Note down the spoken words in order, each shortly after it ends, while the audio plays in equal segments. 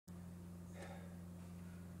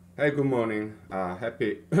Hey, good morning.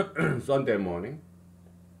 Happy Sunday morning.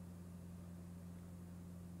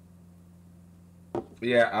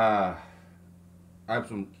 Yeah, I have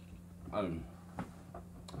some. Um,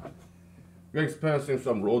 we're experiencing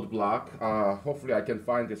some roadblock. Hopefully, I can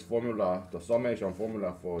find this formula, the summation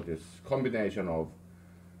formula for this combination of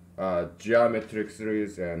geometric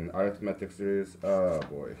series and arithmetic series. Oh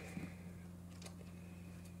boy.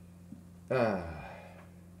 Uh,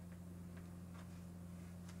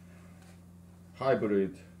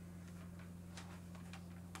 hybrid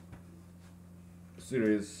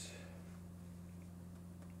series.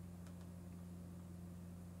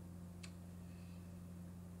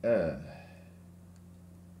 Uh,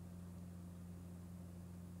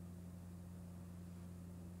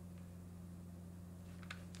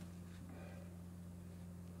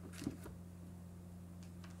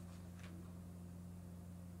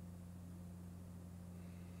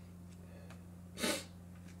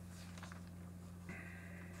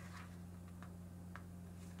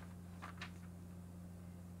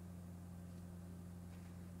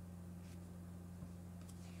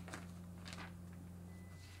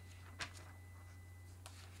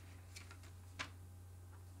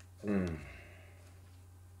 mm.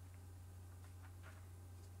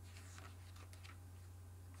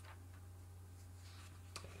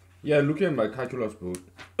 Yeah, looking at my calculus book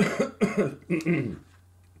to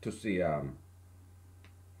see if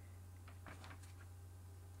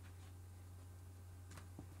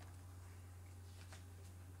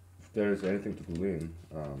there is anything to glean.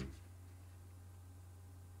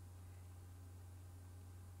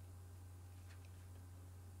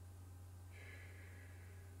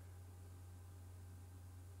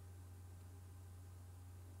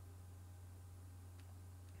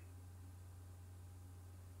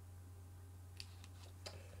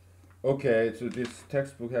 Okay, so this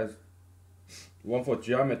textbook has one for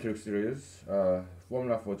geometric series,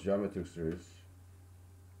 formula for geometric series.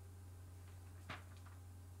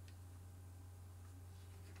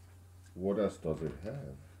 What else does it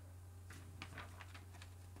have?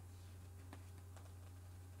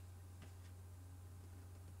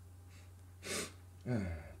 Ah.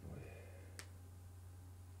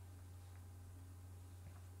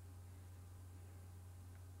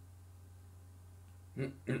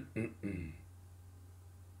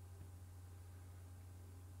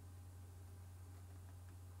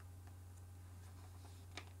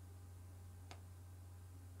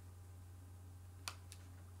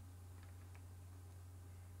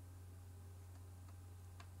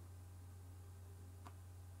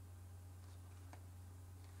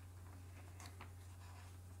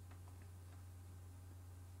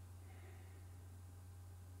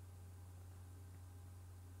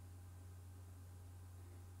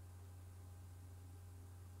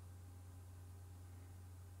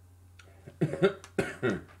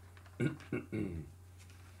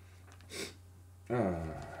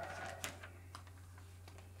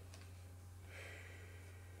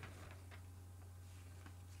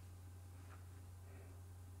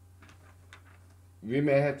 We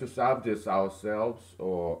may have to solve this ourselves,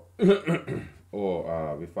 or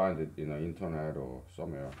or we find it in the internet or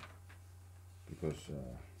somewhere because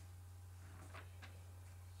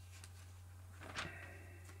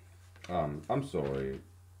I'm sorry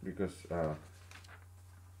because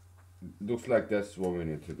looks like that's what we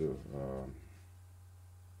need to do.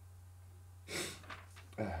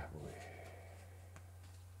 Boy.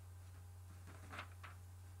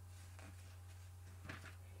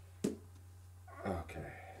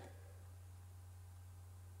 Okay.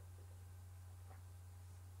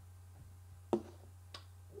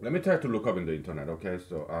 Let me try to look up in the internet. Okay,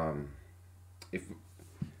 so if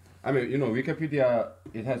I mean, Wikipedia,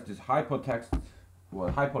 it has this hypertext,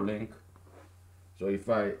 well, hyperlink. So if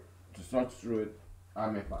I to search through it, I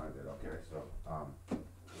may find it. Okay, so oh boy.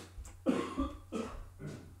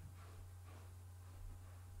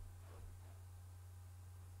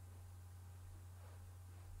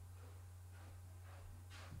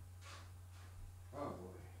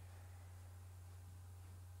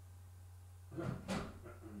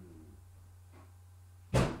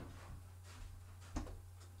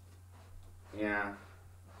 Yeah.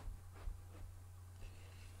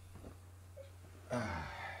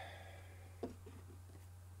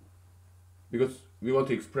 Because we want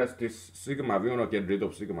to express this sigma, we want to get rid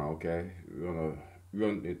of sigma. Okay, we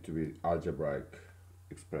want it to be algebraic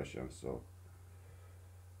expression. So,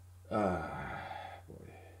 boy.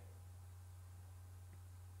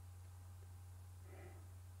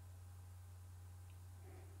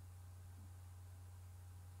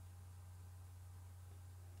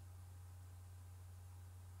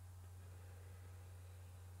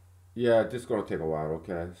 Yeah, this is gonna take a while.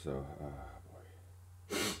 Okay, so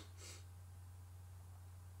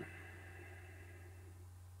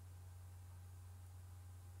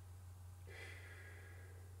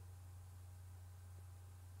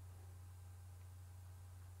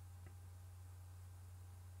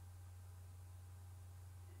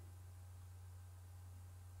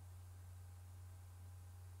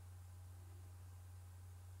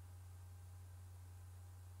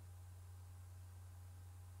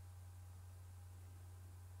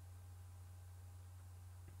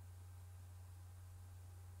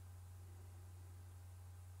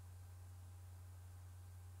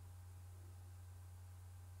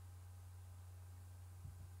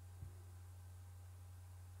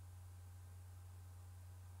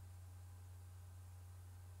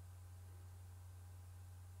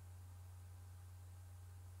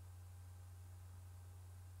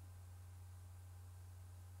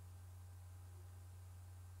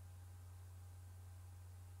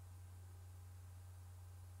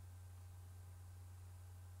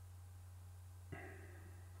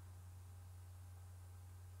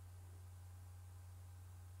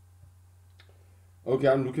okay,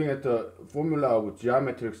 I'm looking at the formula of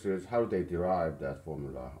geometric series, how they derive that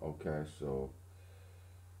formula. Okay, so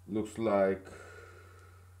looks like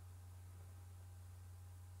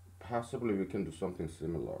possibly we can do something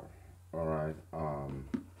similar. All right.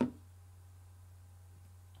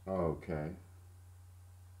 Okay.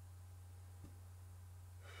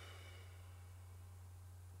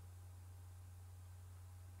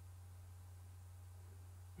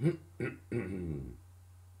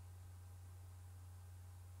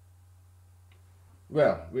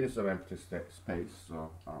 Well, we need some empty space,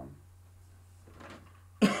 so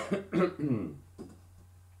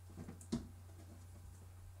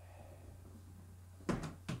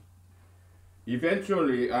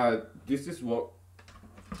eventually, this is what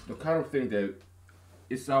the kind of thing that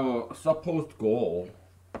is our supposed goal.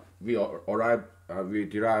 We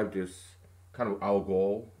derive this kind of our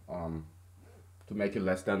goal to make it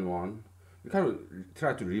less than one. We kind of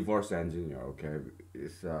try to reverse engineer. Okay,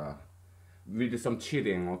 it's we did some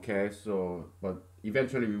cheating. Okay, so but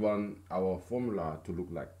eventually we want our formula to look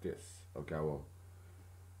like this. Okay, our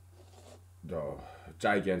the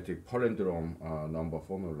gigantic palindrome number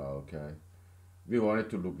formula. Okay, we want it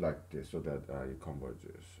to look like this so that it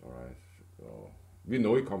converges. All right, so we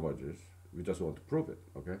know it converges. We just want to prove it.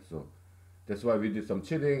 Okay, so that's why we did some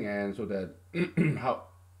cheating, and so that how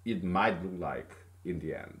it might look like in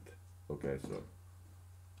the end. Okay, so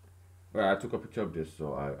well, I took a picture of this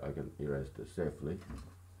so I can erase this safely.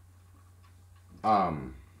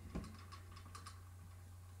 Um,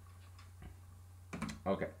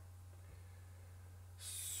 okay,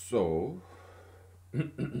 so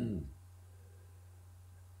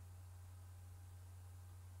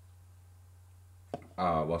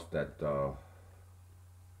what's that?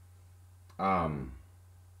 Um,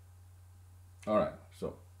 all right,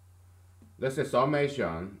 so let's say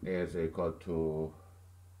summation is equal to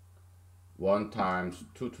 1 times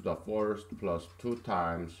 2 to the first plus 2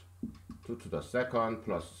 times 2 to the second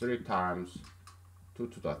plus 3 times 2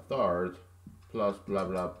 to the third plus blah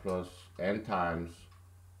blah plus n times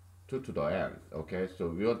 2 to the n. Okay, so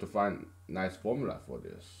we want to find nice formula for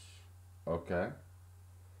this. Okay,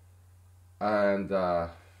 and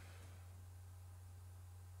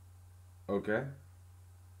okay,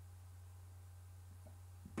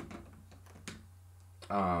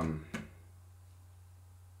 um,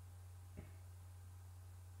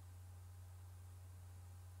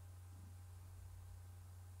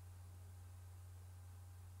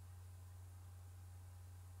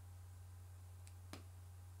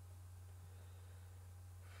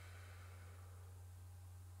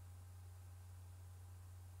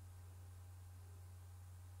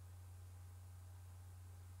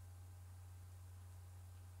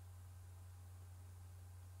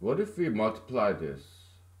 what if we multiply this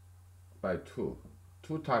by 2?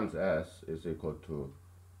 2 times s is equal to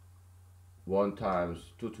 1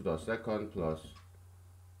 times 2 to the second plus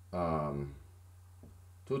um,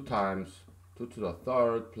 2 times 2 to the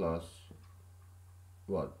third plus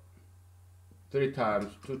what? 3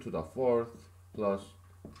 times 2 to the fourth plus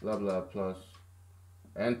blah blah plus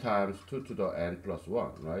n times 2 to the n plus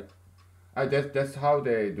 1, right? That's how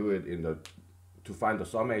they do it in the to find the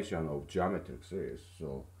summation of geometric series.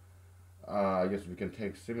 So I guess we can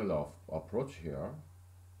take similar approach here.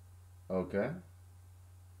 Okay,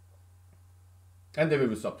 and then we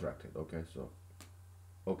will subtract it. Okay, so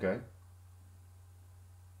okay,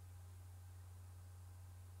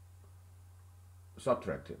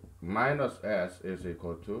 subtract it. Minus s is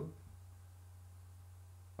equal to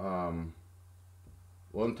um,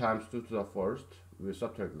 1 times 2 to the first, we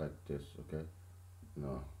subtract like this, okay?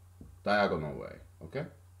 No, diagonal way, okay?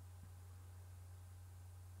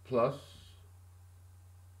 Plus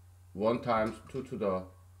 1 times 2 to the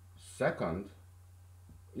second,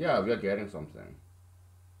 yeah, we are getting something.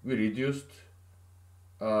 We reduced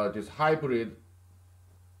this hybrid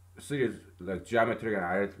series, like geometric and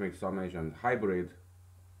arithmetic summation hybrid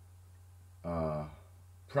uh,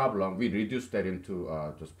 problem, we reduced that into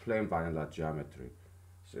just plain vanilla geometry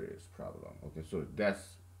series problem. Okay, so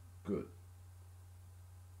that's good.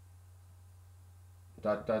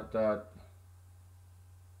 Dot,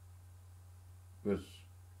 because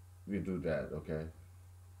we do that, okay,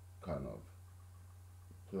 kind of.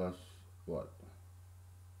 Plus what?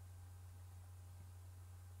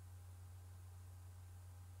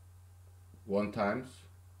 One times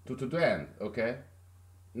 2 to the n, okay?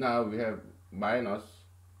 Now we have minus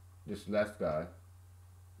this last guy,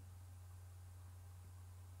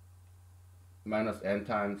 minus n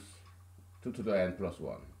times 2 to the n plus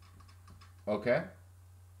 1, okay?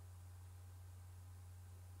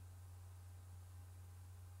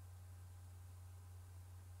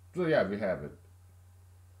 So yeah, we have it.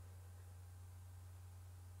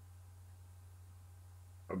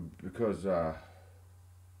 Because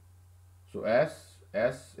so s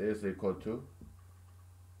is equal to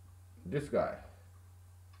this guy.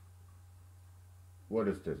 What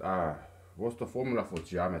is this? What's the formula for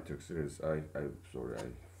geometric series? I sorry, I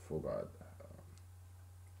forgot.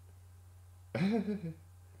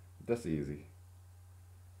 That's easy.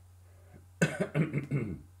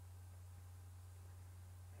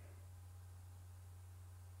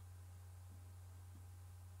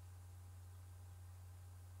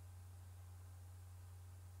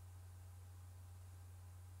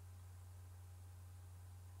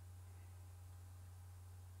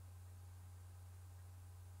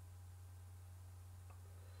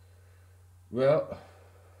 Well,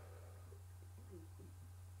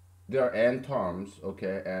 there are n terms,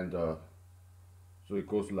 okay, and so it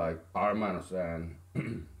goes like r minus n,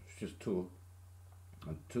 which is 2,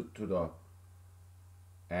 and 2 to the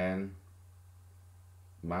n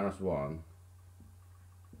minus 1,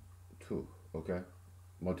 2, okay,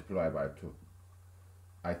 multiplied by 2,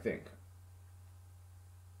 I think.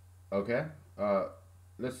 Okay,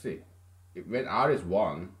 let's see. When r is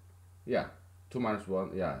 1, yeah, 2 minus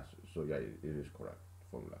 1, yeah, so yeah, it is correct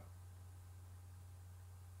formula.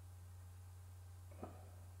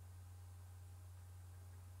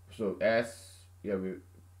 So s, yeah, we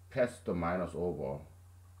pass the minus over,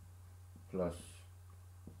 plus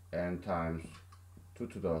n times 2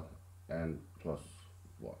 to the n plus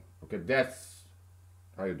 1. Okay, that's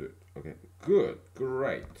how you do it. Okay, good,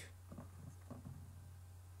 great.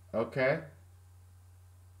 Okay.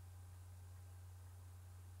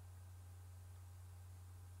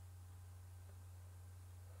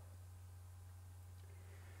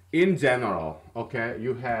 In general, okay,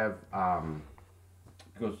 you have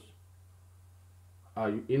because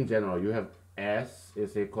in general you have s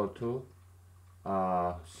is equal to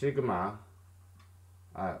sigma.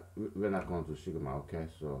 We're not going to sigma, okay?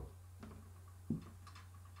 So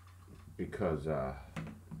because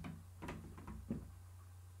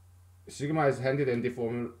sigma is handed in the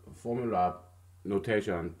formula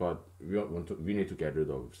notation, but we need to get rid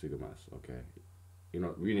of sigmas, okay? You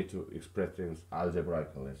know, we need to express things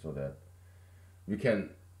algebraically so that we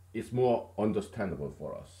can, it's more understandable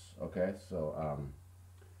for us, okay? So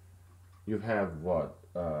you have what,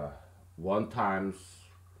 1 times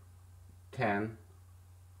 10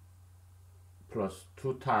 plus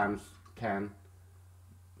 2 times 10,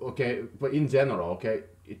 okay? But in general, okay,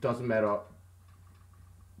 it doesn't matter,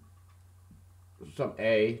 some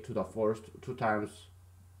a to the first, 2 times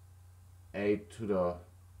a to the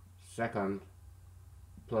second,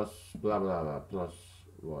 plus blah blah blah, plus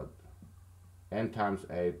what, n times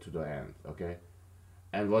a to the n, okay?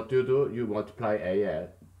 And what do? You multiply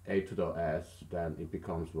a to the s, then it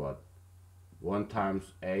becomes what, 1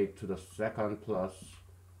 times a to the second plus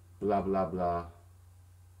blah blah blah,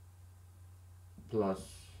 plus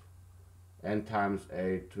n times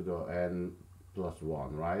a to the n plus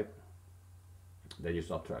 1, right? Then you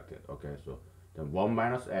subtract it, okay? So then 1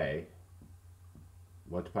 minus a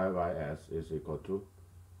multiplied by s is equal to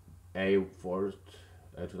a first,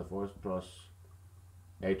 a to the first plus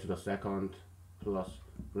a to the second plus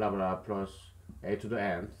blah blah plus a to the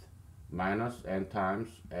nth minus n times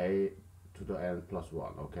a to the n plus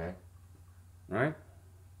 1, okay? Right?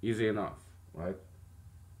 Easy enough, right?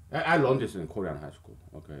 I learned this in Korean high school,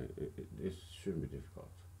 okay? This shouldn't be difficult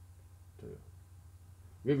to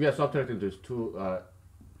you. We are subtracting these two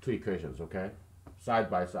equations, okay? Side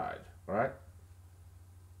by side, alright?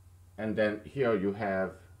 and then here you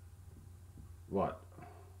have what?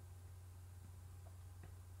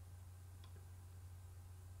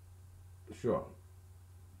 Sure,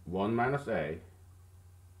 1 minus a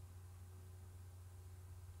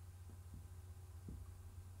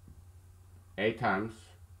times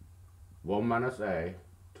 1 minus a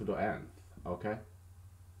to the nth, okay?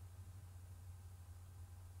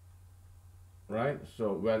 Right?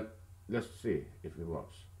 So when, let's see if it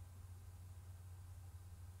works.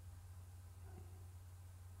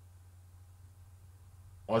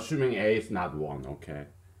 Assuming a is not 1, okay?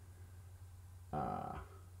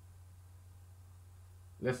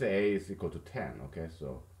 Let's say a is equal to 10, okay?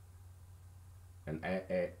 So, and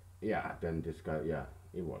yeah, then this guy, yeah,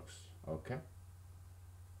 it works, okay?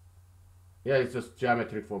 Yeah, it's just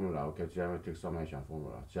geometric formula, okay? Geometric summation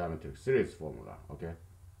formula, geometric series formula, okay?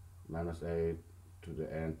 Minus a to the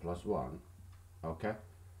n plus 1, okay?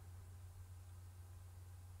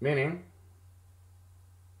 Meaning,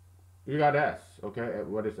 you got s, okay?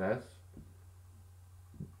 What is s?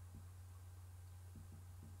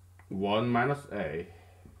 1 minus a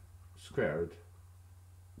squared,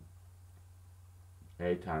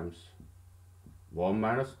 a times 1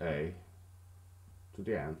 minus a to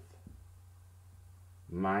the nth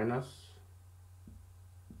minus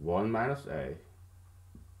 1 minus a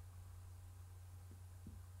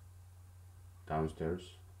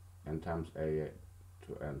downstairs and times a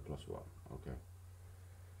to n plus 1, okay?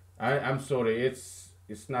 I'm sorry, it's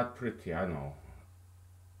not pretty, I know,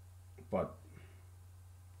 but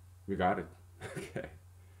we got it. Okay,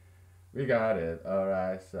 we got it. All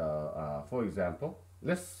right, so for example,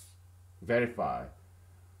 let's verify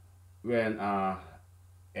when a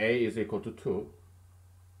is equal to 2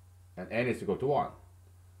 and n is equal to 1.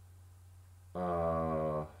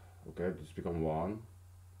 Okay, this become 1,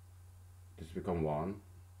 this become 1,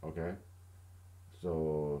 okay?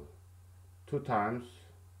 So 2 times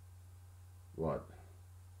what?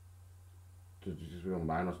 This become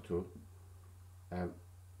minus 2, and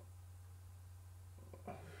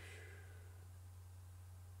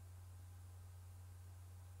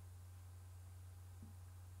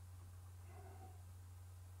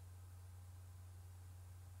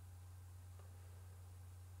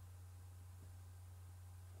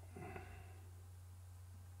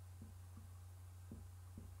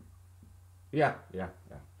yeah,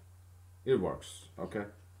 it works, okay?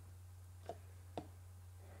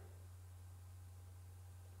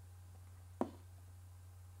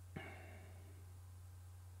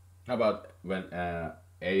 How about when a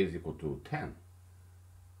is equal to 10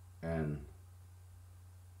 and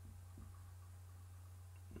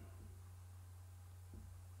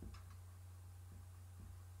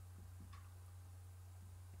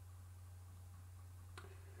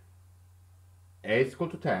a is equal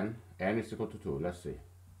to 10, n is equal to 2, let's see.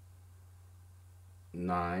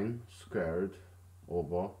 9 squared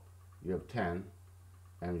over, you have 10,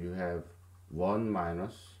 and you have 1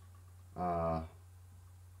 minus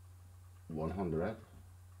 100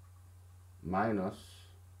 minus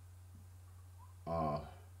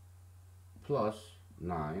plus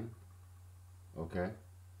 9, okay?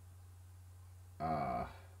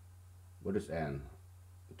 What is n?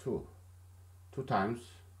 2. 2 times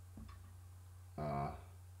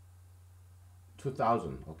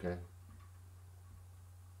 2000, okay?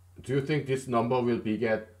 Do you think this number will be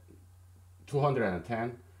get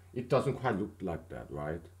 210? It doesn't quite look like that,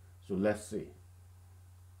 right? So let's see.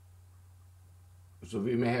 So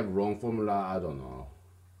we may have wrong formula, I don't know.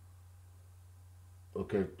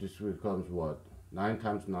 Okay, this becomes what? 9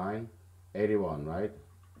 times 9, 81, right?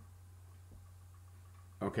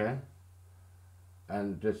 Okay.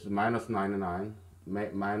 And this minus 99,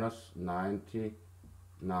 minus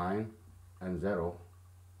 99 and 0.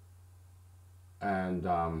 And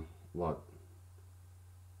what?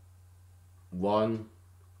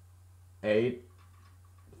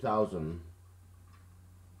 8,000.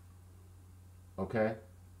 Okay,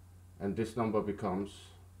 and this number becomes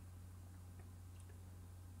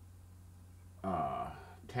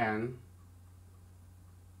 10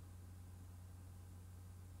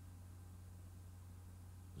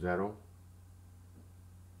 0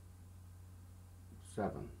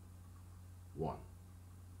 7 1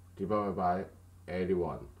 divided by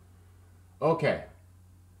 81. Okay,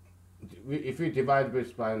 if we divide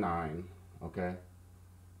this by 9, okay,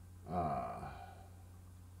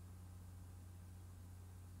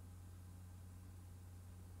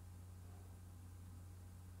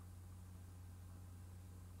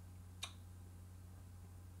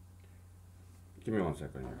 give me 1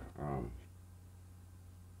 second here.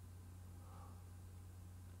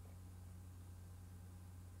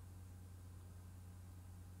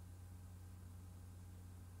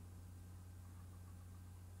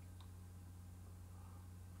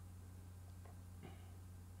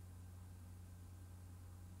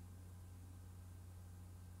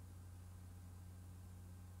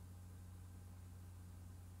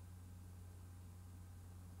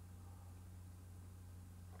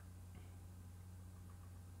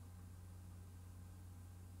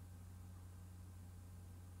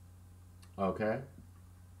 Okay.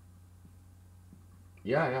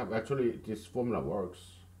 Yeah, yeah. Actually, this formula works.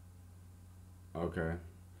 Okay.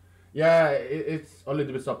 Yeah, it's a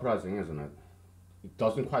little bit surprising, isn't it? It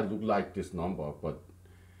doesn't quite look like this number, but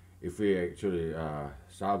if we actually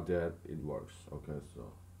solve that, it works. Okay,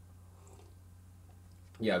 so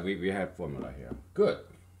yeah, we have formula here. Good.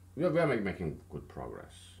 We are making good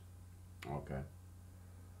progress. Okay.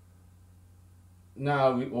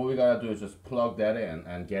 Now all we gotta do is just plug that in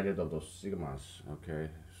and get rid of those sigmas. Okay,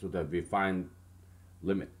 so that we find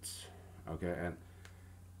limits. Okay,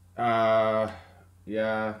 and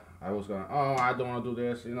yeah, I was gonna. Oh, I don't want to do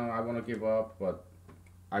this. I want to give up, but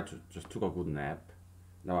I just took a good nap.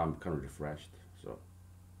 Now I'm kind of refreshed. So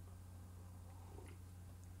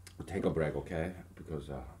we'll take a break, okay?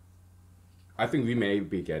 Because I think we may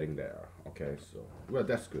be getting there. Okay, so well,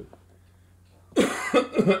 that's good.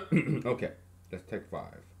 Okay, let's take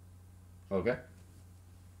five. Okay,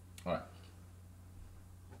 all right.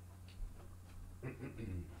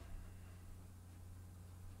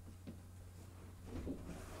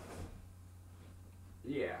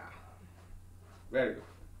 Yeah, very good.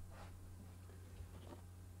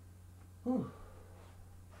 Whew.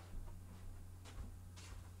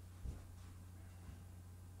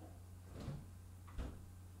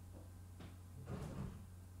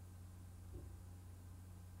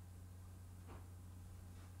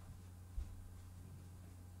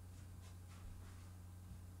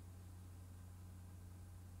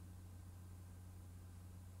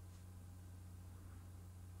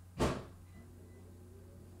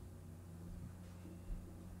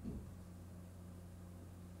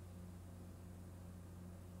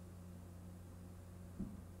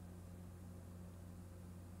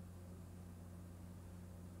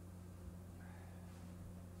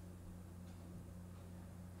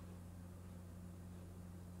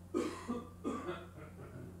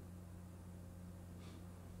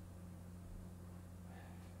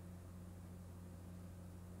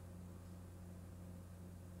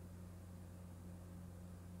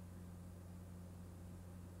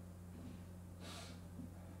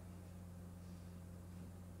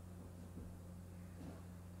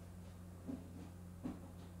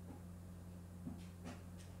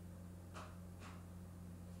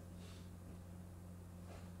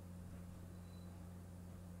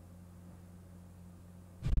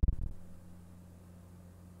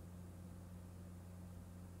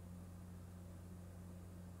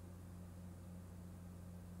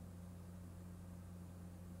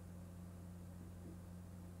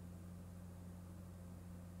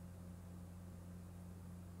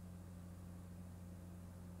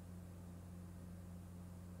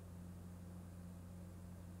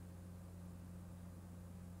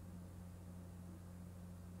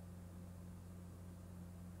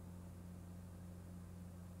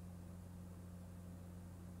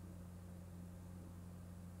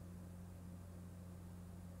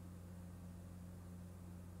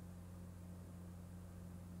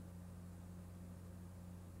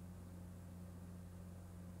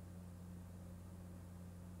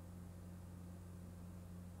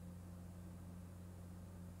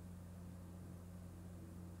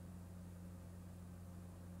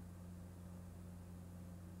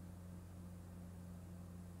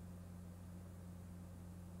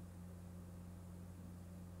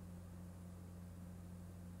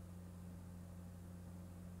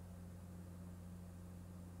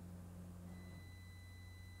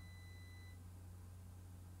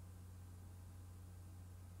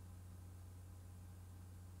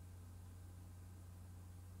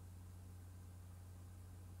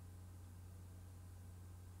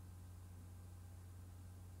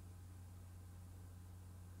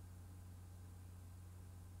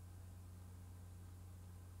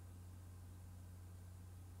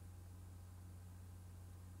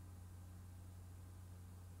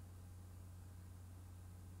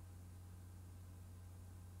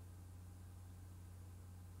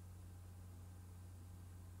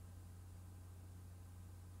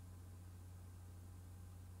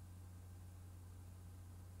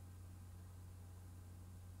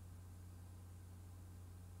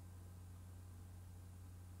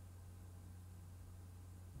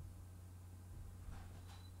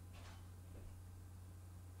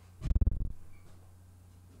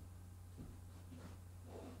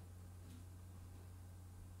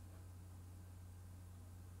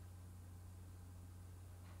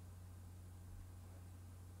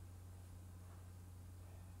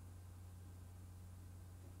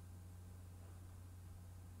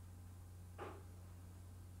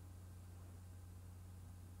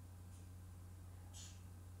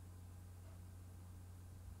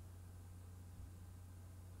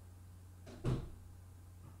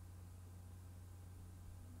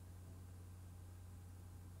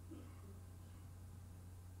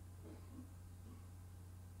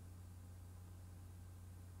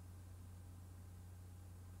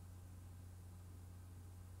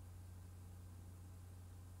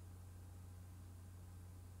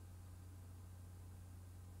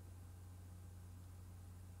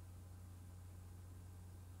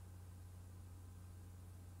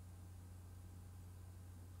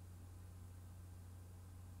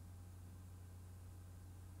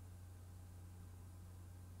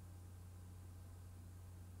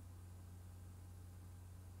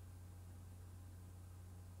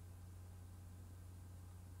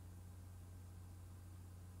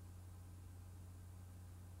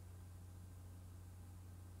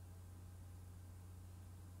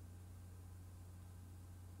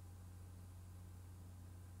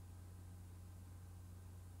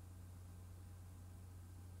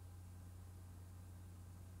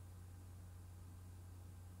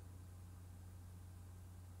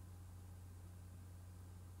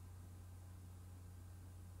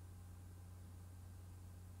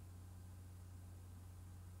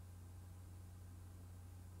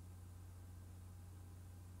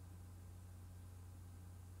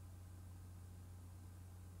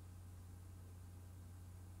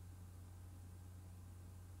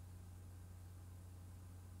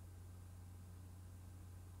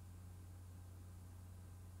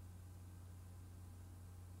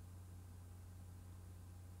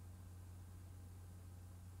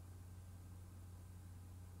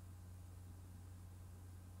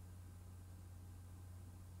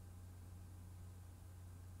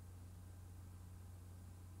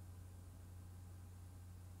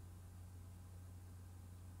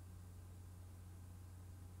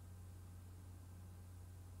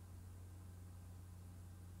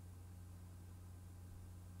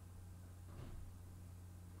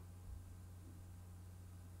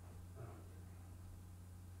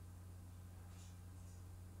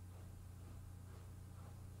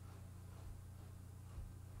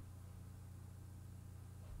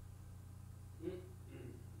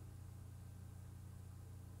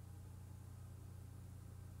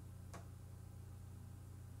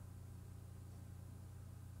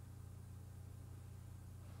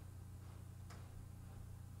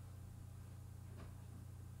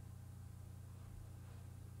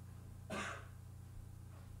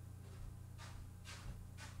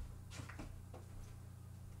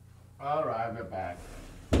 All right, we're back.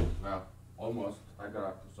 Well, almost. I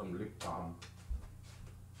gotta put some lip balm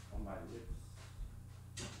on my lips.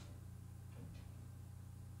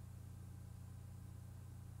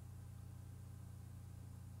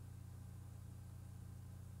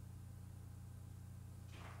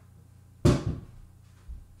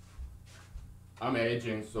 I'm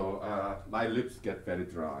aging, so my lips get very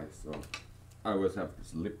dry, so I always have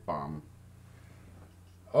this lip balm.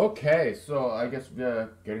 Okay, so I guess we're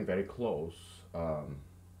getting very close.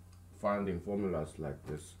 Finding formulas like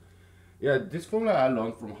this. Yeah, this formula I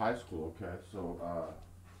learned from high school. Okay, so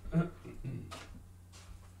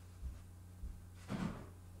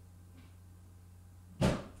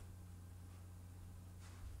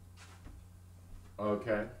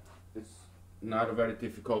okay, it's not a very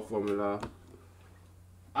difficult formula.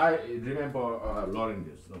 I remember learning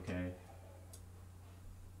this. Okay,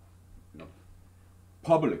 no,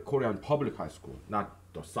 public Korean public high school, not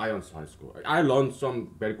the science high school. I learned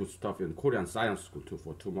some very good stuff in Korean science school too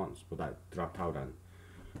for 2 months, but I dropped out and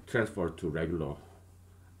transferred to regular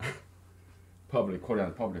public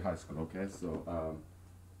Korean public high school. Okay, so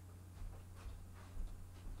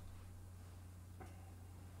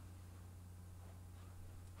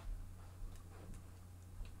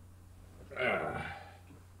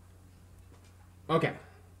okay.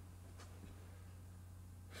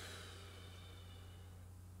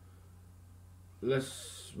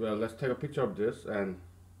 Let's take a picture of this and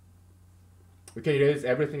we can erase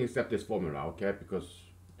everything except this formula, okay? Because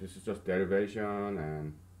this is just derivation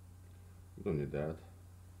and we don't need that.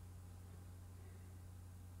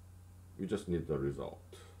 We just need the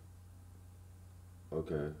result.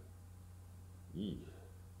 Okay. E.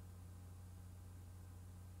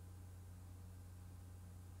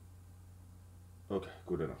 Okay,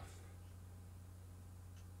 good enough.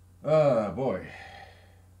 Boy.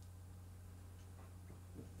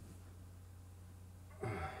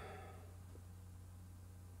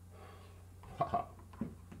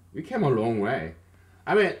 We came a long way.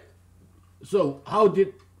 I mean, so how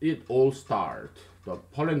did it all start? The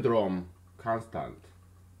palindrome constant,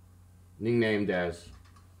 nicknamed as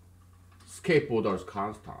skateboarders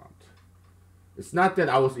constant. It's not that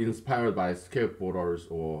I was inspired by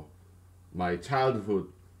skateboarders or my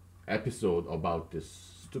childhood episode about this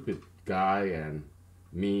stupid guy and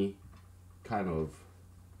me kind of,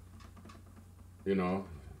 you know,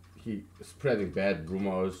 he spreading bad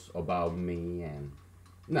rumors about me and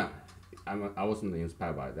no, I wasn't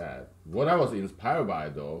inspired by that. What I was inspired by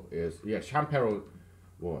though is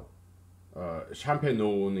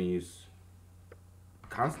Champagnone's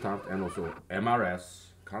constant and also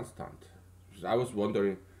MRS constant. So I was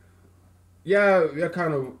wondering, yeah, we are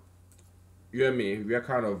kind of you and me, we are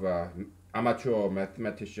kind of amateur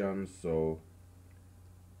mathematicians, so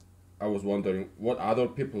I was wondering what other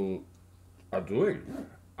people are doing,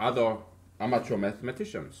 other amateur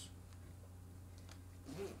mathematicians.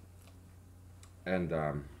 And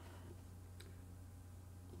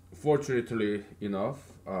fortunately enough,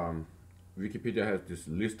 Wikipedia has this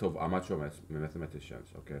list of amateur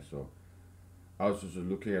mathematicians. Okay, so I was just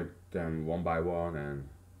looking at them one by one, and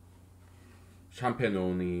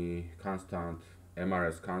Champagnoni constant,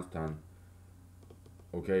 MRS constant.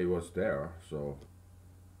 Okay, it was there. So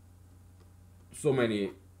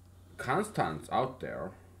many constants out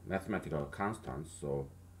there, mathematical constants. So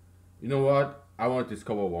you know what? I want to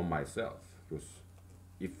discover one myself. Because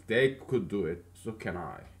if they could do it, so can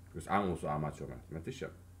I. Because I'm also an amateur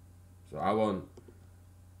mathematician. So I want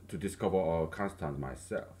to discover a constant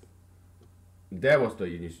myself. That was the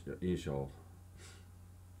initial.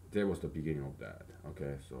 That was the beginning of that.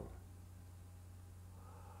 Okay, so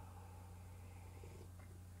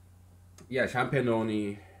yeah,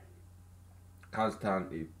 Champagnoni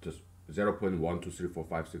constant is just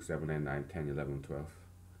 0.123456789101112.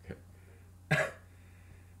 Okay.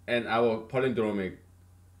 And our palindromic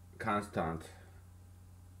constant,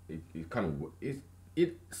 it kind of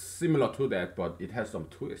it's similar to that, but it has some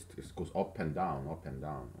twist. It goes up and down, up and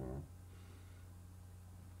down. You know?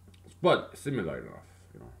 But similar enough,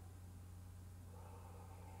 you know.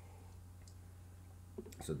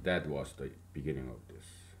 So that was the beginning of this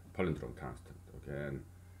palindrome constant. Okay, and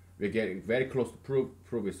we're getting very close to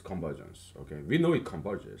prove its convergence. Okay, we know it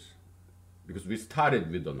converges because we started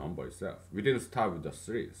with the number itself. We didn't start with the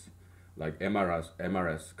series like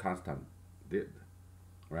MRS constant did,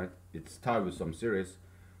 right? It started with some series,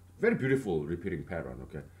 very beautiful repeating pattern.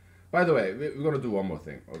 Okay, by the way, we're gonna do one more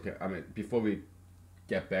thing. Okay, I mean before we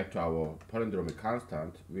get back to our palindromic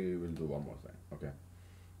constant, we will do one more thing. Okay,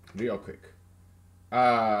 real quick.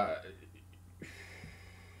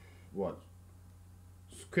 What?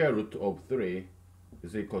 Square root of 3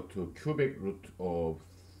 is equal to cubic root of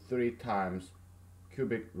 3 times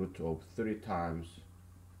cubic root of 3 times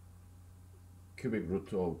cubic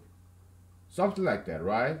root of something like that,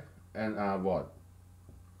 right? And what?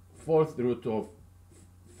 Fourth root of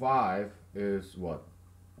 5 is what?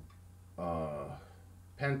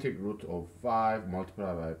 Pentic root of 5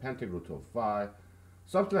 multiplied by pentic root of 5,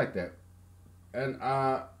 something like that. And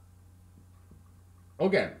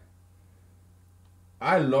again,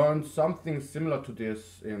 I learned something similar to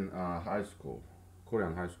this in high school,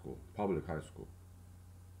 Korean high school, public high school.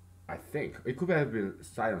 I think it could have been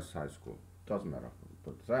science high school, doesn't matter.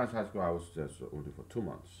 But science high school, I was just only for 2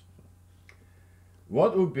 months.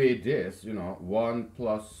 What would be this? 1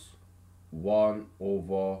 plus 1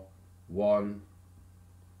 over 1.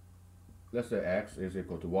 Let's say x is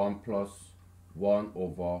equal to 1 plus 1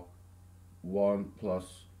 over 1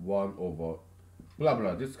 plus 1 over blah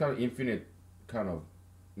blah. This kind of infinite kind of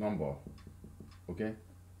number. Okay?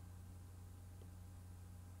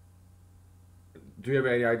 Do you have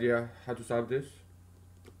any idea how to solve this?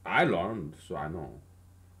 I learned, so I know.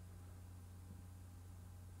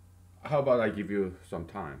 How about I give you some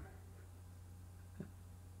time?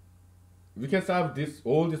 We can solve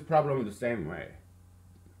all this problem in the same way.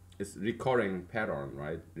 It's recurring pattern,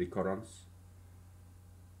 right? Recurrence.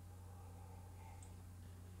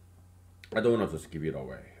 I don't want to just give it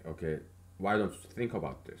away, okay? Why don't you think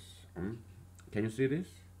about this? Can you see this?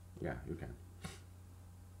 Yeah, you can.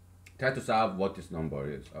 Try to solve what this number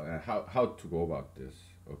is, how to go about this,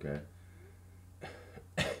 okay?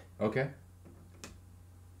 Okay?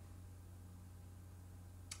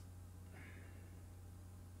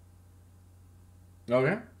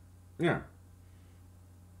 Okay? Yeah.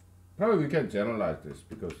 Probably we can generalize this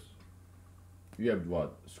because you have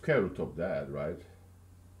what? Square root of that, right?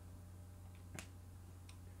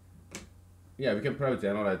 Yeah, we can probably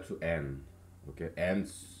generalize to n. Okay,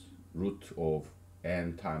 n's root of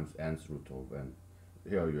n times n's root of n.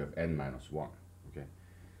 Here you have n minus 1. Okay.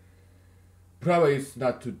 Probably it's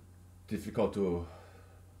not too difficult to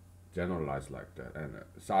generalize like that and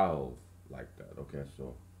solve like that. Okay,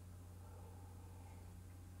 so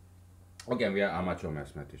again, we are amateur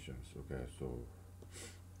mathematicians. Okay, so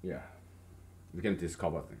yeah, we can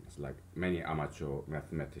discover things like many amateur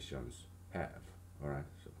mathematicians have. All right,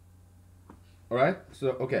 so. All right,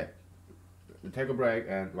 so okay, we take a break,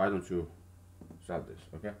 and why don't you solve this?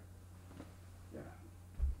 Okay.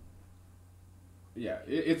 Yeah,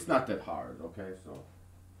 it's not that hard. Okay, so.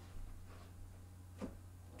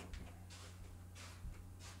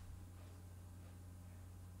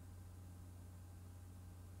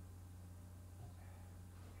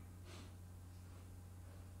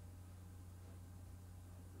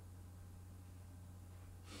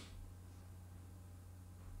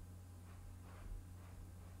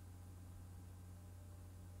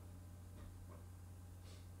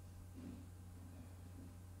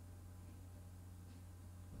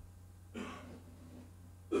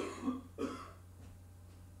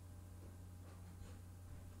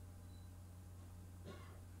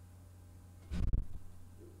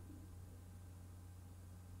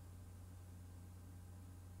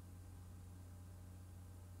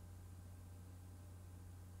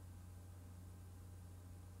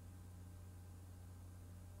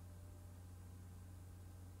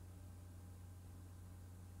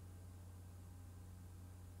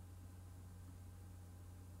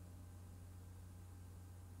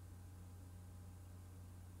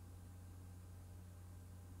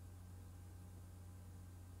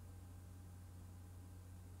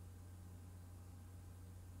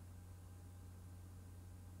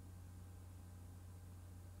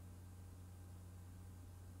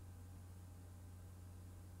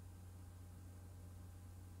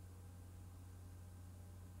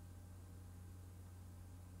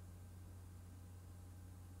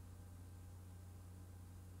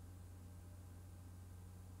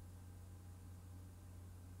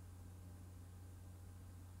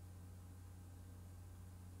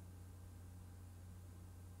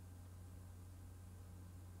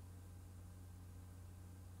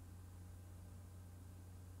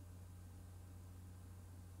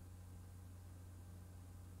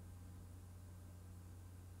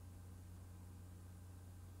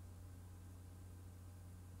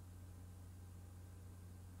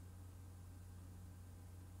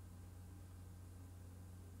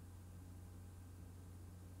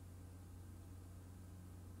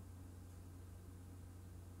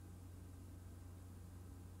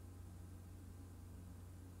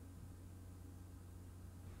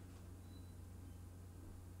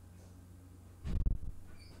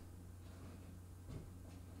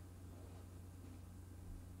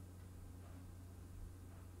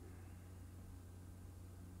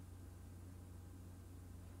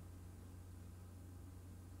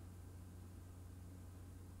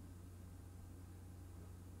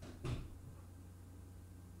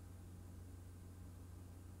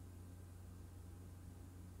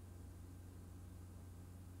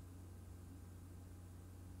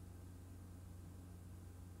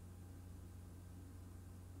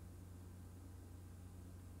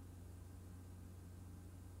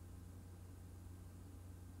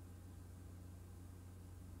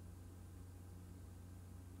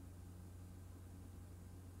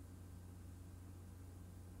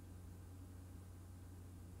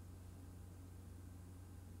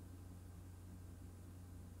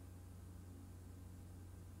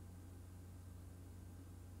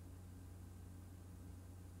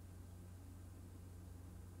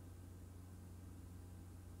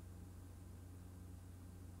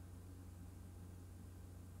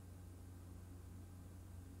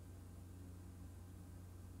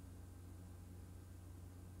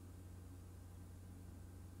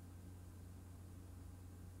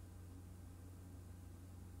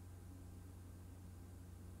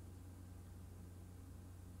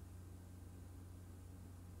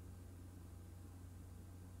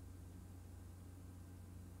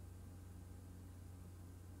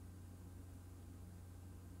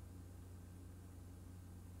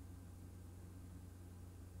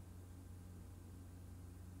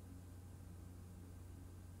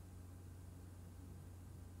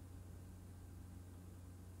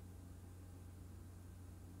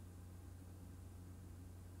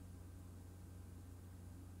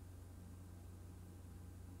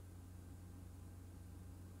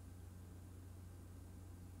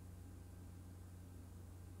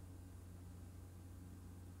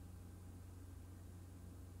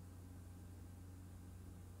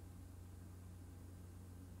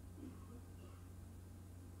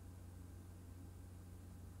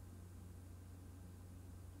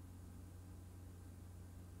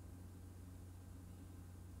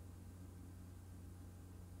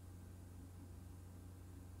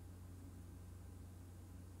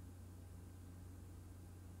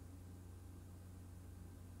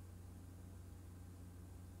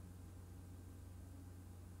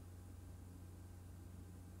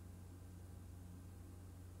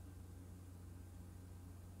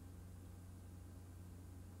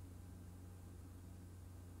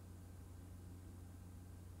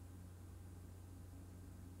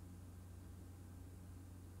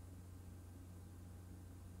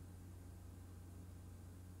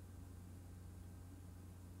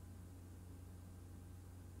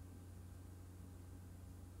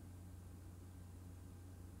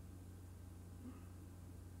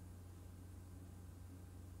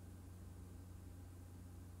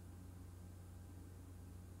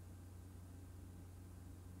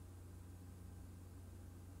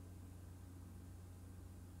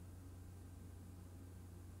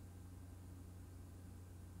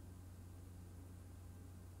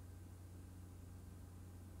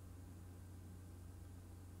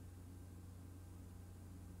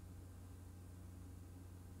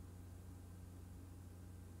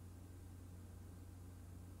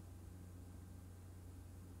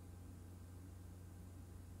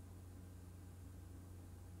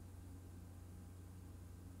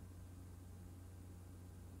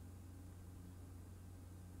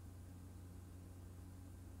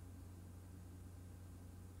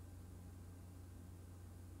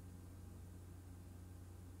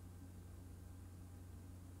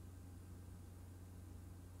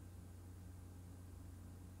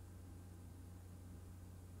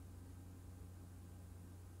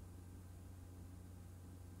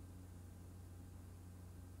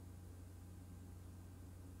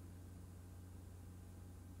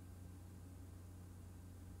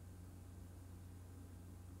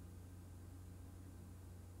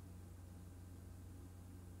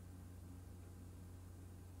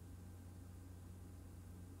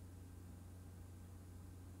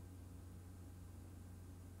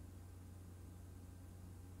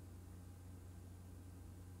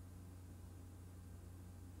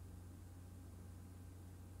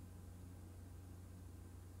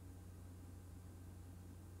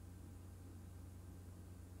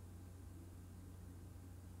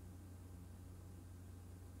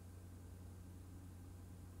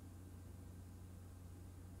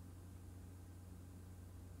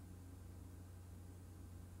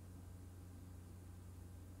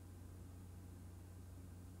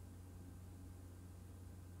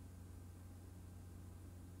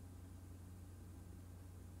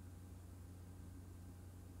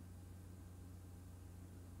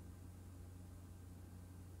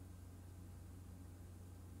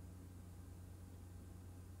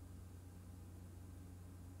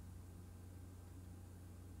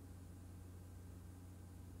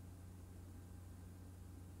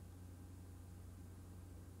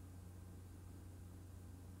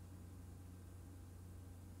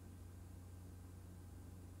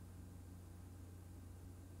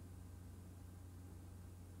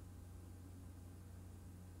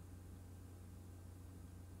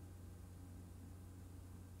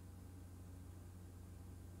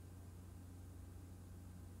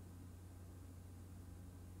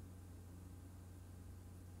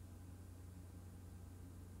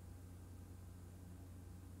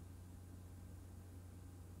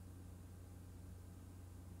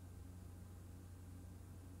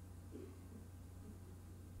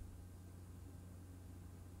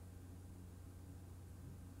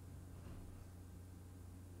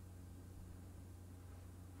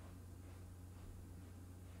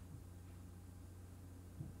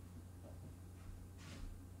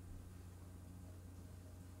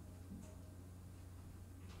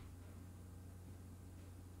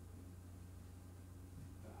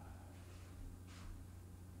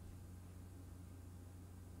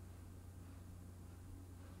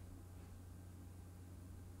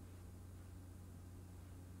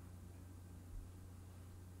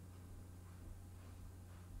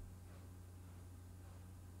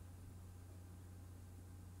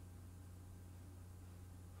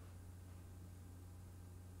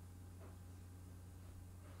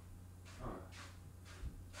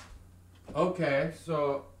 Okay,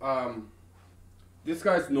 so this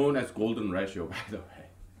guy is known as golden ratio, by the way.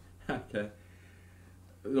 Okay,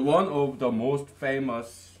 one of the most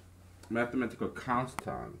famous mathematical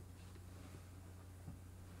constant.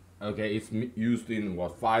 Okay, it's used in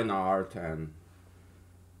what fine art and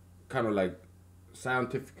kind of like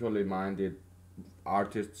scientifically minded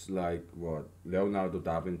artists like what Leonardo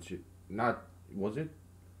da Vinci. Not was it?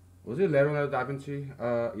 Was it Leonardo da Vinci?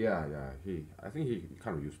 Yeah, yeah. I think he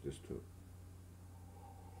kind of used this too.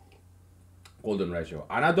 Golden ratio.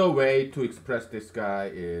 Another way to express this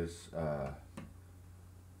guy is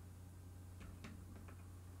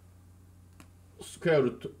square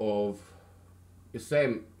root of the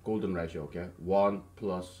same golden ratio. Okay, 1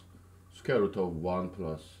 plus square root of 1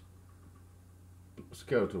 plus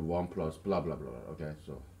square root of 1 plus blah blah blah. Okay,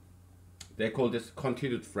 so they call this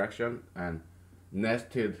continued fraction and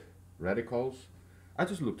nested radicals. I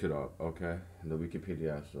just looked it up. Okay, in the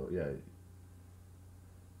Wikipedia. So yeah,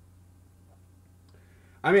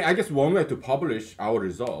 I mean, I guess one way to publish our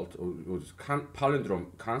result was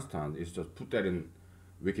palindrome constant is just put that in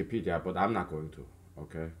Wikipedia, but I'm not going to,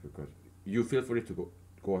 okay? Because you feel free to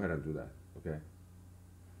go ahead and do that, okay?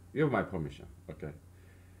 You have my permission, okay?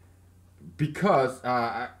 Because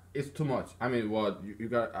it's too much. I mean, what you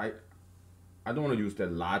got? I don't want to use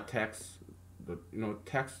that latex, the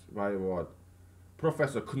text by what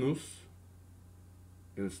Professor Knus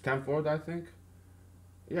in Stanford, I think.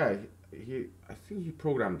 Yeah, he I think he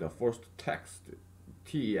programmed the first text,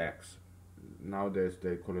 TEX. Nowadays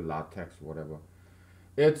they call it latex, whatever.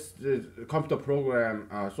 It's the computer program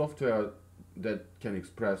software that can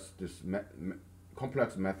express this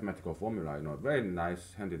complex mathematical formula. Very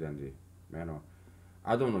nice, handy dandy manner.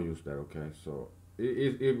 I don't want to use that. Okay, so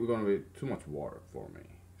it's gonna be too much work for me.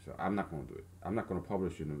 So I'm not gonna do it. I'm not gonna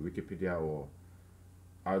publish in Wikipedia, or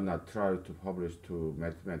I'll not try to publish to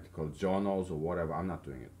mathematical journals or whatever. I'm not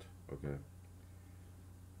doing it. Okay.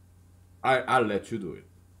 I'll let you do it.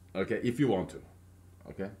 Okay, if you want to.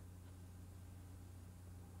 Okay.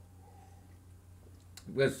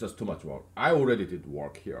 It's just too much work. I already did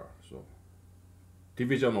work here, so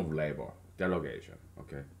division of labor, delegation.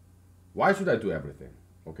 Okay. Why should I do everything?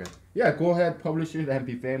 Okay. Yeah, go ahead, publish it and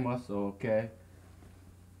be famous. Okay.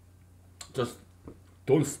 Just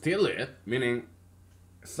don't steal it. Meaning,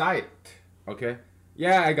 cite. Okay.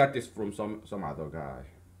 Yeah, I got this from some other guy.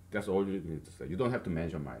 That's all you need to say. You don't have to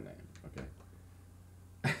mention my name. Okay.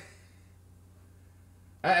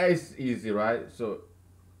 It's easy, right? So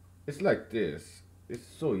it's like this. It's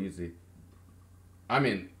so easy. I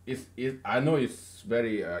mean, I know it's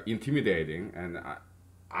very intimidating, and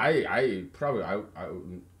I probably I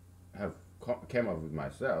wouldn't have came up with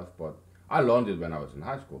myself, but I learned it when I was in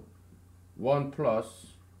high school. 1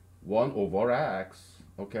 plus 1 over x.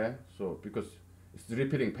 Okay, so because it's the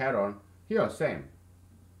repeating pattern here, same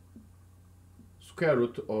square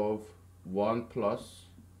root of 1 plus,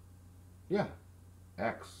 yeah,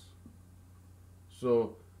 x.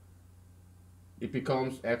 So it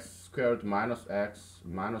becomes x squared minus x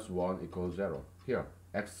minus 1 equals 0. Here,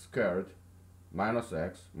 x squared minus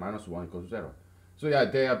x minus 1 equals 0. So yeah,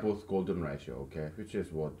 they are both golden ratio, okay? Which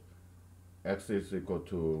is what? X is equal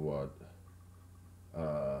to what?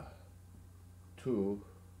 2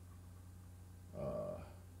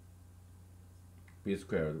 b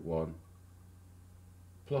squared 1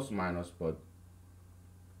 plus minus, but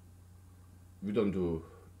we don't do,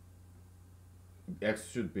 x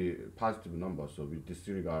should be positive number, so we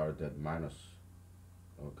disregard that minus,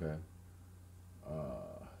 okay?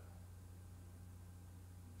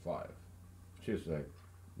 5, which is like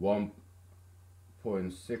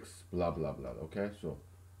 1.6 blah blah blah, okay? So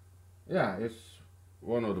yeah, it's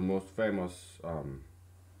one of the most famous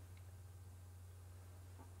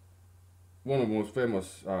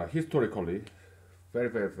historically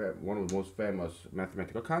one of the most famous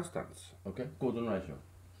mathematical constants, okay? Golden ratio.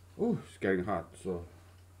 Ooh, it's getting hot, so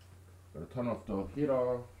gotta turn off the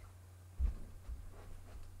heater.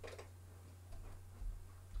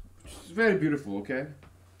 It's very beautiful, okay?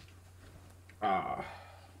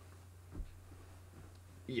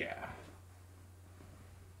 Yeah.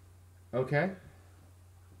 Okay.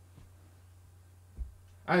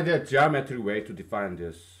 And there's a geometric way to define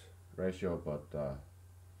this ratio, but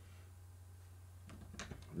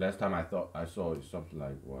last time I thought I saw is something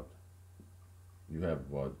like what you have,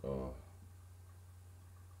 what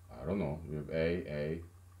I don't know, you have a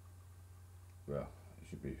well, it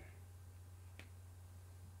should be,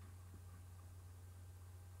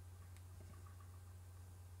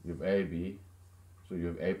 you have a b, so you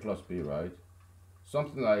have a plus b, right?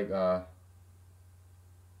 Something like a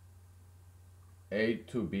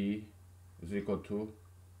to b is equal to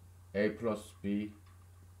A plus B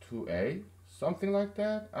 2A, something like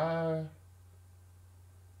that.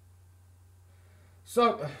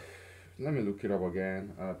 So let me look it up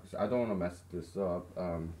again, 'cause I don't want to mess this up.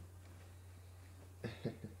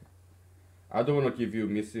 I don't want to give you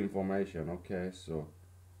misinformation. Okay, so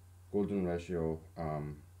golden ratio.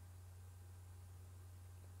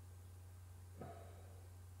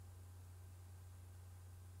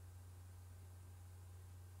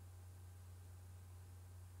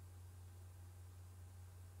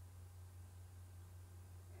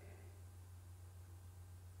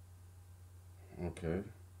 Okay.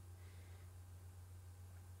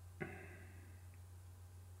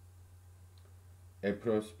 A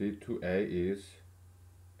plus B to A is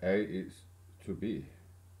to B.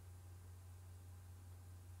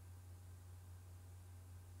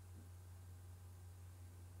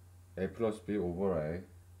 A plus B over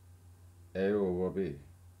A over B.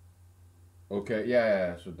 Okay,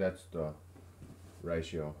 yeah, so that's the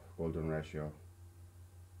ratio, golden ratio.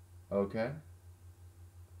 Okay,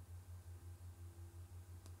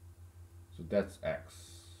 so that's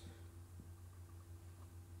X.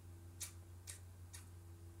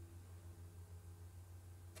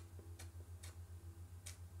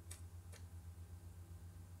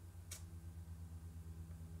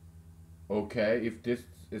 Okay, if this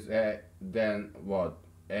is A, then what?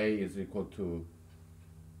 A is equal to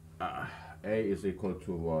uh, A is equal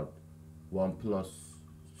to what? 1 plus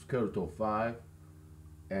square root of 5,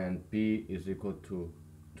 and B is equal to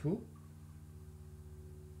 2.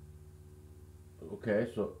 Okay,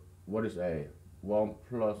 so what is A? 1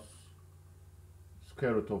 plus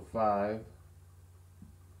square root of 5,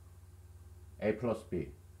 A plus B.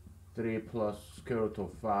 3 plus square root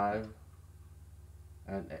of 5,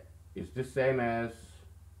 and it's the same as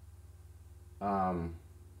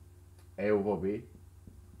A over B.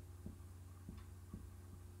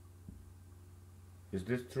 Is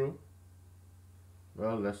this true?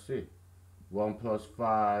 Well, let's see. 1 plus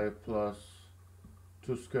 5 plus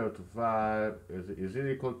 2 square root of 5, is it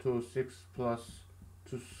equal to 6 plus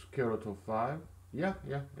 2 square root of 5? Yeah,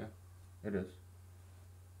 it is.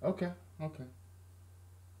 Okay.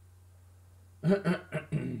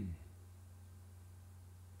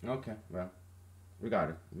 Okay, well, we got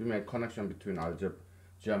it. We made connection between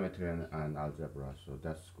geometry and algebra, so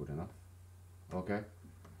that's good enough. Okay,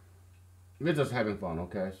 we're just having fun.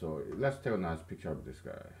 Okay, so let's take a nice picture of this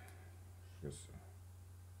guy. Just,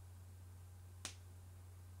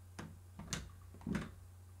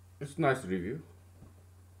 it's a nice review.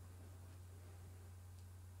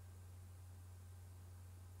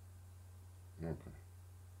 Okay.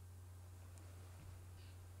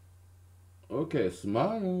 Okay,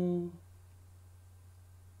 smile.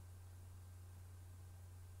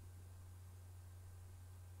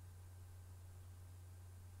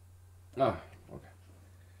 Ah, okay.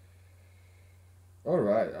 All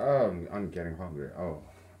right. I'm getting hungry. Oh,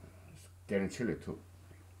 it's getting chilly too.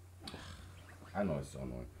 I know it's so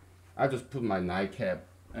annoying. I just put my nightcap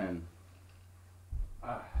and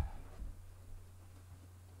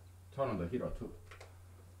turn on the heater too.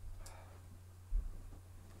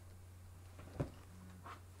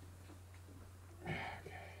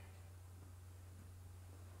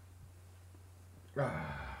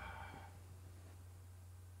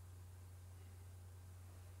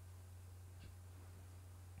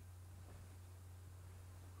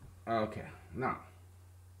 Okay, now.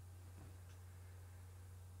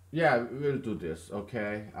 Yeah, we'll do this,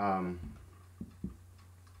 okay?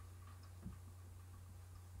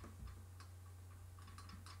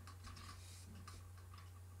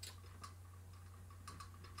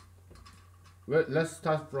 Well, let's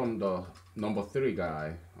start from the number 3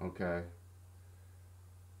 guy, okay?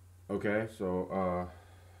 Okay, so,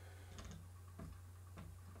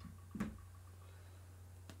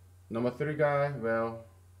 number 3 guy, well,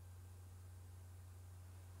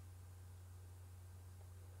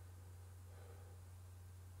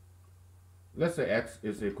 let's say x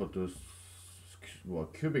is equal to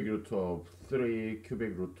cubic root of 3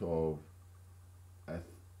 cubic root of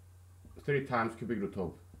 3 times cubic root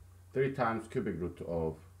of 3 times cubic root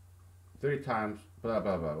of 3 times blah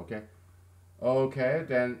blah blah. Okay,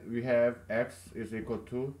 then we have x is equal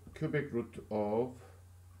to cubic root of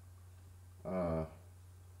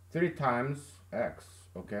 3 times x.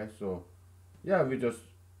 Okay, so yeah, we just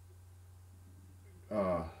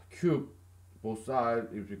cube both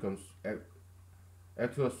sides. It becomes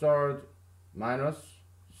x to the third minus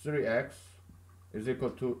 3x is equal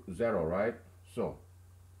to 0, right? So,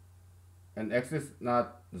 and x is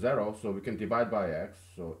not 0, so we can divide by x.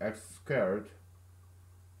 So x squared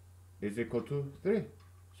is equal to 3.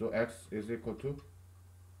 So x is equal to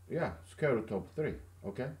Yeah, square root of 3.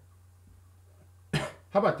 Okay.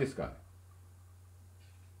 How about this guy?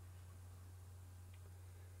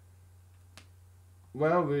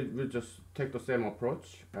 Well, we just take the same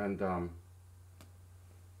approach and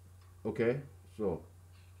okay, so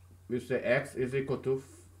we say x is equal to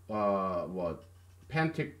what,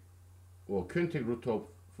 pentic or quintic root of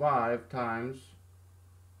 5 times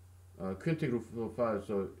quintic root of 5,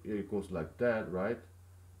 so it goes like that, right?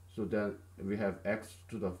 So then we have x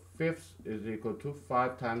to the 5th is equal to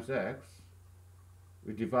 5 times x.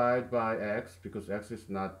 We divide by x because x is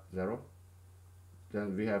not 0.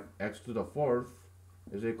 Then we have x to the 4th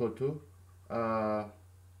is equal to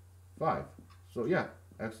 5. So yeah,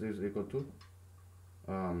 x is equal to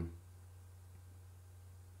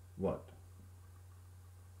what?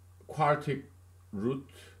 Quartic root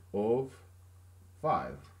of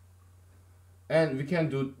 5. And we can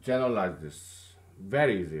do generalize this.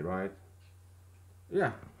 Very easy, right?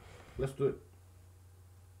 Yeah, let's do it.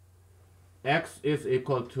 X is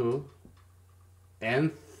equal to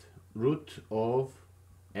nth root of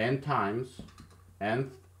n times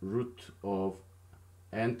nth root of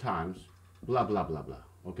n times blah blah blah blah.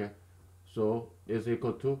 Okay, so is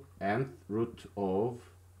equal to nth root of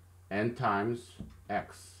n times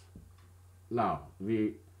x. Now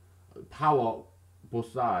we power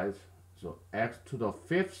both sides, so x to the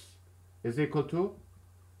 5th is equal to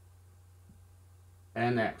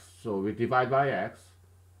nx. So we divide by x.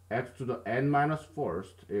 X to the n minus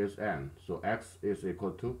 1st is n. So x is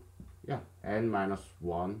equal to, yeah, n minus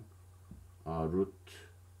 1 root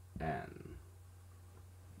n.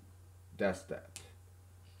 That's that.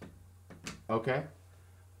 Okay.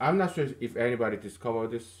 I'm not sure if anybody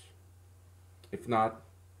discovered this. If not,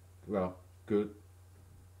 well, good.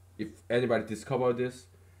 If anybody discovered this,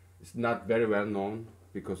 it's not very well known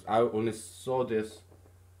because I only saw this.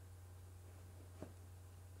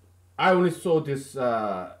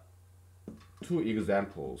 Two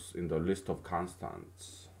examples in the list of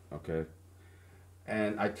constants, okay,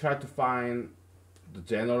 and I tried to find the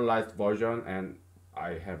generalized version and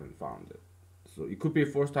I haven't found it. So it could be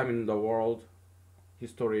first time in the world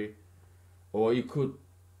history, or it could,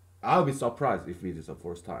 I'll be surprised if it is the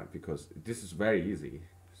first time because this is very easy.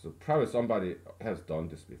 So probably somebody has done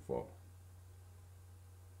this before.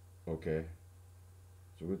 Okay,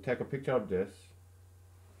 so we'll take a picture of this.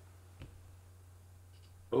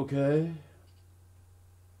 Okay.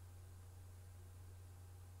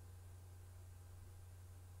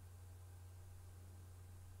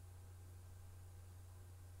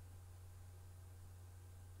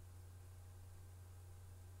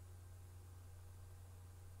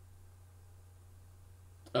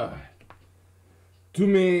 To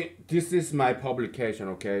me, this is my publication,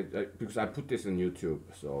 okay? Because I put this on YouTube,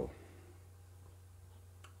 so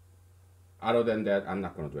other than that, I'm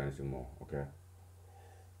not gonna do anything more, okay?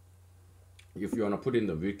 If you wanna put in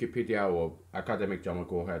the Wikipedia or academic journal,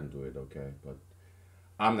 go ahead and do it, okay? But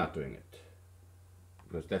I'm not doing it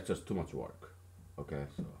because that's just too much work, okay?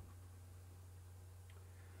 So,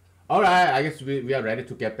 all right, I guess we are ready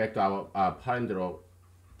to get back to our palindrome,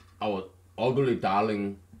 our ugly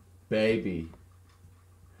darling baby.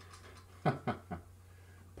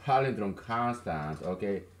 Palindrome constant,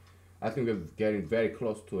 okay? I think we're getting very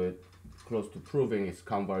close to it, close to proving its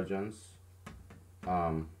convergence.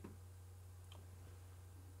 And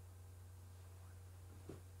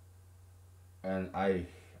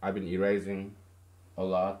I've been erasing a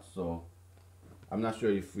lot, so I'm not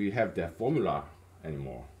sure if we have that formula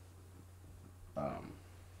anymore.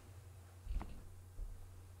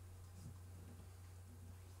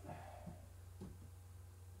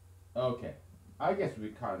 Okay, I guess we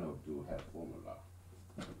kind of do have formula.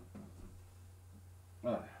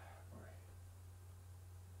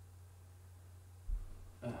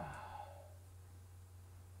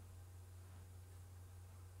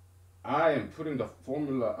 I am putting the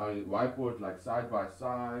formula on whiteboard like side by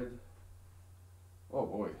side. Oh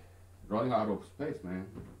boy, running out of space, man.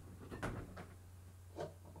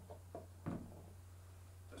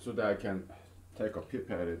 So that I can take a peep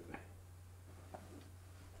at it.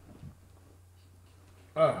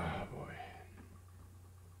 Ah, boy.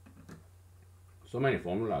 So many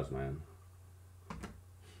formulas, man.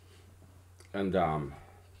 And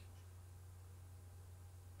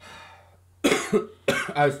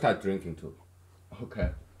I'll start drinking too. Okay.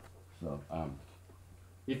 So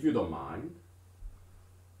if you don't mind.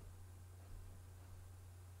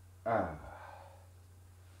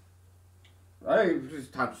 It's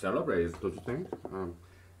time to celebrate, don't you think?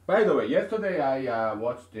 By the way, yesterday I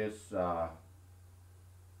watched this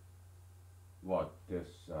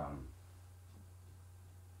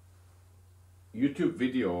YouTube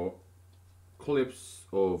video clips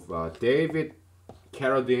of David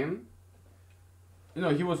Carradine. You know,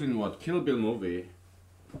 he was in what, Kill Bill movie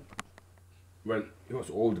when he was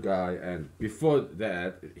old guy, and before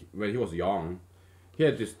that, when he was young, he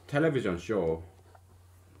had this television show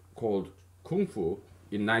called Kung Fu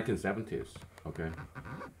in 1970s. Okay,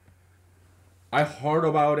 I heard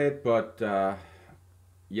about it, but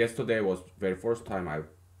yesterday was very first time I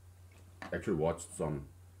actually watched some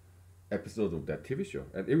episode of that TV show,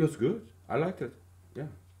 and it was good. I liked it. Yeah,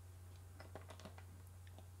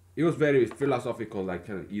 it was very philosophical, like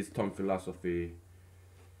kind of Eastern philosophy.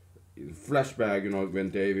 Flashback, you know, when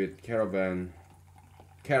David Carradine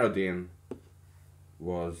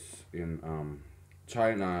was in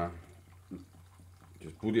China,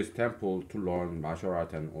 just Buddhist temple to learn martial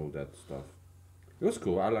art and all that stuff. It was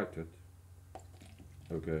cool. I liked it.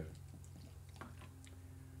 Okay.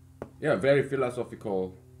 Yeah, very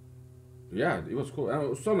philosophical. Yeah, it was cool.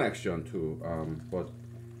 And some action too, but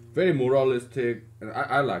very moralistic. And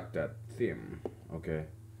I like that theme. Okay.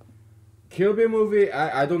 Kill Bill movie.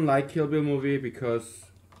 I don't like Kill Bill movie because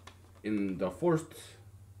in the first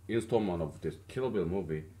installment of this Kill Bill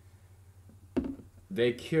movie,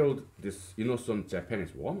 they killed this innocent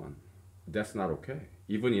Japanese woman. That's not okay.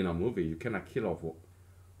 Even in a movie, you cannot kill a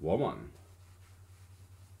woman.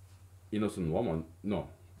 Innocent woman. No.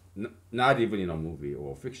 Not even in a movie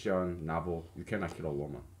or fiction, novel. You cannot kill a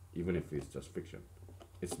woman. Even if it's just fiction.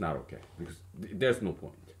 It's not okay. Because there's no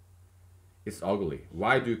point. It's ugly.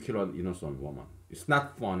 Why do you kill an innocent woman? It's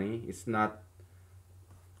not funny. It's not...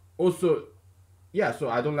 Also, yeah, so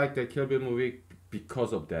I don't like the Kill Bill movie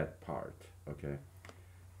because of that part. Okay?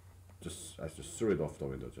 I just threw it off the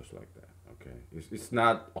window just like that. Okay? It's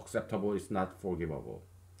not acceptable. It's not forgivable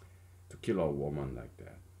to kill a woman like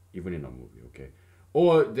that. Even in a movie, okay?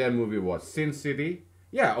 Or that movie was Sin City.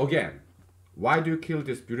 Yeah, again. Why do you kill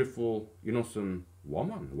this beautiful, innocent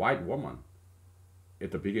woman? White woman? At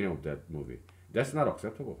the beginning of that movie. That's not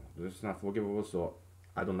acceptable. That's not forgivable, so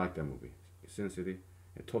I don't like that movie. Sin City,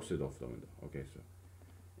 I toss it off the window. Okay, so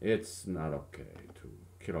it's not okay to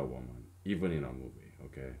kill a woman, even in a movie.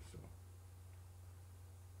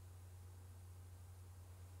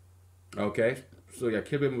 Okay, so yeah,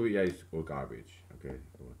 Kill Bill movie, yeah, it's all garbage. Okay,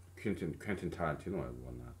 Quentin Tarantino and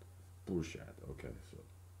whatnot, bullshit. Okay, so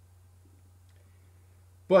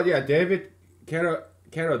but yeah, David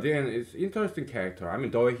Carradine is interesting character. I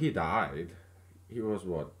mean, the way he died, he was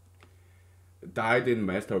what? Died in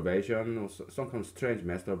masturbation or some kind of strange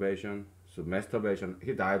masturbation. So masturbation,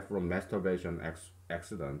 he died from masturbation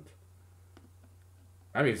accident.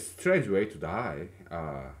 I mean, strange way to die.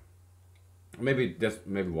 Maybe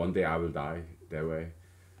one day I will die that way.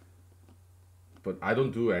 But I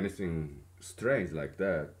don't do anything strange like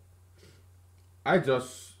that. I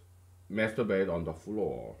just masturbate on the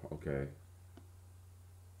floor. Okay.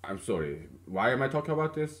 I'm sorry. Why am I talking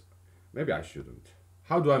about this? Maybe I shouldn't.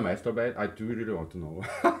 How do I masturbate? I do really want to know.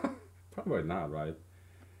 Probably not, right?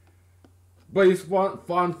 But it's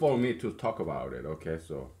fun for me to talk about it, okay?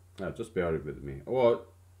 So, just bear it with me. Or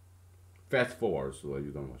fast forward so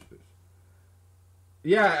you don't watch this.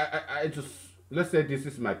 Yeah, I just... Let's say this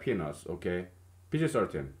is my penis, okay?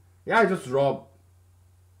 PG-13. Yeah, I just rub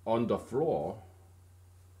on the floor.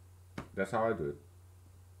 That's how I do it.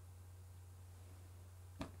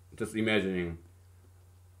 Just imagining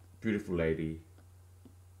beautiful lady.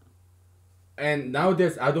 And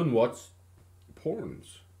nowadays I don't watch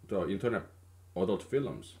porns, the internet adult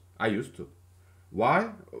films. I used to.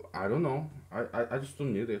 Why? I don't know. I just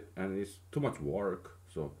don't need it, and it's too much work.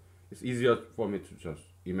 So it's easier for me to just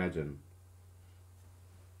imagine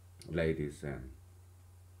ladies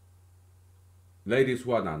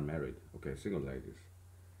who are not married. Okay, single ladies.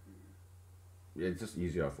 Yeah, it's just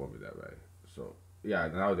easier for me that way. So yeah,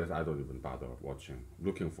 nowadays I don't even bother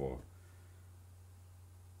looking for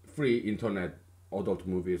free internet adult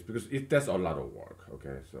movies because that's a lot of work.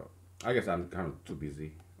 Okay, so I guess I'm kind of too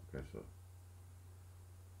busy. Okay, so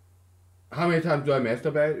how many times do I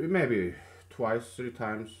masturbate? Maybe twice, 3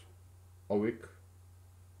 times a week.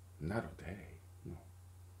 Not a day. No.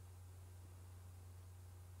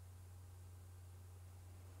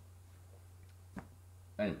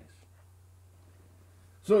 Anyways.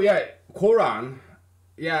 So yeah, Quran.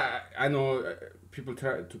 Yeah, I know people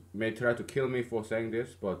may try to kill me for saying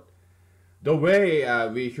this, but the way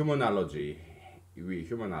we humanologists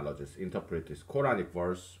interpret this Quranic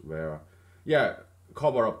verse, where yeah,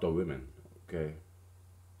 cover up the women, okay,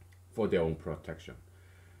 for their own protection.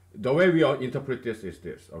 The way we all interpret this is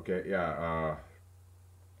this, okay, yeah,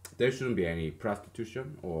 there shouldn't be any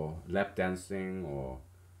prostitution or lap dancing or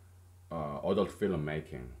adult film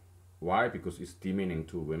making Why? Because it's demeaning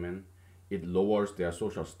to women. It lowers their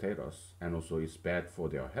social status, and also it's bad for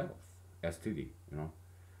their health, STD.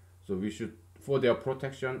 So we should, for their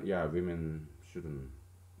protection, yeah, women shouldn't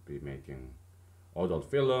be making adult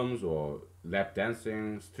films or lap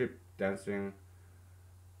dancing, strip dancing,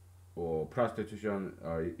 or prostitution.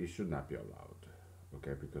 It should not be allowed.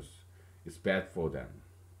 Okay, because it's bad for them.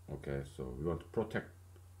 Okay, so we want to protect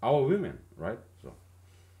our women, right? So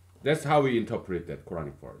that's how we interpret that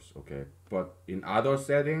Quranic verse. Okay, but in other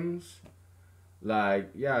settings,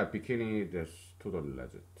 like yeah, bikini, that's totally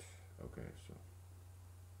legit. Okay, so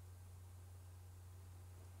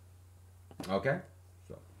okay,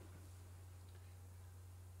 so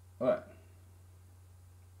all right,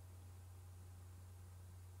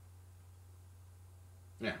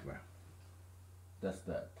 yeah, well, that's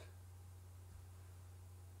that.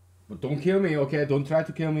 But don't kill me, okay? Don't try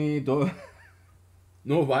to kill me. Don't.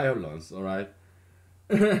 No violence, all right?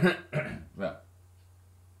 Well,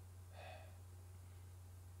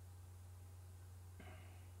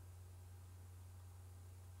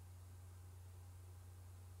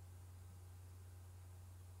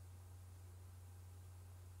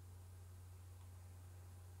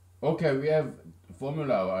 okay, we have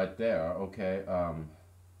formula right there. Okay.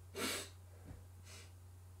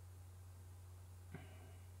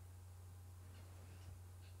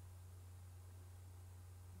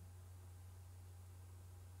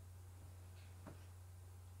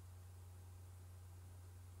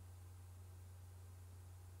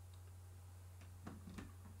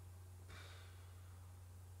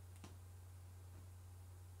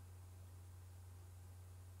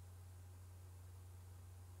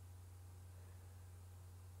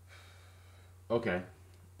 Okay.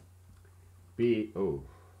 B. Oh.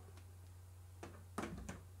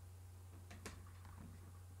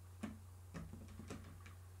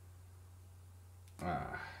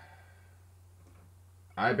 Uh,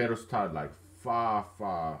 I better start like far,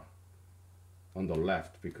 far on the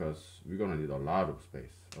left because we're gonna need a lot of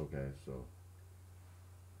space. Okay, so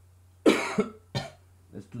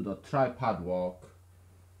let's do the tripod walk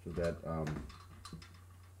so that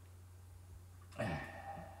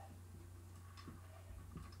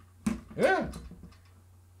yeah,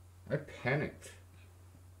 I panicked.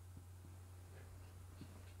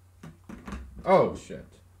 Oh shit.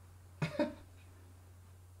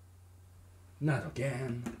 Not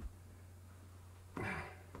again.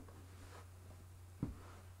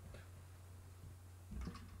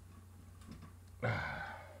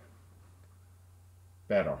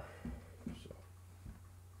 Better. So.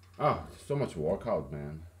 Oh, so much workout,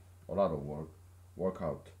 man. A lot of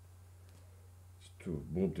workout to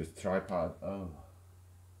move this tripod. Oh.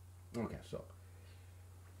 Okay, so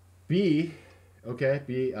B. Okay,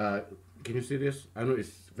 B. Can you see this? I know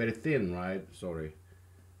it's very thin, right? Sorry.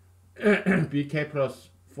 BK plus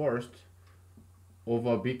first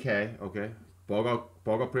over BK. Okay.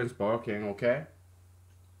 Burger Prince, Burger King. Okay.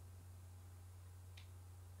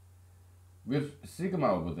 With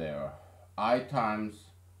sigma over there, I times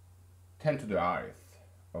 10 to the ith.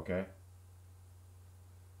 Okay.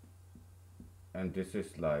 And this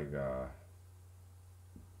is like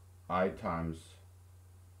I times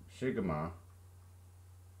sigma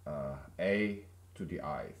a to the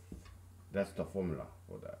ith. That's the formula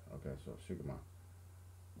for that. Okay, so sigma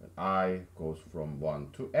I goes from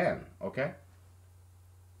 1 to n. Okay,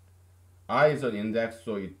 I is an index,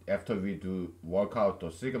 so after we do work out the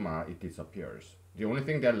sigma, it disappears. The only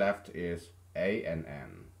thing that left is a and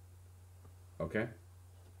n. Okay,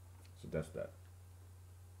 so that's that.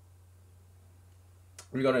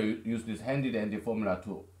 We're gonna use this handy dandy formula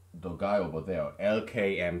to the guy over there,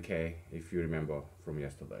 LKMK, if you remember from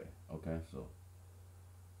yesterday. Okay, so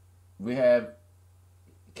we have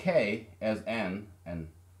K as N and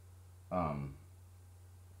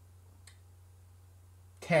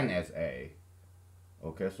 10 as A.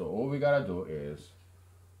 Okay, so all we gotta do is,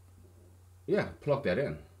 yeah, plug that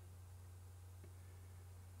in.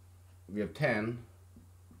 We have 10,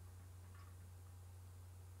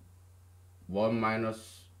 1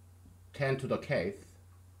 minus 10 to the kth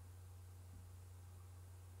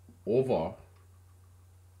over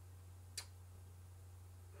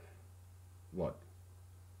what?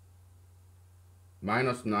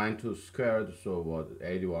 Minus 9 to squared, so what?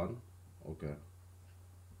 81. Okay.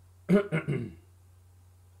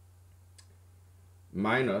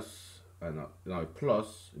 Minus, no,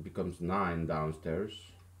 plus, it becomes 9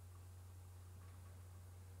 downstairs.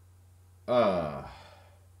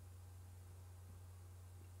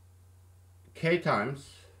 K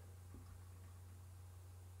times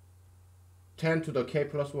 10 to the k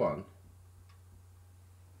plus 1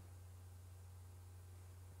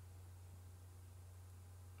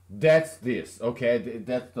 That's this, okay?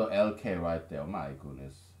 That's the LK right there. My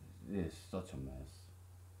goodness, this is such a mess.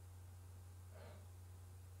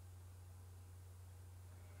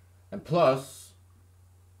 And plus,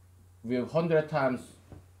 we have 100 times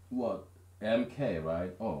what? MK,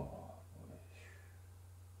 right? Oh,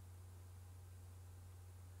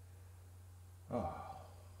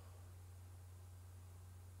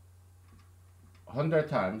 100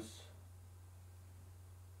 times.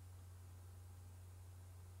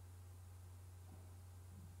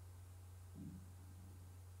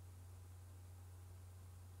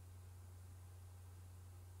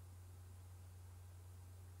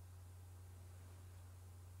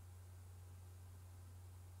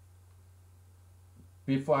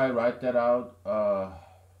 Before I write that out,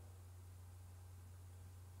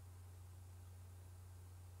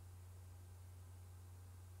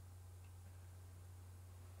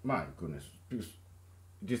 my goodness,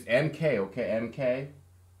 this MK, okay, MK.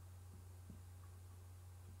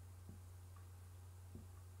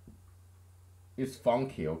 It's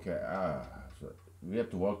funky, okay. So we have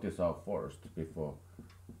to work this out first before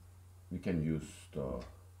we can use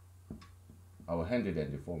our handy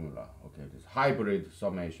dandy formula. Okay, this hybrid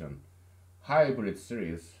summation, hybrid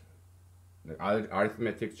series, the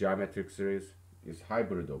arithmetic geometric series is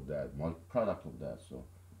hybrid of that, one product of that. So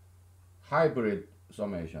hybrid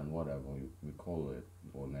summation, whatever we call it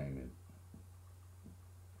or name it,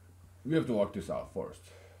 we have to work this out first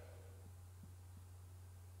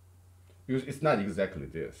because it's not exactly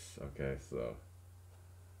this. Okay, so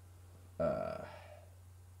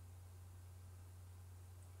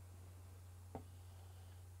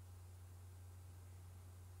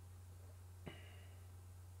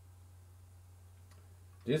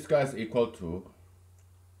this guy's equal to,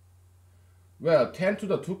 well, 10 to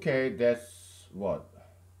the 2k, that's what,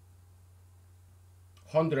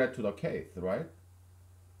 100 to the kth, right?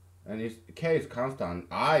 And it's, k is constant,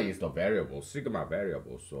 I is the variable, sigma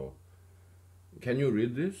variable. So can you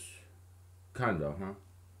read this? Kinda, huh?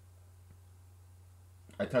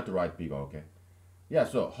 I tried to write bigger, okay? Yeah,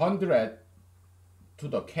 so 100 to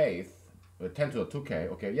the kth, 10 to the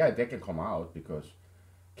 2k, okay? Yeah, they can come out because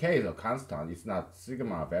k is a constant, it's not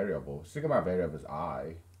sigma variable. Sigma variable is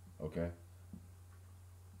I, okay?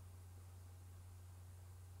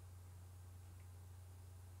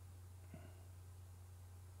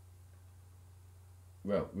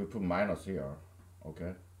 Well, we put minus here,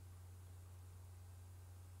 okay?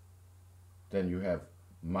 Then you have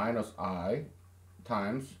minus I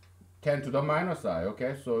times 10 to the minus I,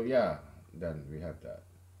 okay? So yeah, then we have that.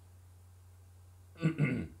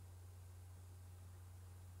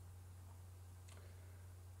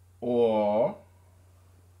 Or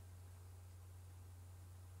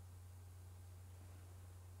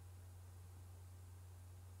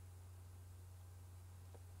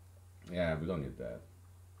yeah, we don't need that.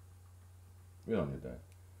 We don't need that.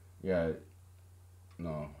 Yeah,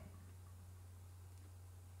 no.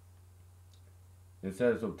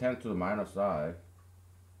 Instead of 10 to the minus I,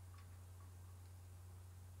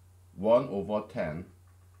 1 over 10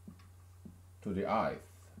 to the ith.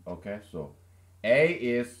 Okay, so A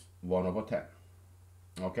is 1 over 10.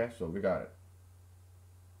 Okay, so we got it.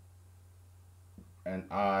 And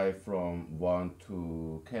I from 1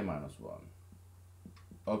 to k minus 1.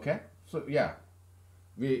 Okay, so yeah,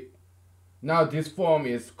 we now this form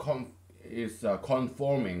is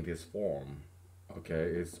conforming this form. Okay,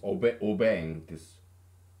 it's obeying this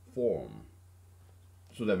form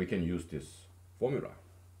so that we can use this formula.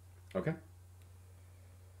 Okay.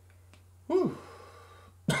 Whew.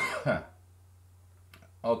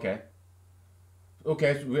 Okay.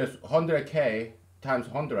 Okay, so we have 100k times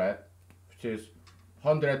 100, which is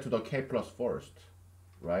 100 to the k plus first,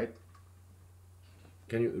 right?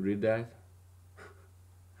 Can you read that?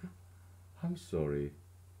 I'm sorry.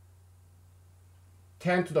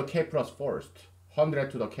 10 to the k plus first,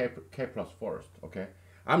 100 to the k plus first, okay?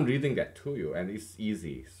 I'm reading that to you and it's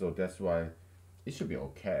easy, so that's why it should be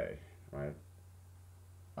okay, right?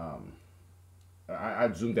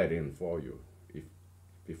 I zoom that in for you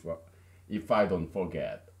if I don't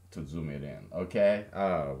forget to zoom it in, okay?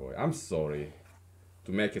 Oh boy, I'm sorry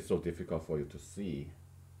to make it so difficult for you to see.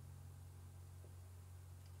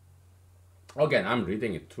 Again, I'm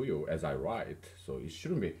reading it to you as I write, so it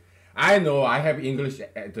shouldn't be. I know I have English,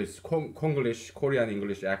 this Konglish, Korean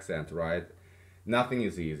English accent, right? Nothing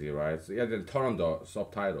is easy, right? So yeah, then turn on the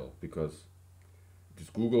subtitle because this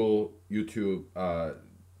Google, YouTube,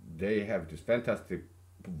 they have this fantastic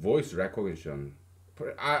voice recognition,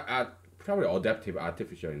 probably adaptive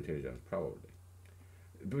artificial intelligence, probably.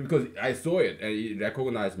 Because I saw it and it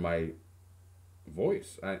recognized my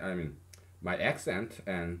voice, I mean, my accent,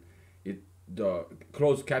 and the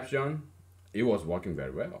closed caption, it was working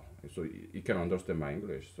very well. So it can understand my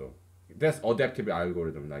English. So that's adaptive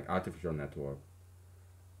algorithm, like artificial network,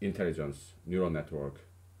 intelligence, neural network.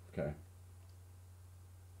 Okay.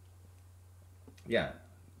 Yeah,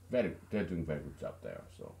 they're doing very good job there.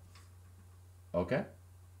 So okay.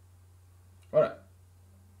 All right.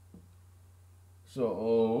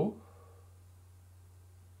 So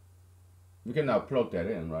we can now plug that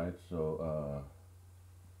in, right? So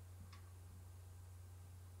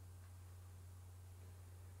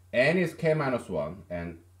n is k minus 1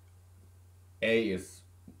 and a is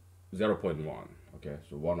 0 0.1. Okay,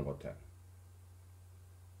 so 1 over 10.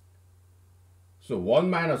 So 1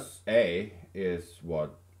 minus a is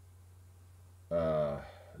what? 0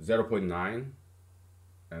 0.9,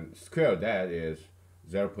 and square of that is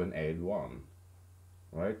 0 0.81,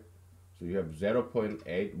 right? So you have 0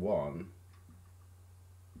 0.81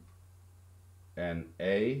 and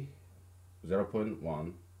a 0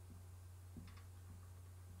 0.1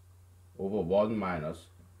 over 1 minus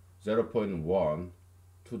 0 0.1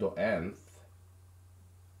 to the nth.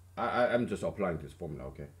 I'm just applying this formula,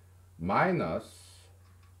 okay? Minus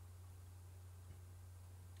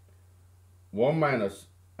 1 minus,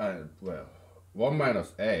 1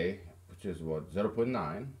 minus a, which is what, 0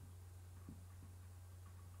 0.9.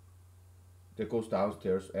 That goes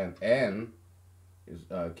downstairs, and n is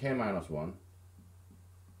k minus 1.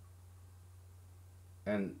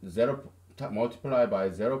 And multiplied by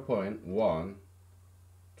 0 0.1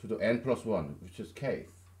 to the n plus 1, which is kth,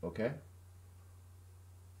 okay?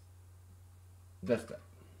 That's that.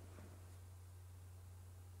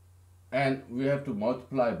 And we have to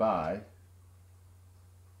multiply by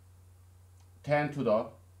 10 to the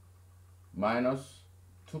minus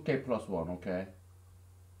 2k plus 1, okay?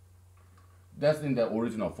 That's in the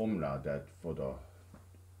original formula that for the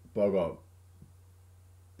burger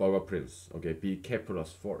prince, okay? Be k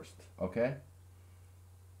plus first, okay?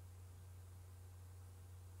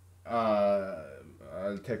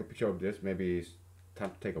 I'll take a picture of this. Maybe it's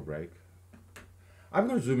time to take a break. I'm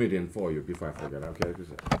gonna zoom it in for you before I forget, okay?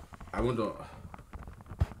 Because I want to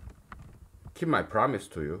keep my promise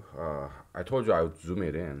to you. I told you I would zoom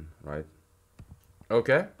it in, right?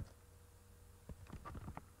 Okay?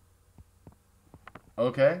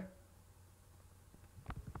 Okay?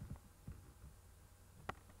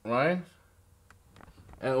 Right?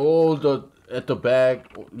 And all the, at the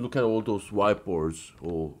back, look at all those whiteboards.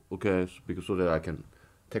 Oh, okay, because so that I can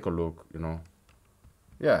take a look, you know.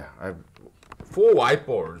 Yeah, I have 4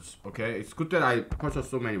 whiteboards, okay? It's good that I purchased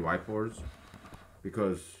so many whiteboards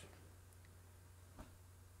because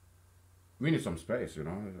we need some space, you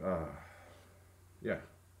know. Yeah,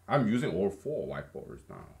 I'm using all 4 whiteboards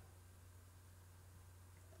now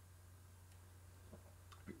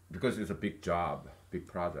because it's a big job, big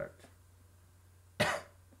project.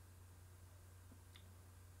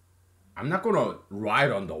 I'm not gonna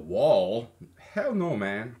write on the wall. Hell no,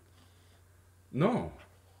 man. No.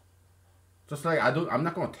 Just like I'm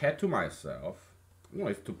not gonna tattoo myself. No,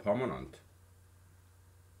 it's too permanent.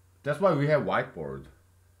 That's why we have whiteboard,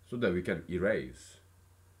 so that we can erase.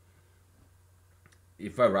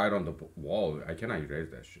 If I write on the wall, I cannot erase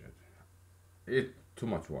that shit. It's too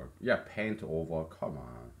much work. Yeah, paint over. Come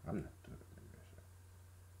on, I'm not doing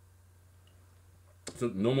that shit.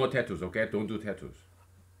 So no more tattoos, okay? Don't do tattoos.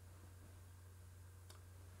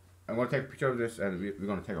 I'm gonna take a picture of this, and we're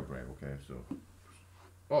gonna take a break, okay? So,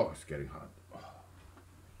 oh, it's getting hot. Oh.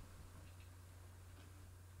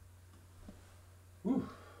 Whew.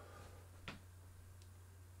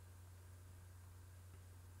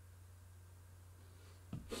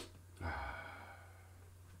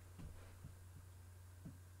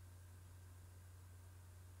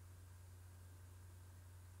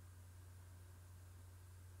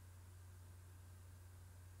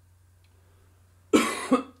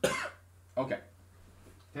 Okay,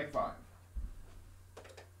 take 5.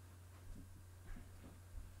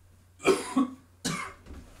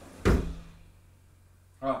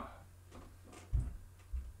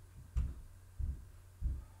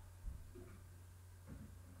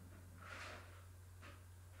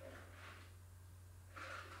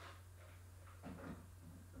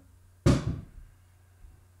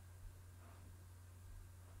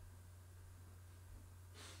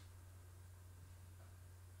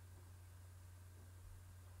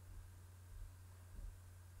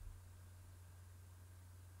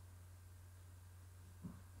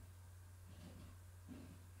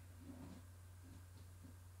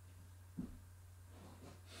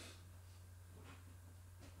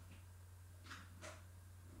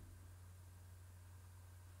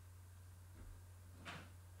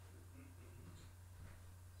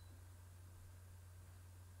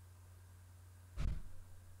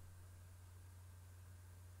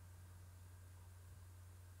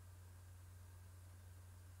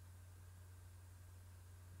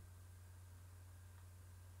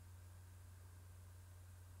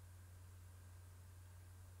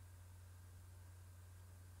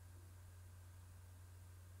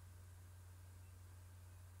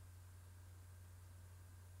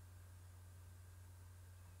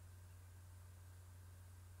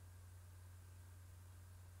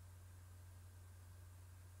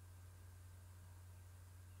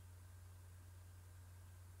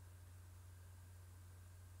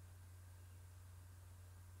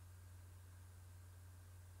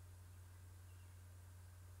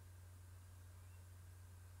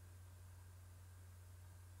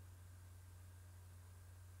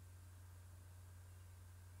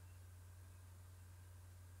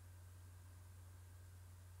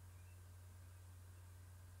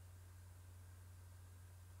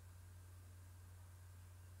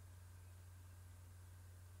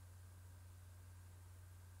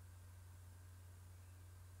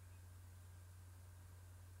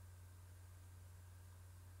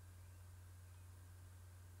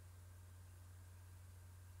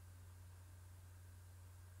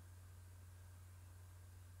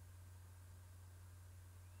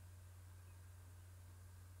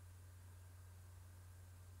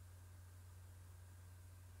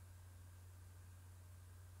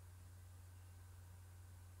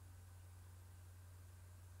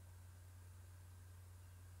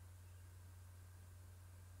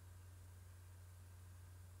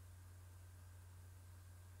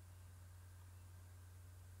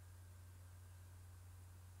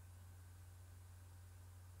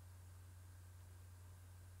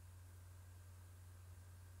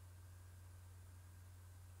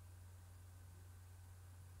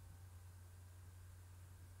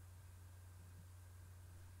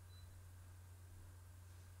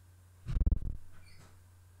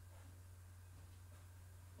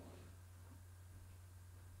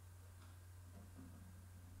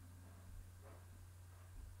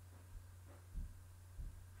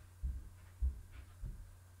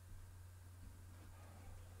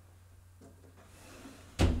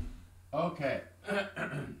 Okay.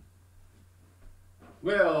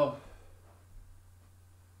 Well,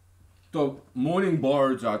 the morning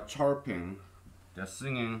birds are chirping. They're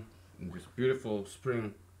singing in this beautiful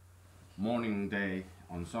spring morning day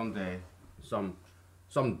on Sunday, some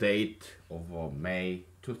some date of May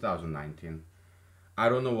 2019. I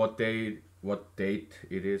don't know what date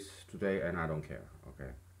it is today, and I don't care.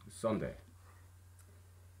 Okay, it's Sunday.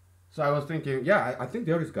 So I was thinking, yeah, I think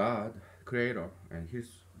there is God, Creator, and He's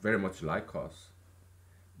very much like us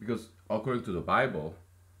because according to the Bible,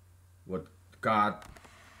 what God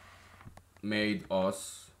made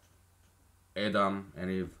us, Adam and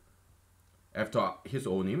Eve, after His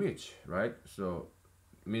own image, right? So,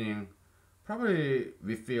 meaning probably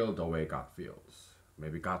we feel the way God feels.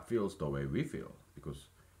 Maybe God feels the way we feel because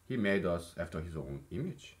He made us after His own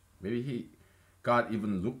image. Maybe God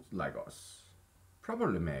even looked like us,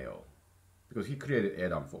 probably male, because He created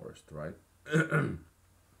Adam first, right?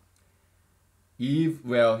 Eve,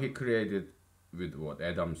 well, He created with what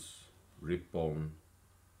Adam's rib bone,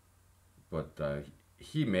 but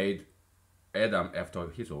He made Adam after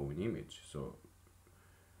His own image. So,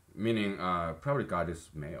 meaning probably God is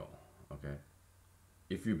male, okay?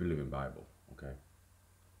 If you believe in Bible, okay?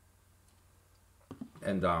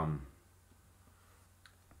 And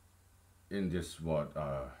in this what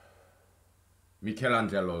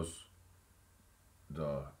Michelangelo's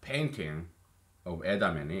the painting of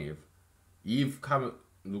Adam and Eve kind of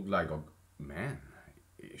looked like a man.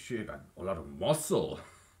 She got a lot of muscle.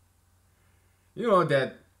 You know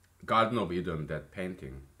that Garden of Eden, that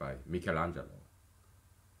painting by Michelangelo,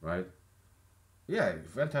 right? Yeah,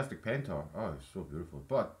 fantastic painter. Oh, it's so beautiful.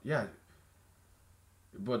 But yeah,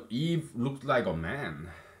 but Eve looked like a man,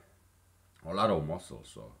 a lot of muscle.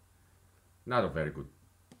 So not a very good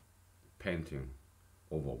painting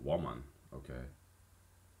of a woman. Okay.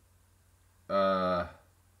 Uh,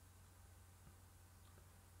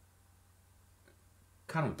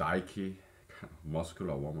 kind of dykey, kind of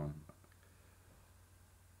muscular woman.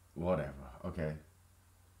 Whatever. Okay.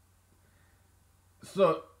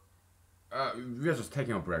 So we're just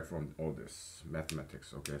taking a break from all this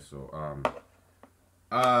mathematics. Okay. So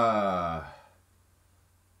uh,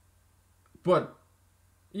 but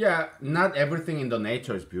yeah, not everything in the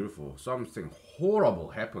nature is beautiful. Something horrible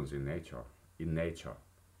happens in nature. In nature,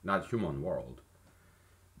 not human world.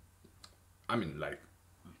 I mean, like,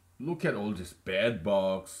 look at all these bed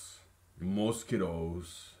bugs,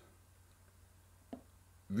 mosquitoes.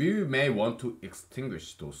 We may want to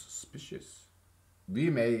extinguish those species. We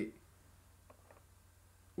may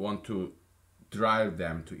want to drive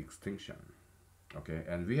them to extinction. Okay,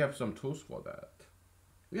 and we have some tools for that.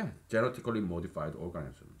 Yeah, genetically modified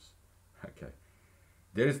organisms. Okay,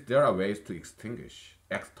 there are ways to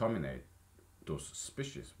exterminate those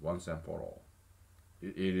species once and for all.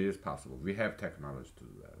 It is possible. We have technology to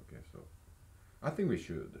do that. Okay, so I think we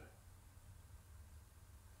should.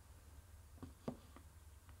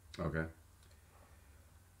 Okay.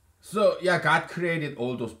 So yeah, God created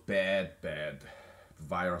all those bad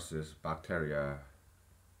viruses, bacteria,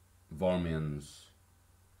 vermins,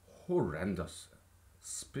 horrendous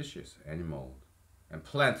species, animal and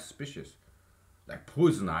plant species, like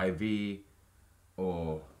poison ivy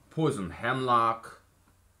or poison hemlock.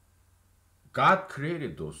 God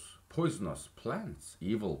created those poisonous plants,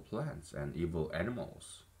 evil plants and evil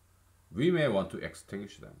animals. We may want to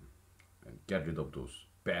extinguish them and get rid of those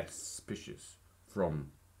bad species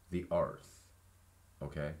from the earth.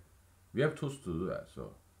 Okay? We have tools to do that,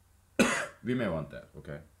 so we may want that,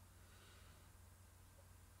 okay?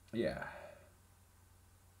 Yeah.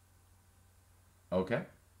 Okay?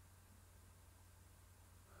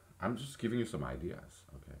 I'm just giving you some ideas,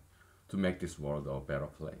 okay? To make this world a better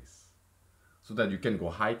place. So that you can go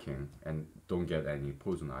hiking and don't get any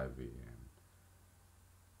poison ivy and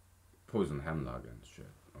poison hemlock and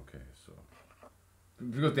shit, okay? So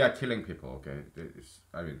because they are killing people, okay?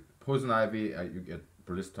 I mean, poison ivy, you get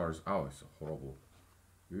blisters. Oh, it's horrible.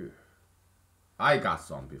 Ew. I got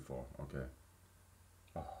some before, okay?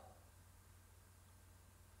 Oh.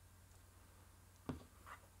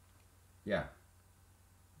 Yeah,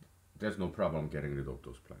 there's no problem getting rid of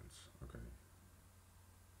those plants, okay?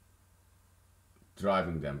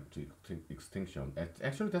 Driving them to extinction.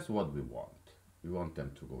 Actually, that's what we want. We want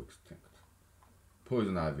them to go extinct.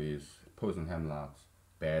 Poison ivies, poison hemlocks,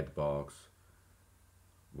 bed bugs,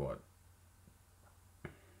 what?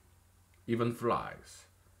 Even flies.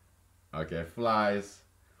 Okay, flies.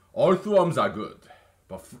 Earthworms are good,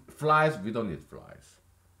 but flies, we don't need flies.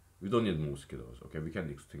 We don't need mosquitoes. Okay, we can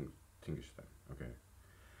extinguish them. Okay.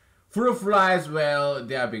 Fruit flies, well,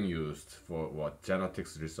 they are being used for what,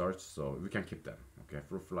 genetics research, so we can keep them. Okay,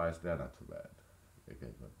 fruit flies, they're not too bad. Okay,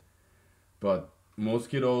 but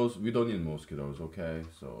mosquitoes, we don't need mosquitoes. Okay,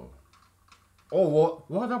 so oh,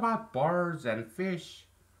 what about birds and fish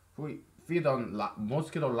who feed on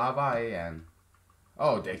mosquito larvae and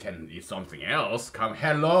oh, they can eat something else. Come,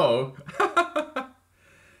 hello,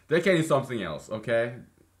 they can eat something else. Okay,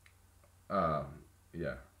 uh,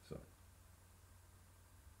 yeah. So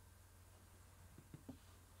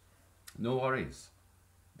no worries.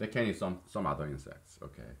 They can eat some other insects.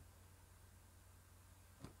 Okay,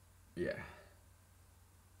 yeah.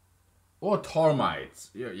 Or termites.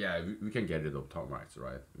 Yeah, yeah. We can get rid of termites,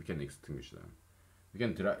 right? We can extinguish them. We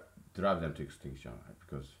can drive them to extinction right?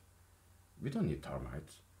 Because we don't need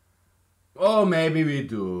termites. Oh, maybe we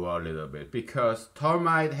do a little bit because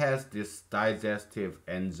termite has this digestive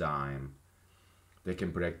enzyme. They can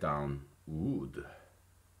break down wood.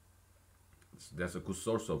 That's a good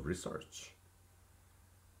source of research.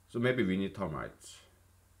 So maybe we need termites.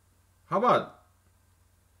 How about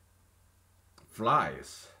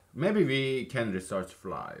flies? Maybe we can research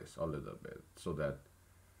flies a little bit so that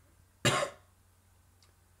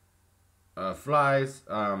flies,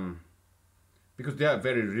 because they are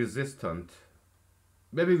very resistant.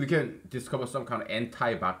 Maybe we can discover some kind of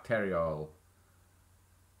antibacterial,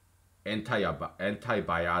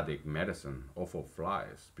 antibiotic medicine for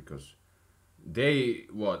flies because they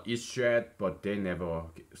what eat shit, but they never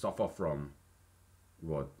suffer from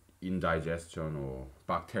what indigestion or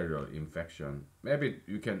bacterial infection. Maybe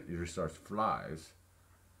you can research flies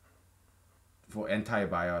for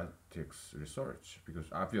antibiotics research because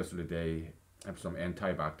obviously they have some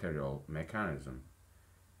antibacterial mechanism.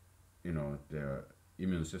 You know, their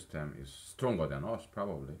immune system is stronger than us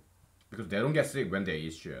probably because they don't get sick when they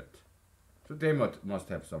eat shit. So they must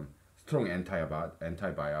have some strong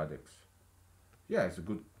antibiotics. Yeah, it's a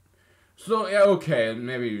good. So yeah, okay,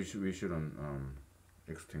 maybe we shouldn't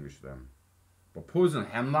extinguish them. But poison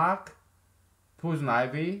hemlock, poison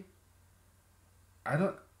ivy. I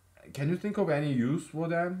don't. Can you think of any use for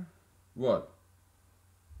them? What?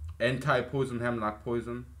 Anti-poison hemlock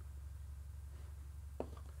poison.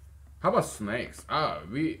 How about snakes?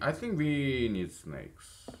 I think we need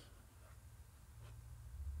snakes.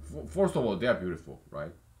 First of all, they are beautiful,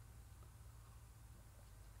 right?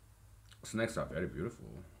 Snakes are very beautiful.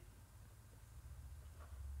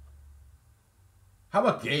 How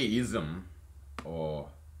about gayism or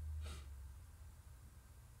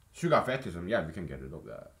sugar fetishism? Yeah, we can get rid of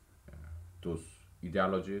that. Yeah. Those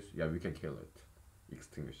ideologies, yeah, we can kill it,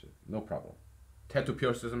 extinguish it, no problem. Tattoo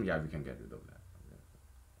piercism, yeah, we can get rid of that.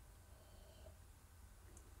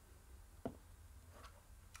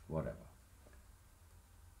 Whatever.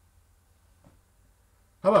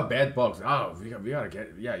 How about bed bugs? Oh, we gotta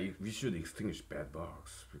get yeah. We should extinguish bed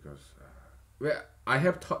bugs because well, I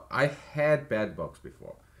had bed bugs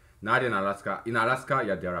before, not in Alaska. In Alaska,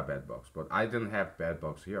 yeah, there are bed bugs, but I didn't have bed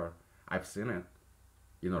bugs here. I've seen it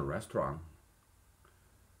in a restaurant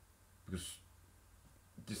because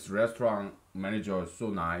this restaurant manager is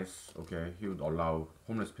so nice. Okay, he would allow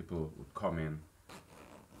homeless people would come in,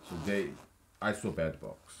 so I saw bed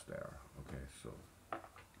bugs there. Okay, so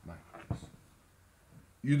my goodness.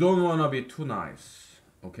 You don't want to be too nice,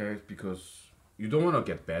 okay? Because you don't want to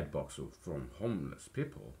get bed bugs from homeless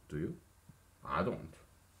people, do you? I don't.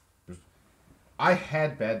 I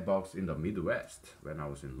had bed bugs in the Midwest when I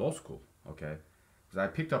was in law school, okay? Because I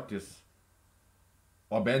picked up this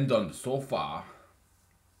abandoned sofa,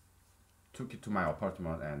 took it to my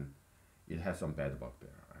apartment, and it had some bed bug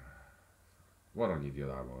there. What an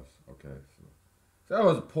idiot I was, okay? So I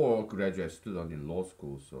was a poor graduate student in law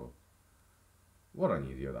school, so what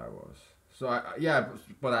an idiot I was. So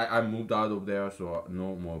but I moved out of there, so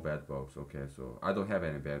no more bed bugs. Okay, so I don't have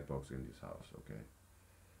any bed bugs in this house. Okay.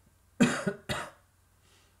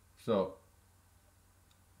 So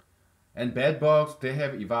and bed bugs they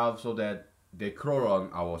have evolved so that they crawl on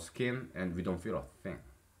our skin and we don't feel a thing.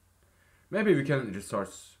 Maybe we can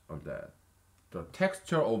research on that. The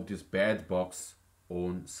texture of this bed bug's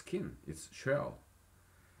own skin, its shell,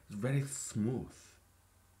 is very smooth.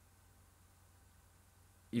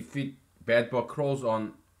 If bed bug crawls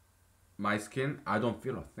on my skin, I don't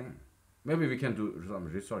feel a thing. Maybe we can do some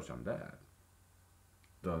research on that.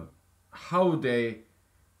 How they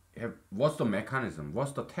have, what's the mechanism?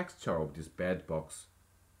 What's the texture of this bed bug's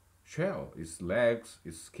shell? Its legs,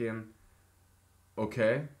 its skin.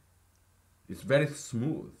 Okay, it's very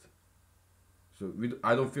smooth. So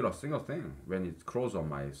I don't feel a single thing when it crawls on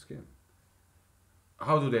my skin.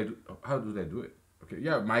 How do they do it? Okay,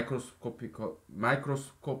 yeah, microscopic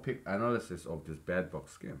analysis of this bed bug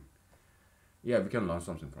skin. Yeah, we can learn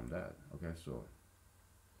something from that. Okay, so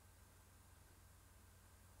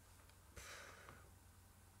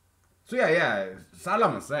So yeah,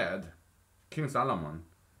 Solomon said, King Solomon,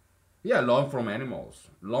 yeah, learn from animals,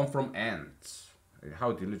 learn from ants,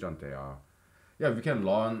 how diligent they are. Yeah, we can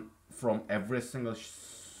learn from every single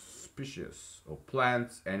species of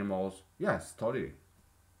plants, animals. Yeah, study.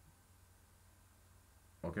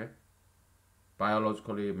 Okay,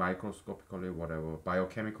 biologically, microscopically, whatever,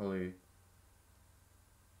 biochemically,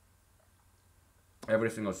 every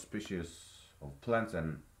single species of plants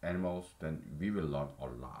and animals. Then we will learn a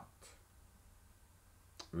lot.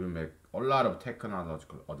 We will make a lot of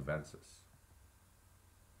technological advances.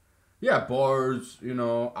 Yeah, birds,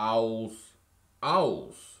 owls.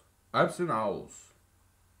 Owls. I've seen owls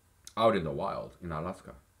out in the wild in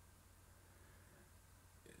Alaska.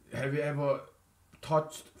 Have you ever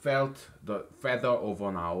touched, felt the feather of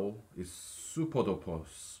an owl? It's super duper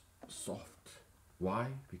soft. Why?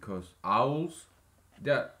 Because owls,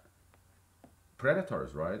 they're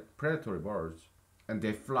predators, right? Predatory birds. And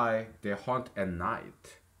they fly, they hunt at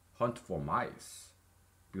night, hunt for mice.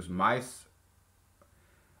 Because mice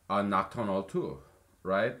are nocturnal too,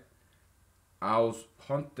 right? Owls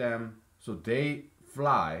hunt them, so they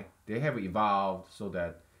fly. They have evolved so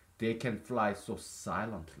that they can fly so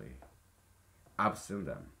silently. I've seen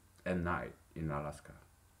them at night in Alaska.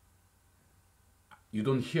 You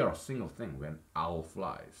don't hear a single thing when owl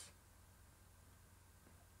flies.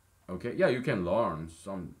 Okay, yeah, you can learn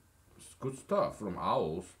some good stuff from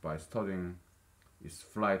owls by studying its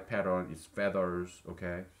flight pattern, its feathers.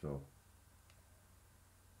 Okay, so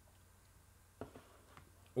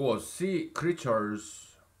or sea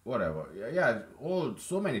creatures, whatever. Yeah, all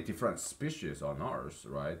so many different species on Earth,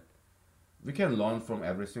 right? We can learn from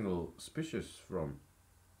every single species from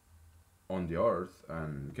on the Earth,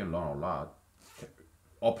 and we can learn a lot.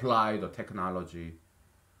 Apply the technology,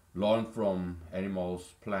 learn from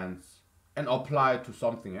animals, plants, and apply to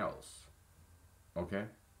something else. Okay,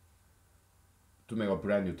 to make a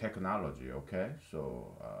brand new technology. Okay,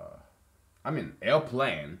 so I mean,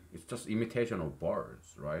 airplane is just imitation of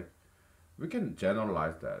birds, right? We can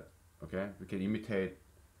generalize that. Okay, we can imitate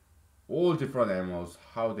all different animals,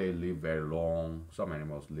 how they live very long. Some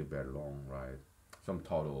animals live very long, right? Some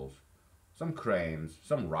turtles, some cranes,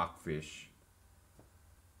 some rockfish,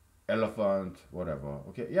 elephant, whatever.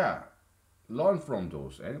 Okay, yeah, learn from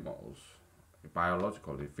those animals,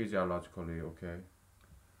 biologically, physiologically. Okay,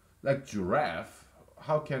 like giraffe.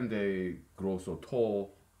 How can they grow so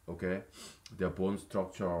tall? Okay, their bone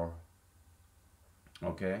structure.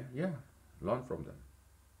 Okay, yeah, learn from them.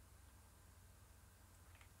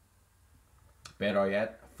 Better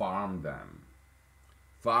yet, farm them.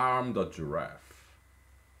 Farm the giraffe.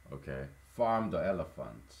 Okay, farm the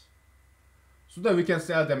elephant, so that we can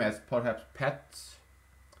sell them as perhaps pets.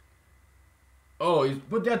 Oh,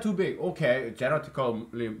 but they're too big. Okay,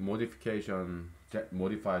 genetically modification,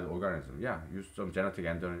 modified organism. Yeah, use some genetic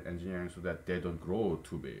engineering so that they don't grow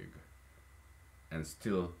too big, and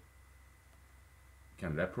still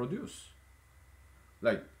can reproduce.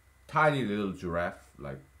 Like tiny little giraffe,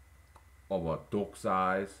 like of a dog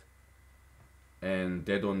size, and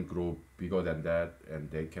they don't grow bigger than that, and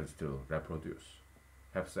they can still reproduce,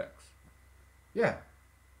 have sex. Yeah,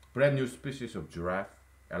 brand new species of giraffe,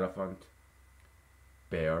 elephant,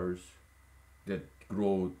 bears that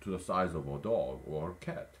grow to the size of a dog or a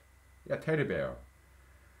cat. Yeah, teddy bear.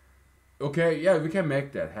 Okay, yeah, we can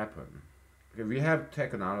make that happen. Okay, we have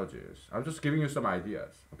technologies. I'm just giving you some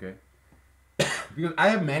ideas. Okay, because I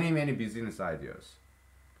have many business ideas.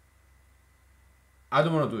 I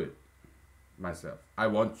don't want to do it myself. I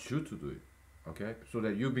want you to do it. Okay, so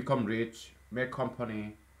that you become rich, make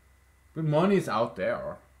company. But money is out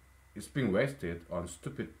there. It's being wasted on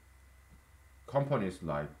stupid companies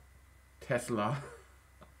like Tesla,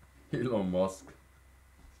 Elon Musk,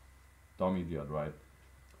 dumb idiot, right?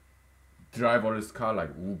 Driverless car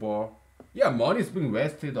like Uber. Yeah, money is being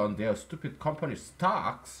wasted on their stupid company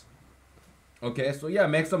stocks. Okay, so yeah,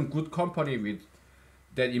 make some good company with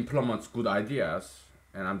that implements good ideas.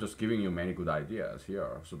 And I'm just giving you many good ideas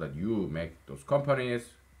here so that you make those companies,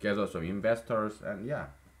 gather some investors, and yeah,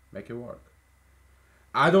 make it work.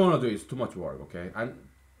 I don't want to do it, it's too much work, okay? I'm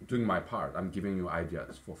doing my part. I'm giving you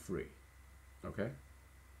ideas for free, okay?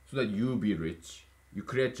 So that you be rich, you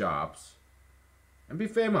create jobs, and be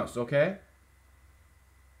famous, okay?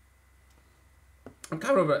 I'm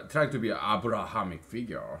kind of trying to be an Abrahamic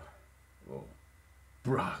figure. Oh,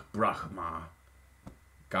 Brahma,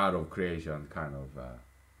 God of creation, kind of.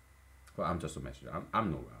 Well, I'm just a messenger.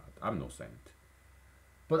 I'm no God. I'm no saint.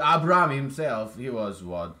 But Abraham himself, he was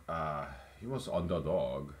what? He was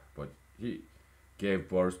underdog, but he gave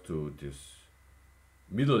birth to this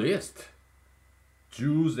Middle East,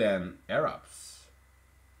 Jews and Arabs.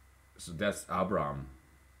 So that's Abraham's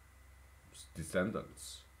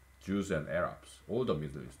descendants, Jews and Arabs, all the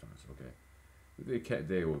Middle Easterns. Okay,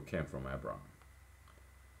 they all came from Abraham.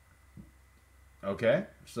 Okay,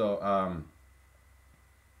 so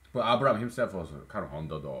but Abraham himself was a kind of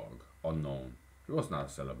underdog, unknown. He was not a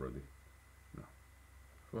celebrity. No,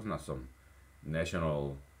 he was not some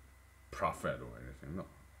national prophet or anything. No,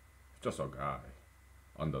 just a guy,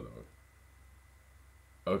 underdog.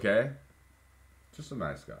 Okay, just a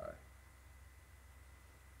nice guy.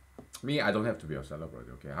 Me, I don't have to be a celebrity.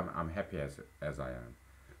 Okay, I'm happy as I am.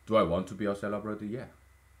 Do I want to be a celebrity? Yeah,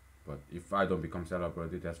 but if I don't become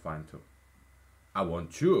celebrity, that's fine too. I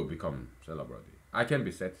want to become celebrity. I can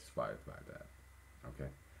be satisfied by that. Okay,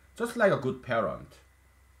 just like a good parent.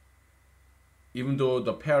 Even though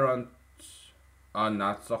the parents are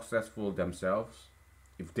not successful themselves,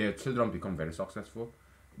 if their children become very successful,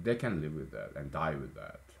 they can live with that and die with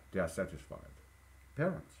that. They are satisfied.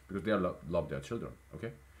 Parents, because they love their children.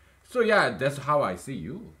 Okay, so yeah, that's how I see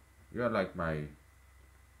you. You are like my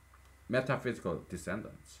metaphysical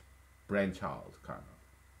descendants, brainchild kind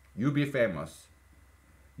of. You be famous.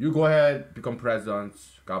 You go ahead, become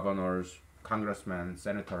presidents, governors, congressmen,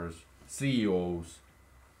 senators, CEOs.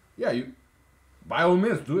 Yeah, you by all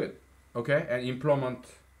means do it. Okay, and implement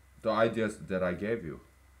the ideas that I gave you.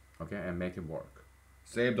 Okay, and make it work.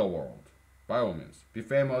 Save the world. By all means. Be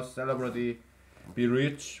famous, celebrity, be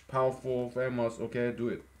rich, powerful, famous, okay, do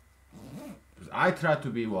it. 'Cause I tried to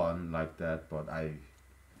be one like that, but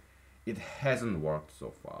it hasn't worked so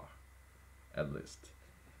far, at least.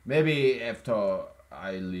 Maybe after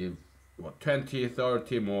I live, what, 20,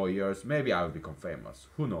 30 more years, maybe I'll become famous.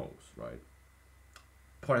 Who knows, right?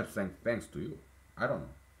 Perhaps thanks to you. I don't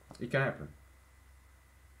know. It can happen.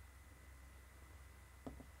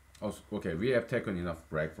 Also, okay, we have taken enough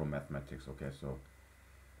break from mathematics, okay, so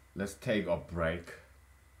let's take a break.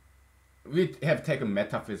 We have taken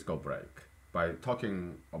metaphysical break by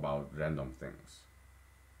talking about random things.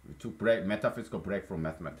 We took metaphysical break from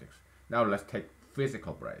mathematics. Now let's take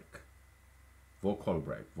physical break, vocal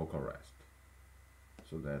break, vocal rest.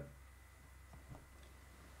 So that,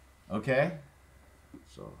 okay,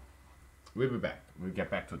 so we'll be back. We'll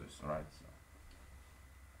get back to this, all right? So.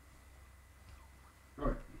 All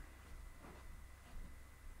right.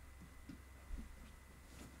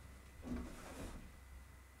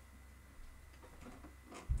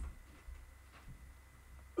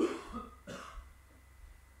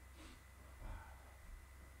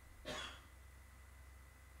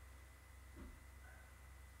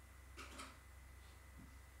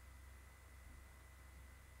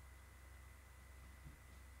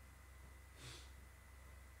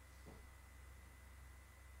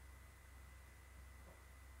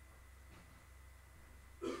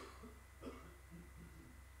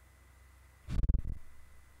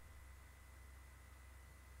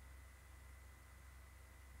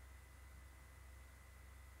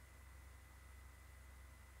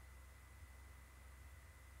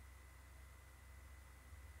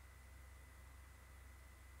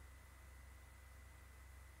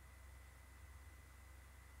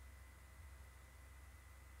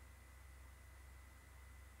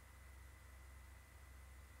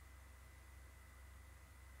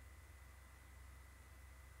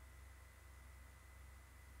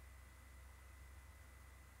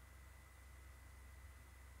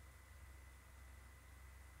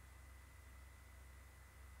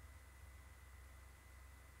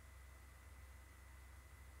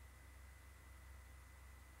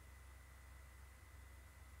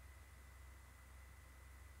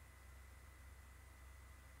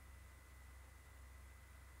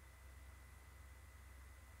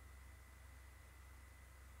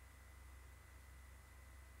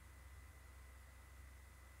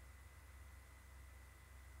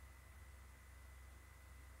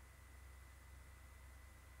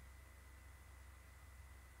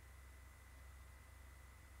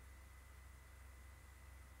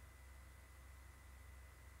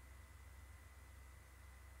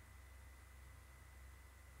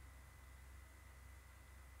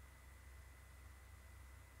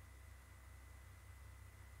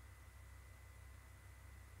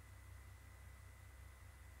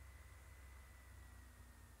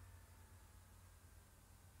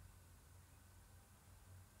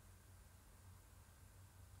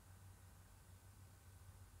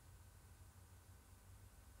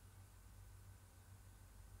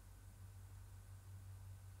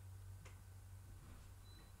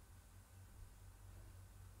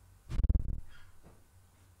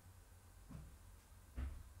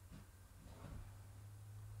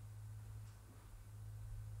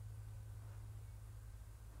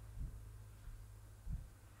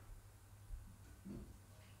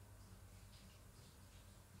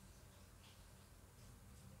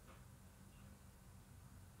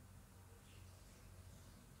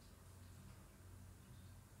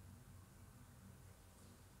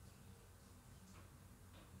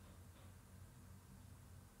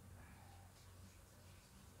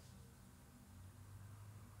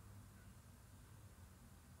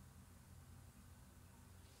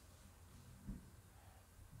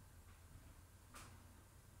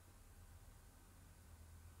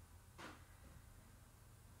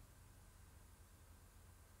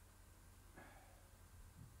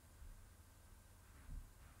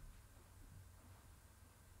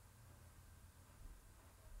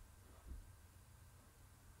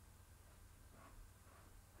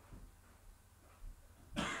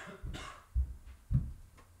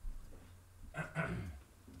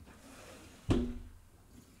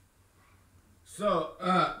 So,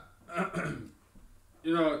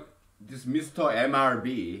 you know, this Mr.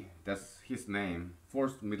 MRB, that's his name,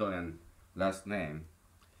 first, middle, and last name.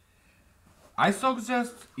 I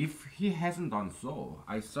suggest if he hasn't done so,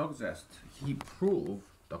 I suggest he prove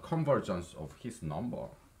the convergence of his number.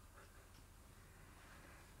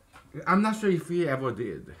 I'm not sure if he ever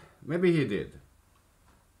did. Maybe he did.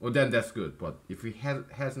 Well, then that's good. But if he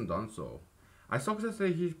hasn't done so, I suggest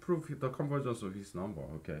that he prove the convergence of his number.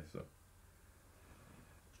 Okay, so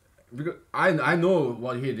because I know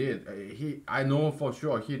what he did. I know for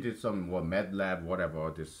sure he did some what MATLAB whatever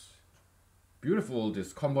this beautiful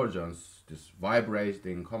this convergence this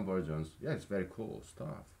vibrating convergence. Yeah, it's very cool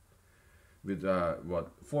stuff. With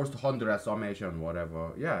what first hundred summation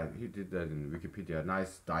whatever. Yeah, he did that in Wikipedia.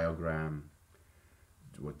 Nice diagram.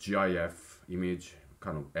 What GIF image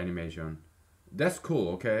kind of animation. That's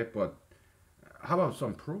cool. Okay, but how about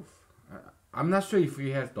some proof? I'm not sure if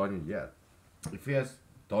he has done it yet. If he has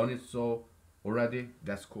done it so already,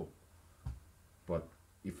 that's cool. But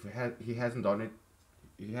if he hasn't done it,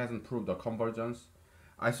 he hasn't proved the convergence.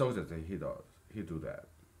 I suggest that he does. He do that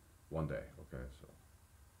one day. Okay, so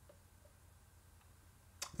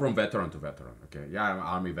from veteran to veteran. Okay, yeah, I'm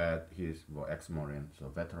army vet. He's well, ex-marine, so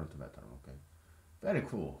veteran to veteran. Okay, very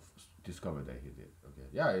cool discovery that he did. Okay,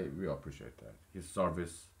 yeah, we appreciate that his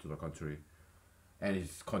service to the country and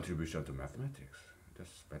his contribution to mathematics.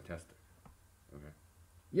 That's fantastic. Okay,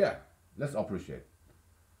 yeah, let's appreciate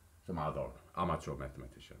some other amateur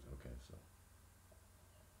mathematicians. Okay, so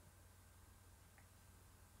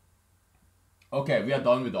okay, we are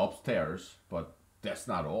done with upstairs, but that's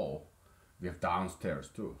not all. We have downstairs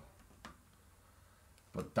too.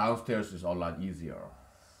 But downstairs is a lot easier.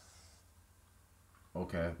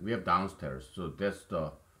 Okay, we have downstairs, so that's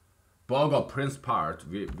the Burger Prince part.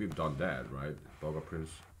 We've done that, right? Burger Prince.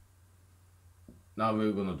 Now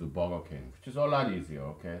we're gonna do Burger King, which is a lot easier.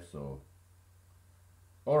 Okay, so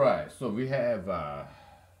all right, so we have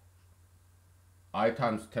I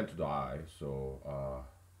times 10 to the I, so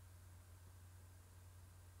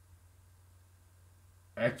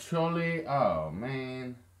actually, oh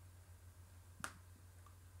man,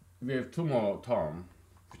 we have two more term,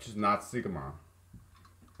 which is not sigma.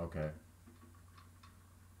 Okay,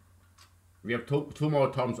 we have two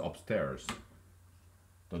more terms upstairs,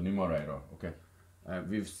 the numerator. Okay,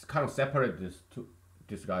 we've kind of separated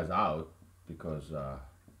these guys out because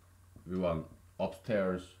we want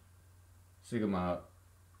upstairs sigma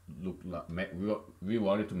look like we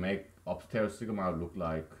wanted to make upstairs sigma look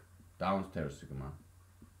like downstairs sigma,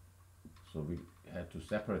 so we had to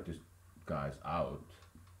separate these guys out.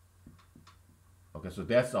 Okay, so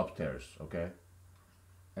that's upstairs. Okay,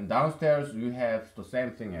 and downstairs you have the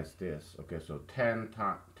same thing as this. Okay, so 10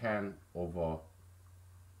 over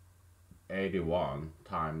 81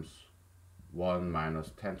 times 1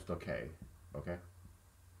 minus 10 to the k. Okay,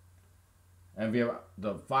 and we have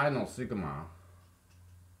the final sigma.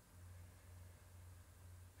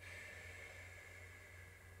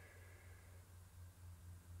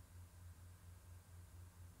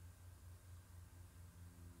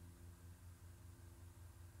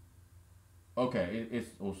 Okay, it's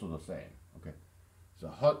also the same. Okay,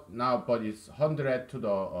 so now, but it's 100 to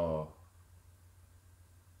the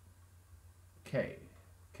k.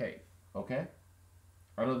 Okay,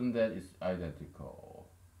 other than that, it's identical.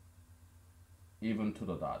 Even to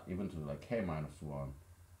the dot, even to the k minus 1.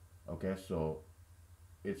 Okay, so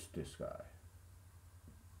it's this guy.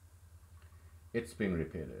 It's being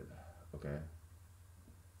repeated. Okay.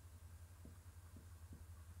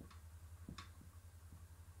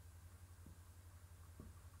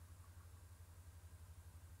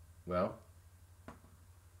 Well,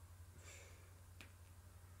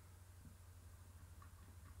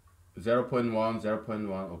 0.1,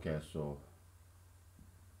 0.1. Okay, so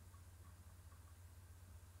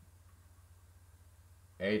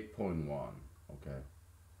 8.1. Okay,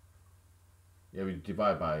 yeah, we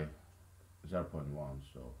divide by 0.1,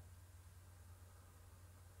 so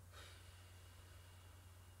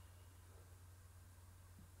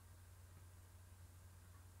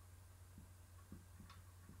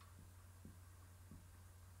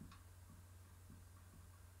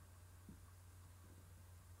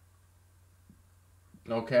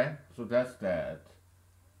okay, so that's that.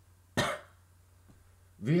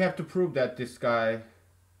 We have to prove that this guy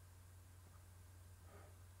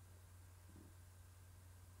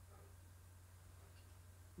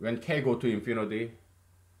when k go to infinity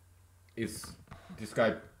is this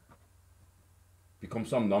guy becomes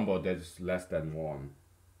some number that is less than 1.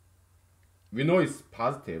 We know it's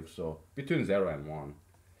positive, so between 0 and 1.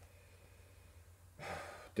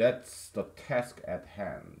 That's the task at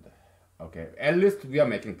hand. Okay, at least we are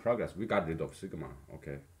making progress. We got rid of sigma.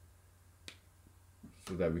 Okay,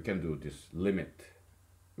 so that we can do this limit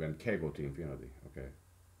when k go to infinity. Okay.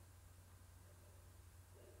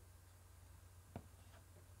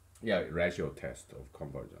 Yeah, ratio test of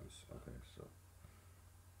convergence. Okay, so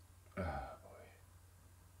boy,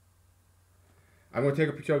 I'm gonna take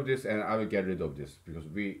a picture of this and I will get rid of this because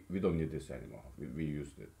we don't need this anymore. We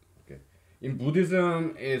used it. Okay. In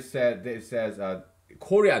Buddhism, it says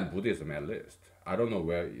Korean Buddhism at least. I don't know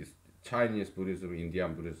where is Chinese Buddhism,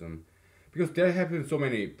 Indian Buddhism, because there have been so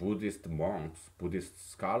many Buddhist monks,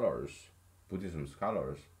 Buddhist scholars, Buddhism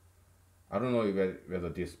scholars. I don't know whether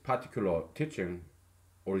this particular teaching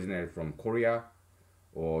originated from Korea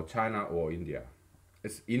or China or India.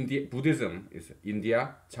 It's India. Buddhism is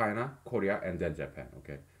India, China, Korea, and then Japan.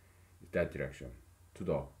 Okay, that direction to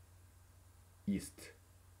the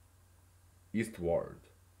eastward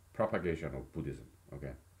propagation of Buddhism.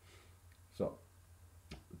 Okay, so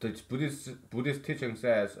the Buddhist teaching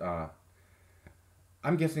says,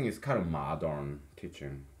 I'm guessing it's kind of modern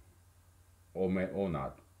teaching, or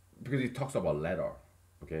not, because it talks about letter.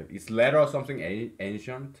 Okay, is letter something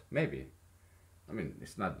ancient? Maybe. I mean,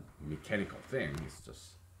 it's not a mechanical thing. It's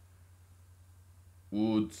just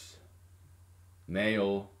wood,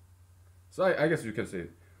 nail. So I guess you can say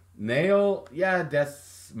nail. Yeah,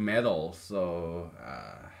 that's metal. So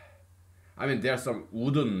I mean, there's some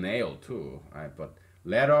wooden nail too. Right? But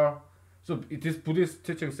letter. So this Buddhist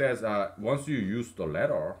teaching says once you use the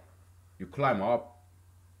ladder, you climb up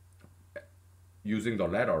using the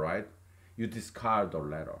ladder, right? You discard the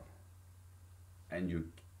ladder and you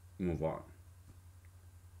move on.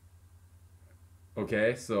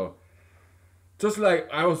 Okay, so just like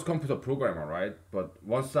I was computer programmer, right? But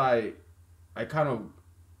once I kind of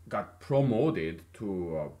got promoted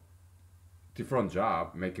to a different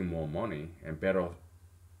job, making more money and better,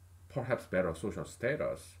 perhaps better social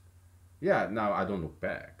status. Yeah, now I don't look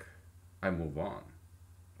back. I move on.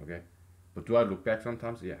 Okay, but do I look back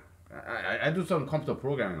sometimes? Yeah, I do some computer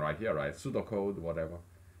programming right here, right? Pseudocode, whatever.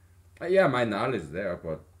 Yeah, my knowledge is there,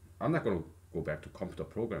 but I'm not gonna go back to computer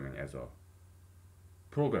programming as a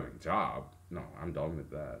programming job. No, I'm done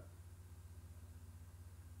with that.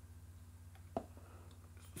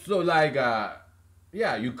 So like,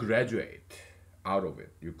 yeah, you graduate out of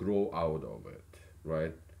it. You grow out of it,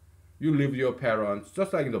 right? You leave your parents,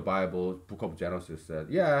 just like in the Bible, Book of Genesis said,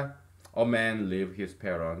 yeah, a man leave his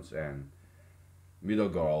parents and meet a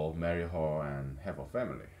girl, marry her, and have a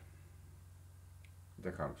family.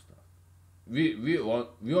 That kind of stuff. We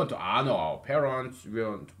want to honor our parents. We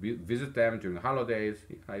want to visit them during the holidays.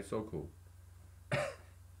 Yeah, it's so cool.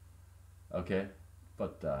 Okay,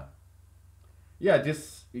 but yeah,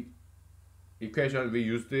 this equation we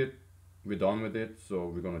used it. We're done with it, so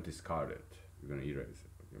we're gonna discard it. We're gonna erase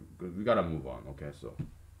it. Okay? Because we gotta move on. Okay, so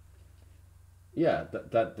yeah,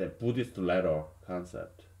 that the Buddhist ladder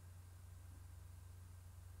concept.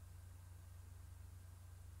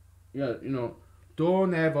 Yeah,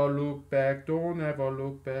 don't ever look back. Don't ever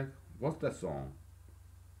look back. What's that song?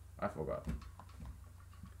 I forgot.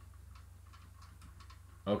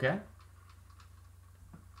 Okay.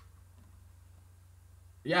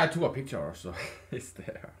 Yeah, I took a picture, so it's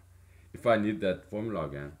there. If I need that formula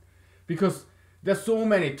again, because there's so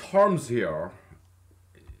many terms here.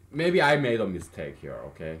 Maybe I made a mistake here.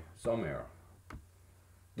 Okay, somewhere.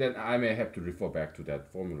 Then I may have to refer back to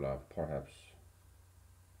that formula, perhaps.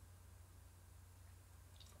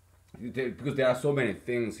 Because there are so many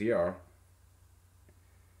things here.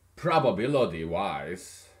 Probability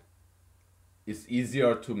wise, it's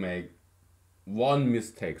easier to make one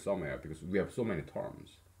mistake somewhere because we have so many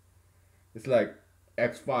terms. It's like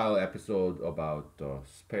X-File episode about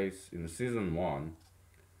space in season 1.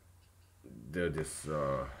 There's this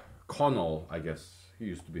colonel, I guess he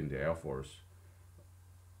used to be in the Air Force.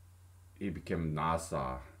 He became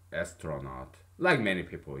NASA astronaut, like many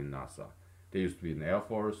people in NASA. They used to be in the Air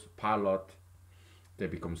Force, pilot. They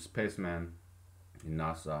become spaceman in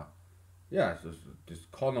NASA. Yeah, so this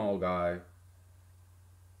colonel guy,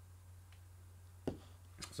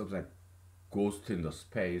 something like Ghost in the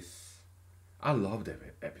Space. I love that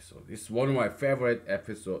episode. It's one of my favorite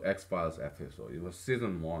X-Files episode. It was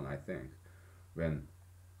season 1, I think, when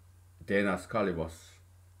Dana Scully was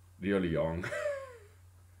really young.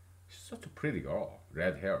 She's such a pretty girl,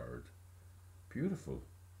 red-haired, beautiful.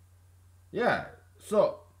 Yeah,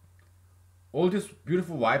 so all these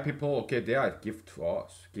beautiful white people, okay, they are a gift to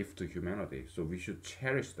us, gift to humanity. So we should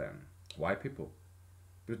cherish them, white people,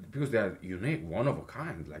 because they are unique, one of a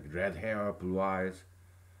kind, like red hair, blue eyes.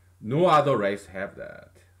 No other race have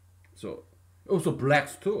that. So also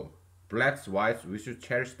blacks too, blacks, whites, we should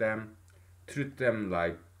cherish them. treat them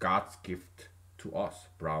like God's gift to us,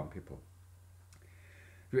 brown people.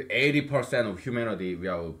 80% of humanity, we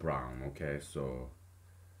are all brown, okay? So,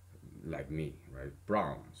 like me, right?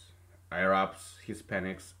 Browns. Arabs,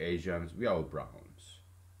 Hispanics, Asians, we are all browns.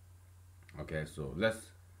 Okay, so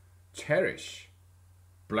let's cherish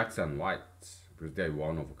blacks and whites because they're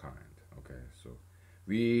one of a kind. Okay, so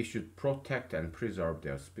we should protect and preserve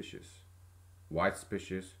their species. White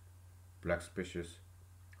species, black species.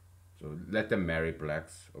 So let them marry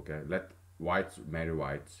blacks, okay? Let whites marry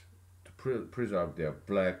whites to preserve their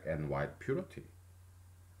black and white purity,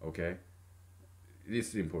 okay? This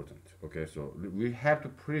is important, okay? So we have to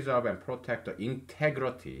preserve and protect the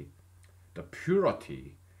integrity, the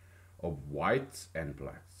purity of whites and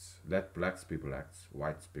blacks. Let blacks be blacks,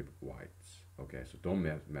 whites be whites, okay? So don't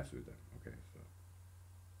mess with them, okay? So,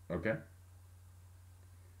 okay?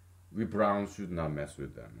 We browns should not mess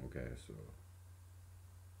with them, okay? So,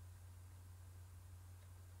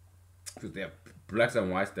 because they are blacks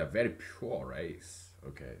and whites, they're very pure race,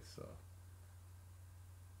 okay? So,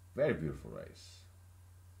 very beautiful race.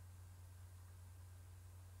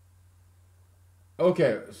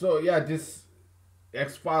 Okay, so yeah, this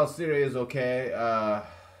X-Files series, okay,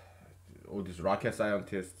 all these rocket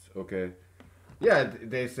scientists, okay, yeah,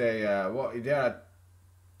 they say, well, there are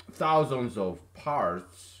thousands of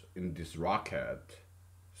parts in this rocket,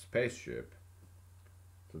 spaceship.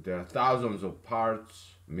 So there are thousands of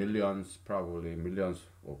parts, millions, probably millions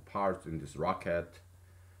of parts in this rocket.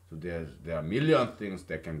 So there are million things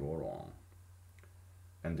that can go wrong.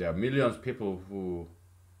 And there are millions of people who's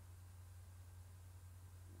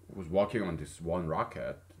working on this one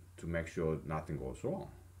rocket to make sure nothing goes wrong.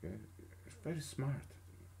 Okay? It's very smart.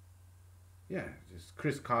 Yeah, this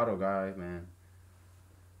Chris Carter guy, man.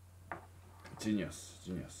 Genius.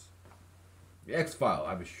 The X-File.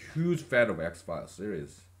 I'm a huge fan of X-File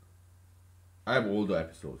series. I have all the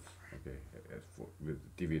episodes, okay, with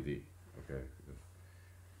DVD, okay.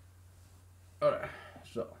 Alright,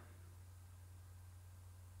 so.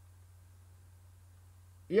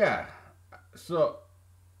 Yeah, so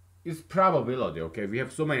it's probability, okay. We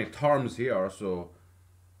have so many terms here, so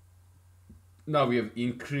now we have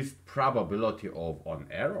increased probability of an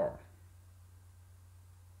error.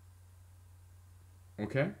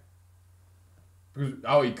 Okay? Because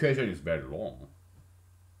our equation is very long.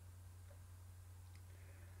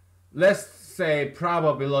 Let's say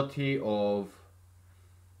probability of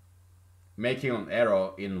making an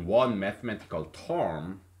error in one mathematical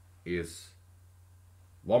term is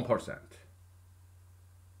 1%.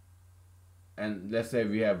 And let's say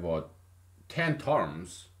we have 10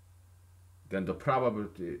 terms, then the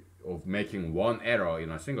probability of making one error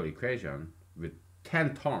in a single equation with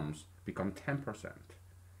 10 terms become 10%.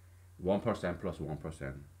 1% plus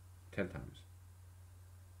 1%, 10 times.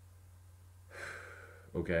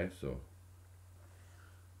 Okay, so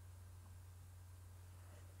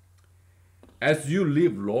as you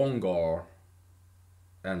live longer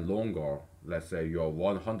and longer, let's say you're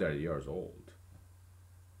 100 years old,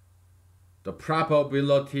 the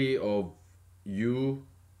probability of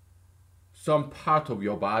some part of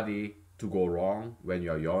your body to go wrong when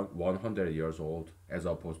you're young, 100 years old, as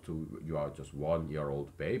opposed to you are just 1 year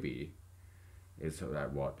old baby, is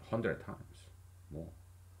like what, 100 times more.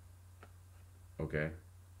 Okay,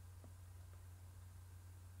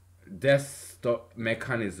 that's the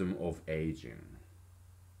mechanism of aging.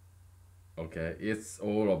 Okay, it's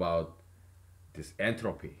all about this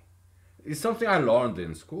entropy. It's something I learned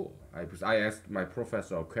in school. I asked my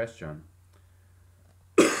professor a question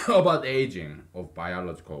about aging of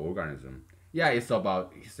biological organism. Yeah, it's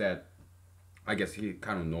about, he said, I guess he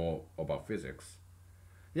kind of know about physics.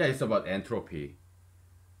 Yeah, it's about entropy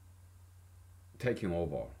taking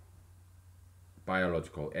over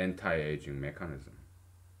biological anti-aging mechanism.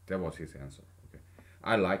 That was his answer. Okay,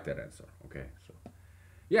 I like that answer. Okay, so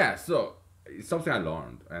yeah, so it's something I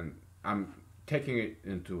learned, and I'm taking it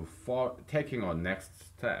into taking our next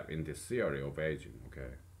step in this theory of aging.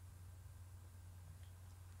 Okay,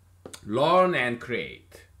 learn and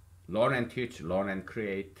create, learn and teach, learn and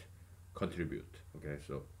create, contribute. Okay,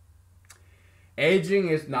 so aging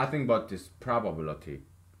is nothing but this probability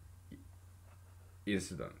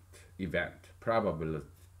incident event,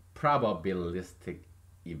 probabilistic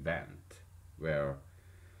event where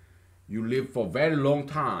you live for a very long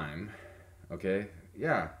time. Okay,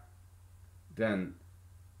 yeah, then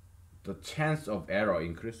the chance of error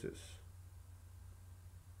increases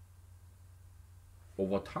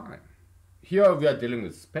over time. Here we are dealing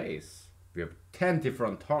with space. We have 10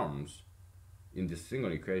 different terms in this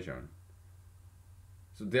single equation,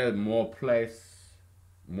 so there are more places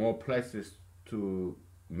to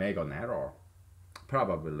make an error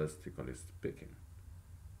probabilistically speaking.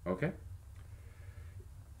 Okay?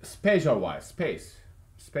 Spatial wise,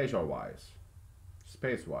 spatial wise,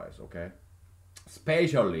 space wise, okay?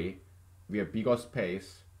 Spatially, we have bigger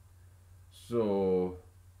space, so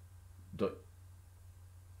the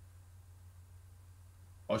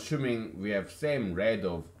assuming we have same rate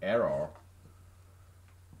of error,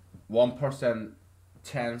 1%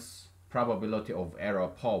 chance probability of error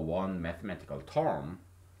per one mathematical term.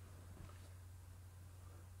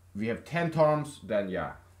 We have 10 terms, then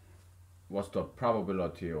yeah, what's the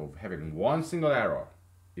probability of having one single error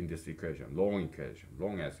in this equation, long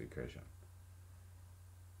ass equation,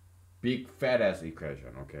 big fat ass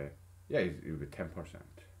equation, okay? Yeah, it will be 10%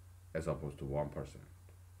 as opposed to 1%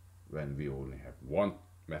 when we only have one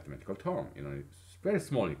mathematical term. You know, it's a very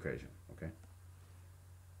small equation, okay?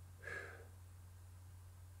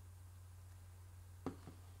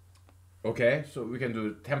 Okay, so we can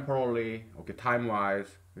do temporally, okay, time-wise,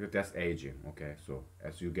 because that's aging, okay? So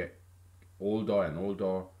as you get older and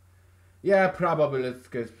older, yeah, probably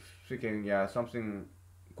speaking, yeah, something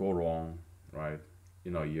go wrong, right?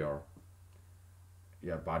 In a year,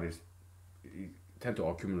 yeah, bodies tend to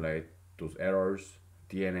accumulate those errors,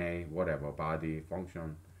 DNA, whatever, body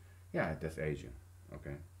function. Yeah, that's aging,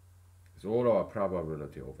 okay? It's all a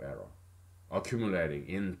probability of error accumulating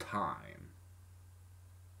in time,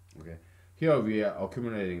 okay? Here we are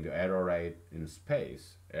accumulating the error rate in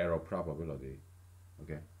space, error probability,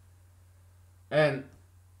 okay? And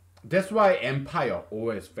that's why empire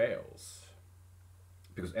always fails,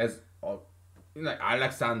 because as you know,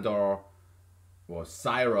 Alexander or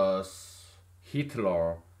Cyrus,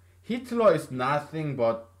 Hitler is nothing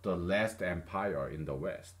but the last empire in the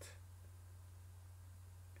West,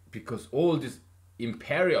 because all this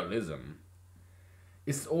imperialism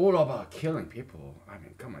is all about killing people. I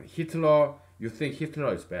mean, come on, Hitler. You think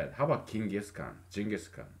Hitler is bad? How about Genghis Khan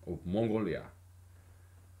of Mongolia,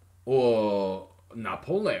 or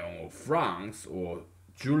Napoleon of France, or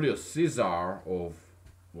Julius Caesar of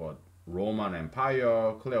what, Roman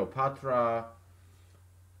Empire, Cleopatra,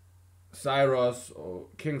 Cyrus or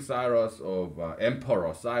King Cyrus of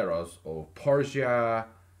Emperor Cyrus of Persia,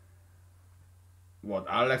 what,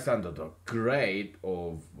 Alexander the Great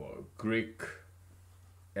of Greek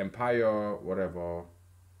Empire, whatever,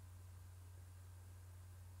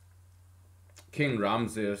 King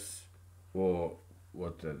Ramses, or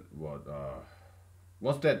what's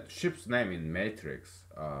that ship's name in Matrix?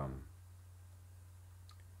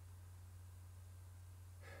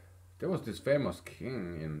 There was this famous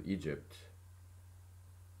king in Egypt.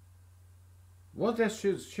 What's that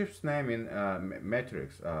ship's name in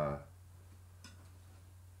Matrix?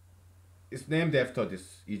 It's named after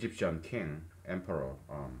this Egyptian king, emperor.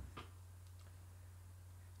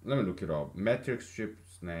 Let me look it up. Matrix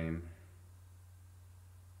ship's name.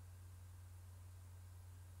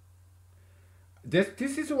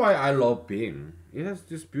 This is why I love Bing. It has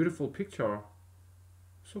this beautiful picture.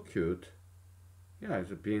 So cute. Yeah, it's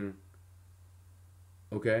a Bing.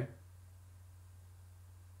 Okay.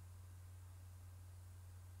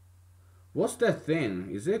 What's that thing?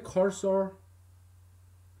 Is it a cursor?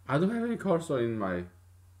 I don't have any cursor in my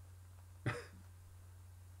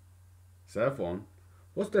cell phone.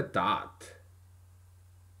 What's that dot?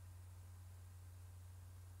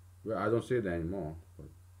 Well, I don't see it anymore. But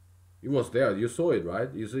it was there. You saw it, right?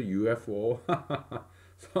 It's a UFO.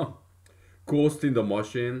 Some ghost in the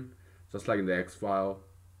machine, just like in the X-File.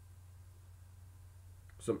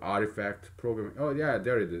 Some artifact programming. Oh yeah,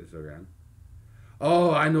 there it is again.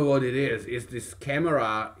 Oh, I know what it is. It's this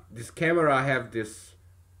camera. This camera have this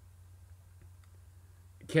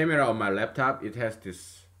camera on my laptop. It has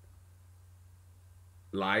this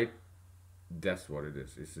light. That's what it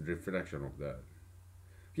is. It's a reflection of that.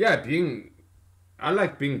 Yeah, I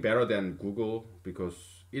like Bing better than Google, because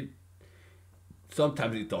it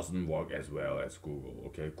sometimes it doesn't work as well as Google.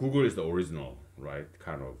 Okay, Google is the original, right?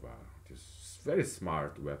 Kind of this very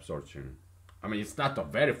smart web searching. I mean, it's not the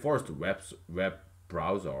very first web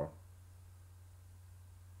browser.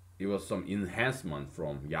 It was some enhancement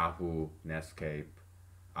from Yahoo, Netscape,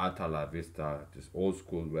 Alta La Vista, this old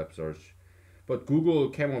school web search. But Google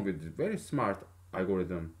came up with a very smart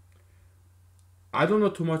algorithm. I don't know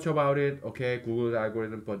too much about it, okay, Google's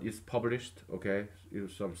algorithm, but it's published, okay. It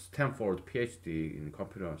was some Stanford PhD in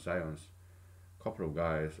computer science, couple of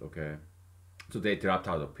guys, okay. So they dropped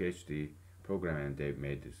out of PhD program and they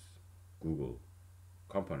made this Google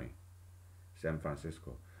company, San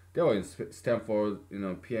Francisco. They were in Stanford, you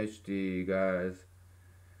know, PhD guys.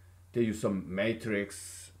 They use some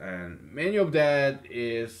matrix, and many of that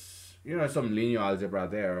is, you know, some linear algebra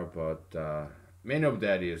there, but many of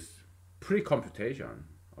that is pre-computation.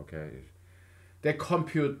 Okay, they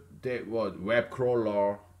compute the what web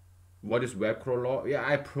crawler. What is web crawler? Yeah,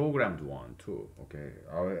 I programmed one too. Okay,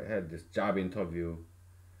 I had this job interview.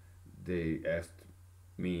 They asked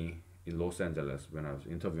me in Los Angeles when I was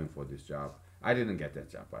interviewing for this job. I didn't get that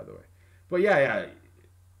job, by the way. But yeah, yeah,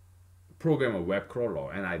 program a web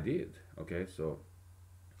crawler, and I did. Okay, so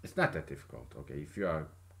it's not that difficult. Okay, if you are a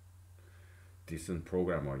decent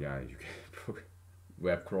programmer, yeah, you can program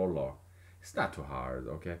web crawler. It's not too hard.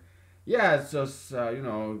 Okay, yeah, it's just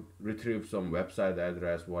retrieve some website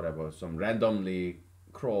address, whatever, some randomly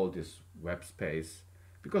crawl this web space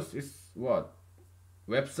because it's what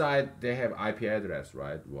website they have IP address,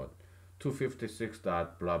 right? What 256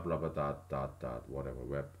 dot blah blah blah dot whatever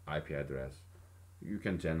web IP address. You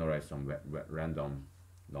can generate some random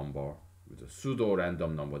number with a pseudo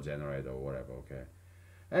random number generator or whatever. Okay,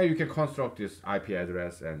 and you can construct this IP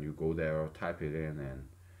address and you go there, type it in, and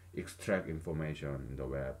extract information in the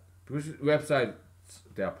web because websites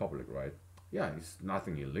they are public, right? Yeah, it's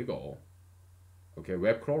nothing illegal. Okay,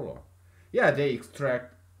 web crawler. Yeah, they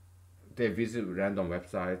visit random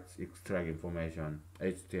websites, extract information,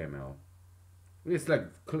 HTML. It's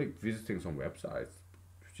like click visiting some websites,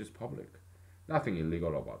 which is public. Nothing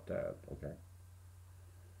illegal about that. Okay.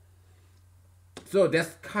 So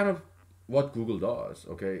that's kind of what Google does.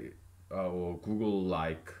 Okay, or Google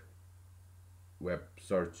like web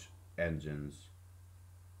search engines.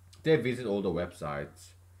 They visit all the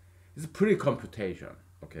websites. It's a pretty computation.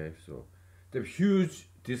 Okay, so they have huge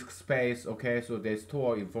disk space. Okay, so they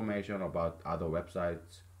store information about other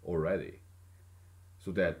websites already,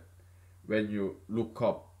 so that when you look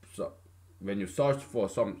up, so when you search for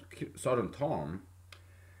some certain term,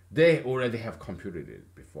 they already have computed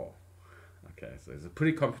it before. Okay, so it's a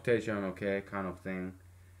pretty computation. Okay, kind of thing,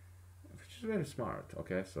 which is very smart.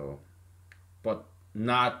 Okay, so but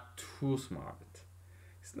not too smart.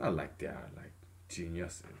 It's not like they are like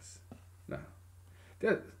geniuses. No,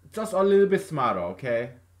 they're just a little bit smarter.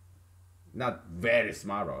 Okay, not very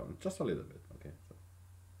smarter, just a little bit. Okay, so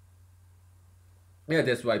yeah,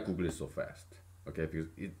 that's why Google is so fast. Okay, because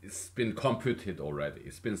it's been computed already.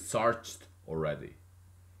 It's been searched already.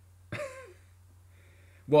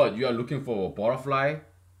 What you are looking for a butterfly?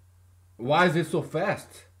 Why is it so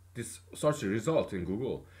fast? This search result in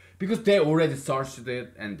Google because they already searched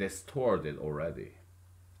it and they stored it already,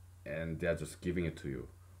 and they're just giving it to you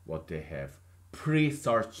what they have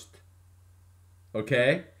pre-searched.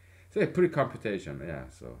 Okay, so pre-computation. Yeah,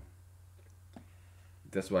 so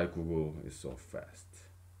that's why Google is so fast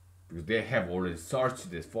because they have already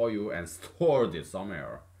searched it for you and stored it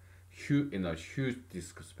somewhere, in a huge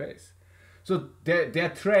disk space. So they're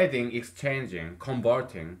trading, exchanging,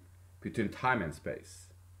 converting between time and space.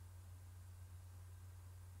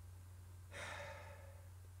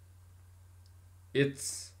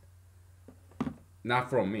 It's not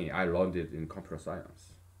from me. I learned it in computer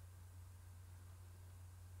science.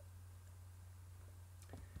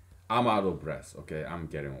 I'm out of breath. Okay, I'm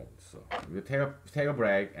getting old. So we'll take a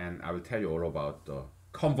break, and I will tell you all about the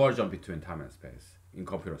conversion between time and space in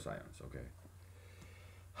computer science. Okay.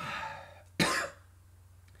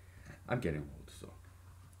 I'm getting old, so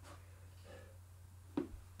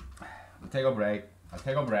I'll take a break. I'll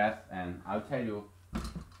take a breath, and I'll tell you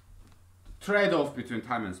trade-off between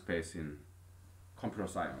time and space in computer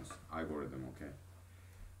science algorithm. Okay.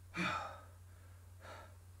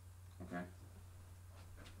 Okay.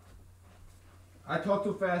 I talk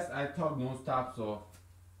too fast. I talk non-stop, so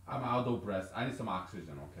I'm out of breath. I need some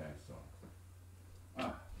oxygen. Okay, so.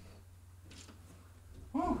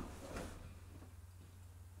 Whew.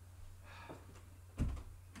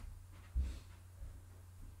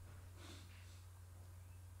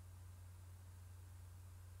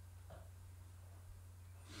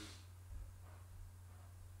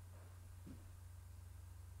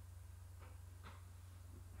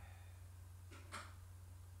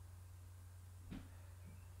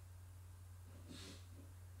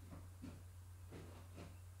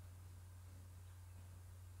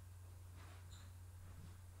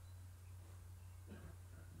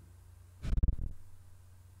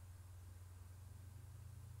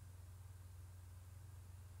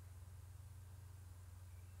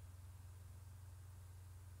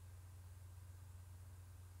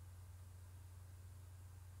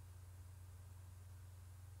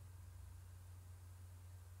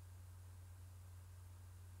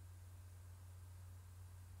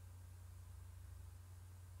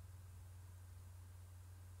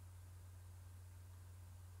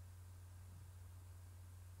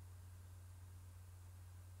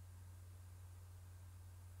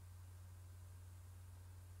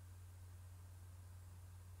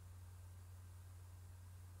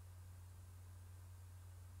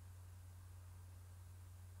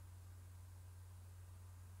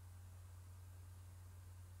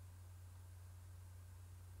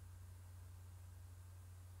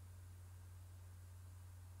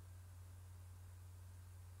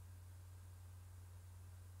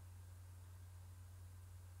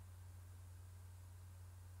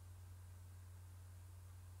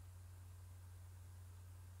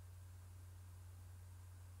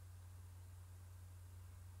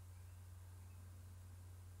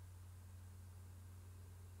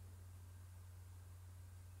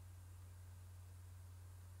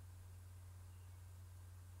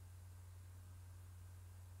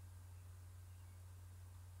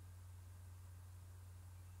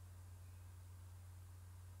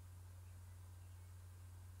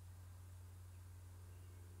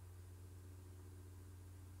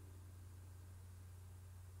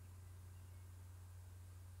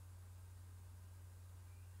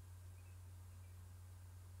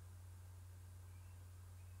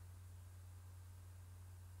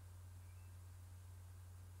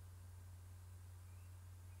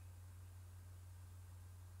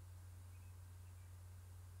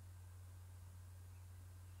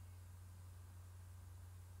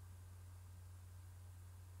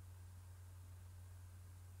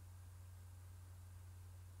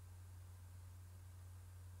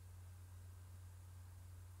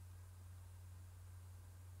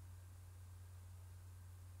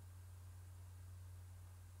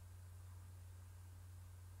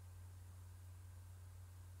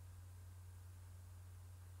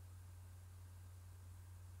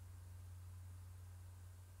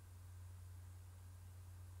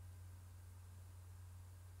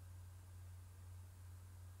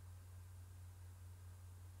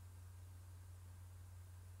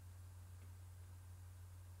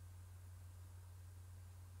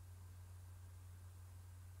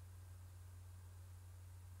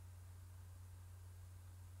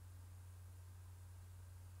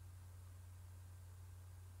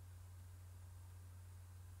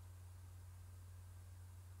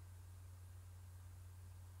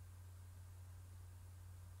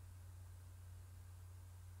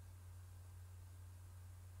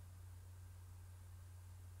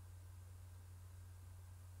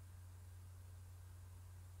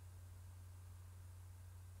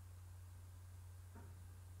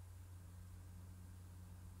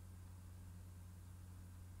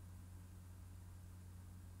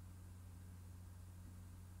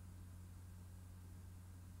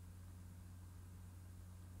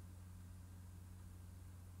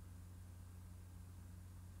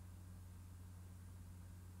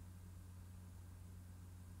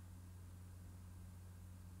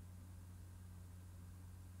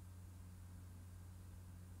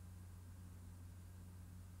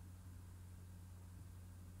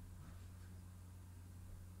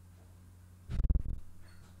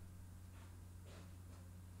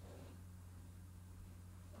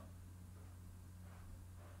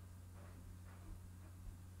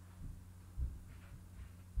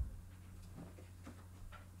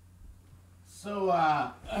 So,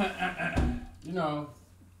 you know,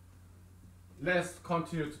 let's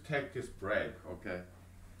continue to take this break, okay?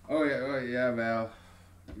 Oh yeah, well,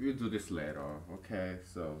 we'll do this later, okay?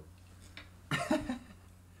 So,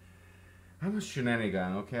 I'm a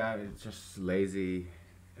shenanigan, okay? I'm just lazy.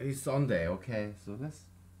 It's Sunday, okay? So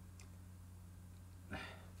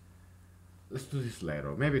let's do this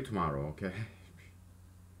later, maybe tomorrow, okay?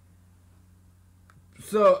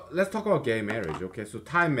 So let's talk about gay marriage, okay? So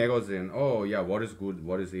Time magazine, oh yeah, what is good,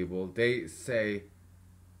 what is evil? They say,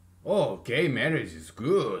 oh, gay marriage is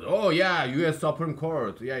good. Oh yeah, U.S. Supreme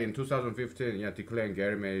Court, yeah, in 2015, yeah, declaring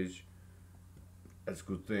gay marriage as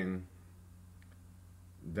good thing.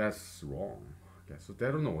 That's wrong. Okay, so they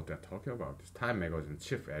don't know what they're talking about. This Time magazine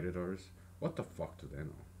chief editors, what the fuck do they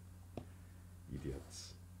know?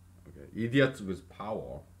 Idiots. Okay, idiots with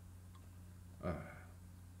power.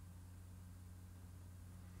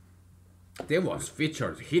 They once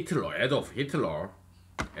featured Hitler, Adolf Hitler,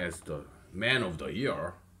 as the man of the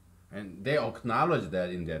year, and they acknowledged that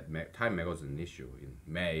in that Time magazine issue in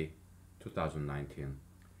May 2019.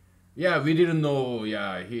 Yeah, we didn't know.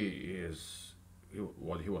 Yeah,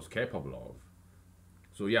 what he was capable of.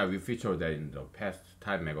 So yeah, we featured that in the past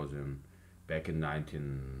Time magazine back in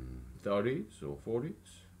 1930s or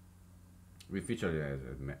 40s. We featured it as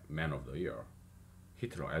a man of the year,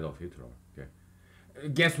 Hitler, Adolf Hitler. Okay,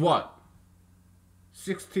 guess what?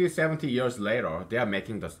 60, 70 years later, they are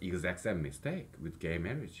making the exact same mistake with gay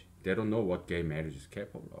marriage. They don't know what gay marriage is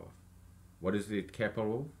capable of. What is it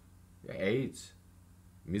capable of? AIDS,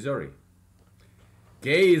 misery.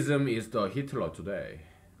 Gayism is the Hitler today.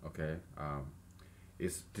 Okay,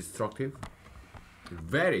 it's destructive,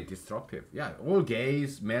 very destructive. Yeah, all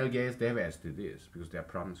gays, male gays, they have STDs because they are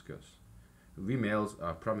promiscuous. We males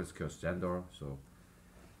are promiscuous gender, so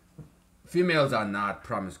females are not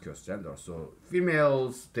promiscuous gender. So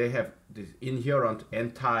females, they have this inherent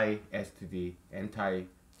anti-STD,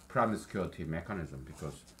 anti-promiscuity mechanism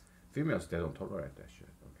because females, they don't tolerate that shit.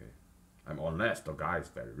 Okay, unless the guy is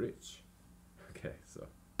very rich. Okay, so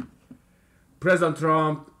President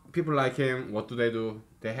Trump, people like him, what do?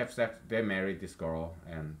 They have sex. They marry this girl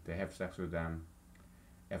and they have sex with them.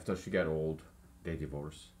 After she get old, they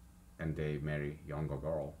divorce and they marry younger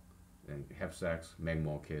girl and have sex, make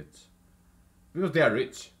more kids because they are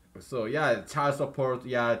rich. So yeah, child support,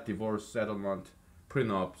 yeah, divorce settlement,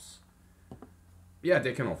 prenups. Yeah,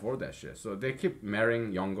 they can afford that shit. So they keep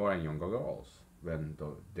marrying younger and younger girls when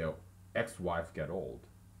their ex-wife get old.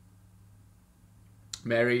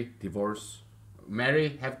 Marry, divorce,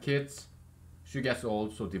 marry, have kids, she gets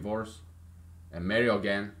old, so divorce, and marry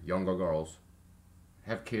again, younger girls,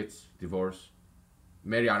 have kids, divorce,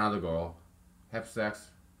 marry another girl, have sex,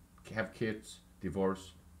 have kids,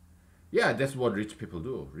 divorce. Yeah, that's what rich people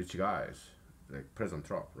do, rich guys, like President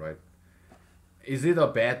Trump, right? Is it a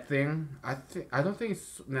bad thing? I don't think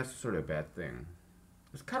it's necessarily a bad thing.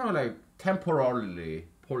 It's kind of like temporarily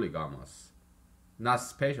polygamous, not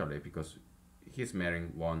spatially because he's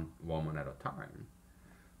marrying one woman at a time.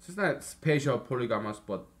 So it's not spatial polygamous,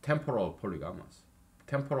 but temporal polygamous.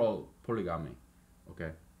 Temporal polygamy,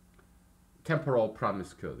 okay? Temporal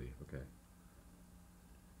promiscuity, okay?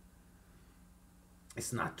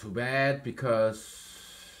 It's not too bad because,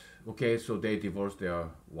 okay, so they divorce their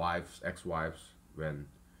wives, ex-wives, when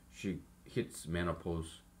she hits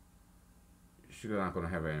menopause. She's not gonna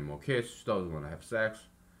have any more kids, she doesn't wanna have sex.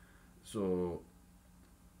 So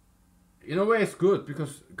in a way it's good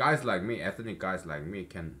because guys like me, ethnic guys like me,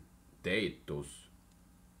 can date those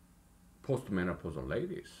postmenopausal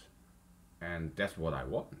ladies, and that's what I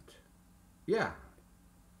want. Yeah,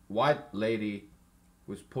 white lady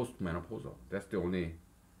who's postmenopausal, that's the only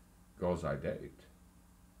girls I date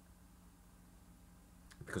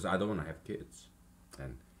because I don't want to have kids,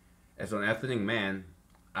 and as an ethnic man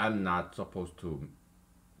I'm not supposed to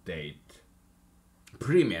date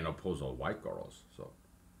premenopausal white girls. So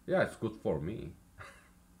yeah, it's good for me.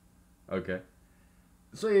 Okay,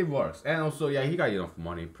 so it works. And also, yeah, he got enough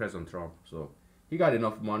money, President Trump, so he got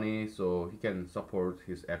enough money so he can support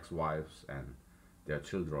his ex-wives and their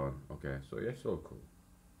children. Okay, so yeah, so cool.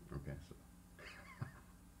 Okay, so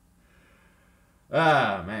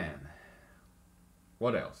ah man,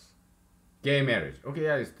 what else? Gay marriage. Okay,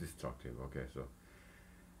 yeah, it's destructive. Okay, so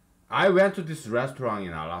I went to this restaurant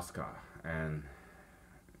in Alaska and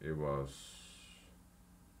it was,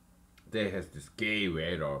 they has this gay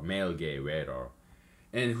waiter, male gay waiter,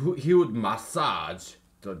 and he would massage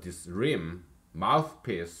this rim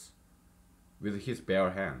mouthpiece with his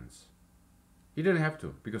bare hands. He didn't have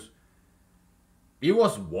to because it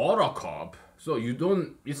was water cup, so you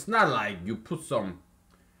don't. It's not like you put some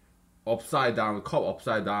upside down, cup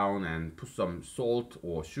upside down, and put some salt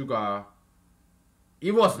or sugar.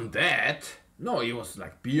 It wasn't that. No, it was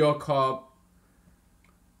like beer cup,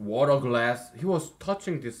 water glass. He was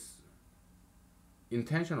touching this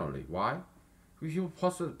intentionally. Why? He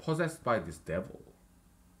was possessed by this devil.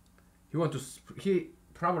 He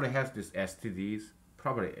probably has this STDs,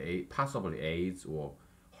 possibly AIDS or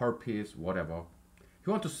herpes, whatever. He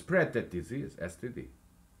want to spread that disease, STD.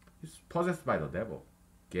 He's possessed by the devil,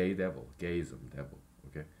 gayism devil.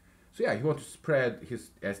 Okay, so yeah, he want to spread his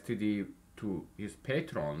STD to his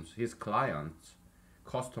patrons, his clients,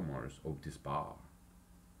 customers of this bar,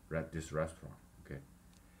 this restaurant. Okay,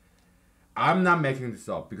 I'm not making this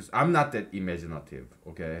up because I'm not that imaginative.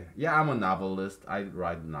 Okay, yeah, I'm a novelist. I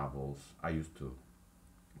write novels. I used to,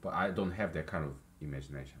 but I don't have that kind of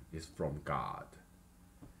imagination. It's from God.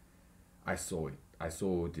 I saw it. I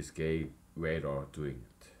saw this gay waiter doing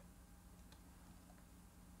it.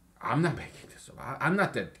 I'm not making this up. I'm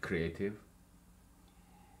not that creative.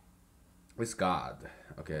 It's God.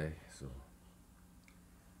 Okay, so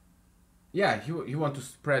yeah, he want to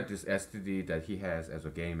spread this STD that he has as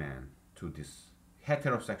a gay man to these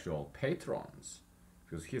heterosexual patrons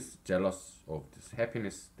because he's jealous of this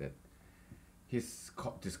happiness that these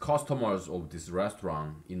customers of this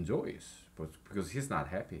restaurant enjoys, but because he's not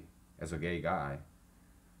happy as a gay guy.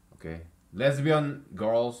 Okay, lesbian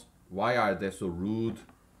girls, why are they so rude,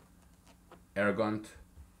 arrogant,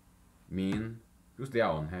 mean? Because they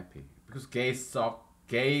are unhappy. Because gay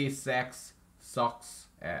sex sucks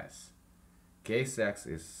ass. Gay sex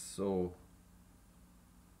is so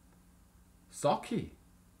sucky.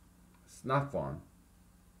 It's not fun.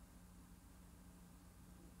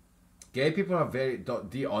 Gay people are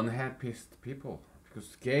the unhappiest people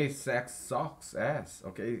because gay sex sucks ass.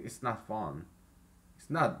 Okay, it's not fun. It's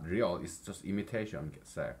not real. It's just imitation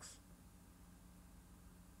sex.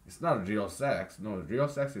 It's not real sex. No, real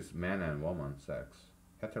sex is man and woman sex,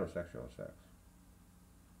 heterosexual sex.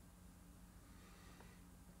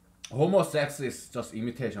 Homo sex is just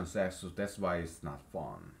imitation sex, so that's why it's not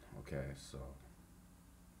fun. Okay, so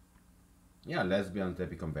yeah, lesbians, they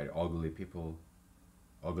become very ugly people,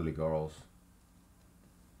 ugly girls.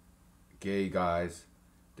 Gay guys,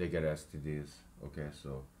 they get STDs. Okay,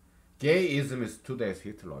 so gayism is today's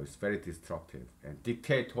Hitler. It's very destructive and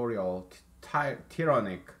dictatorial,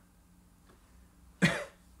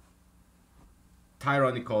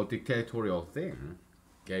 tyrannical, dictatorial thing.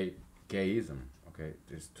 Gayism. Okay,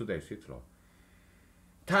 this today's Hitler.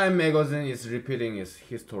 Time magazine is repeating its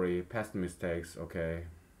history, past mistakes. Okay,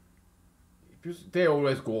 because they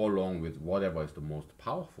always go along with whatever is the most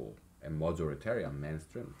powerful and majoritarian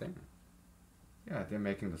mainstream thing. Yeah, they're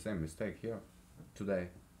making the same mistake here today.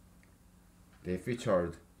 They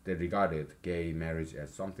regarded gay marriage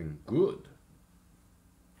as something good,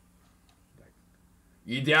 like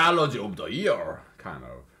ideology of the year, kind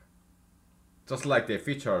of. Just like they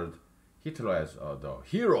featured Hitler as the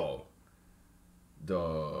hero,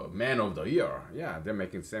 the man of the year. Yeah, they're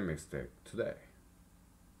making the same mistake today.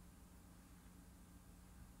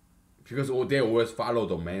 Because they always follow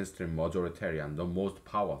the mainstream majoritarian, the most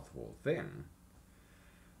powerful thing.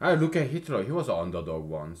 I look at Hitler, he was an underdog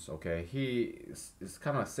once, okay? He is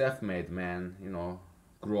kind of a self-made man, you know,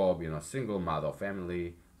 grew up in a single mother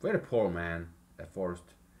family, very poor man at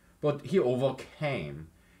first. But he overcame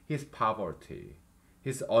his poverty,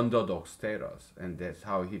 his underdog status, and that's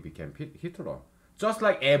how he became Hitler. Just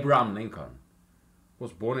like Abraham Lincoln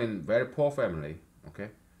was born in very poor family, okay?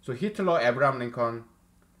 So Hitler, Abraham Lincoln,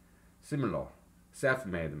 similar,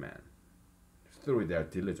 self-made man, through their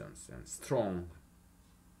diligence and strong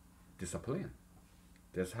discipline.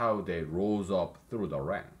 That's how they rose up through the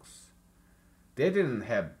ranks. They didn't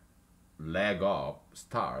have leg up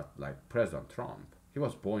start like President Trump. He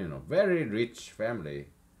was born in a very rich family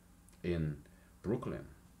in Brooklyn,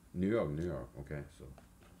 New York. Okay, so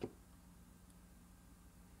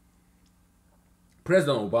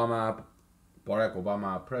President Obama, Barack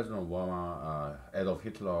Obama, President Obama, Adolf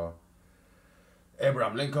Hitler,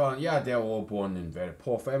 Abraham Lincoln, yeah, they were all born in very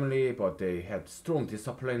poor family, but they had strong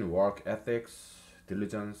discipline, work ethics,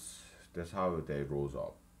 diligence. That's how they rose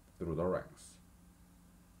up through the ranks.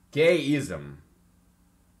 Gayism,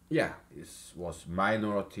 yeah, it was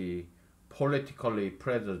minority, politically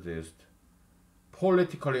prejudiced,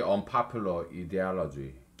 politically unpopular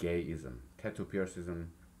ideology. Gayism, tattoo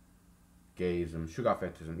piercism, gayism, sugar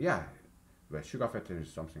fetishism. Yeah, well, sugar fetishism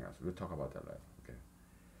is something else. We'll talk about that later. Okay.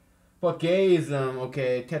 But gayism,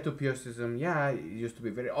 okay, tattoo piercism, yeah, it used to be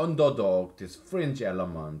very underdog, this fringe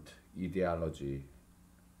element ideology.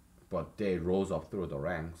 But they rose up through the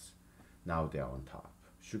ranks. Now they are on top.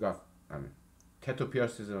 tattoo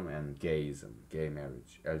piercism and gayism, gay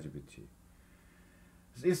marriage, LGBT.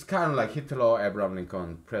 It's kind of like Hitler, Abraham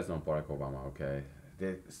Lincoln, President Barack Obama. Okay,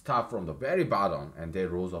 they start from the very bottom and they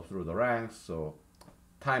rose up through the ranks. So,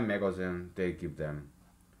 Time magazine they give them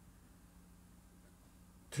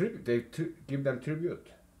tribute. Give them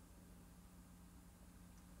tribute.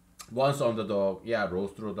 Once underdog, yeah,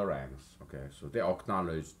 rose through the ranks. Okay, so they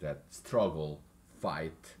acknowledge that struggle,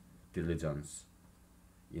 fight, diligence,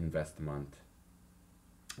 investment,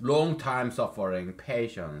 long time suffering,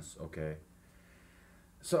 patience. Okay,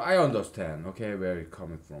 so I understand. Okay, where it's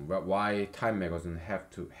coming from, but why Time magazine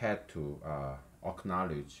had to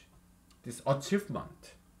acknowledge this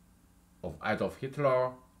achievement of Adolf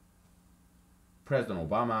Hitler, President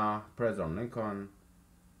Obama, President Lincoln,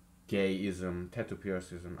 gayism, tattoo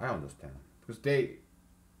piercism. I understand because they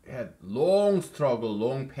had long struggle,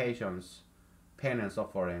 long patience, pain and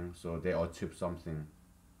suffering, so they achieved something.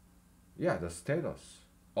 Yeah, the status,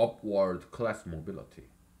 upward class mobility.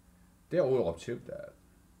 They all achieved that.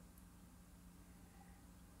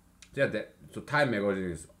 Yeah, so Time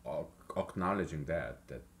magazine is acknowledging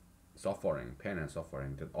that suffering, pain and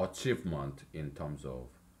suffering, that achievement in terms of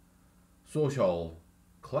social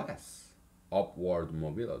class, upward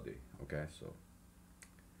mobility. Okay, so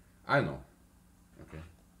I know. Okay.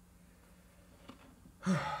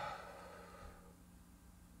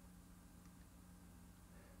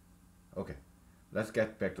 Okay, let's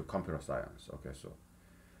get back to computer science. Okay, so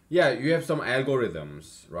yeah, you have some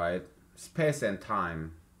algorithms, right? Space and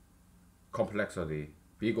time, complexity,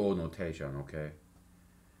 big O notation. Okay,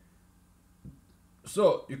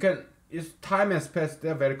 so you can, it's time and space,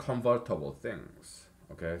 they're very convertible things.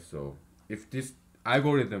 Okay, so if this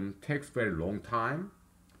algorithm takes very long time,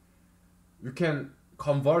 you can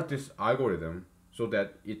convert this algorithm so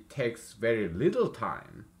that it takes very little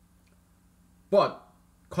time but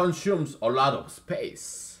consumes a lot of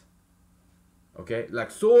space. Okay,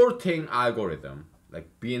 like sorting algorithm,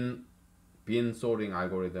 like bin sorting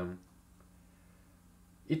algorithm,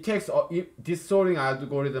 it takes this sorting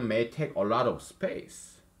algorithm may take a lot of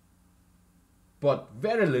space but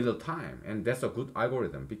very little time, and that's a good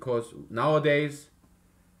algorithm because nowadays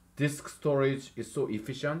disk storage is so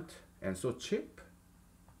efficient and so cheap.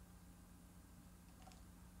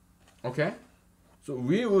 Okay, so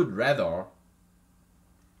we would rather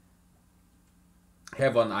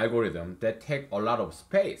have an algorithm that take a lot of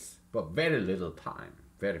space but very little time,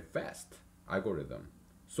 very fast algorithm,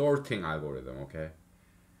 sorting algorithm. Okay,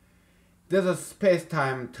 there's a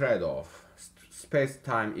space-time trade-off,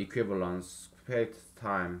 space-time equivalence,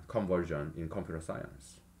 space-time conversion in computer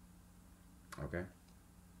science. Okay,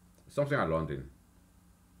 something I learned in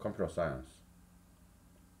computer science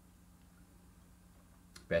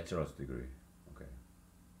bachelor's degree. Okay,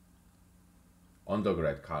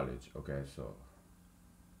 undergrad college. Okay, so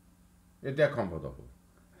yeah, they're comfortable.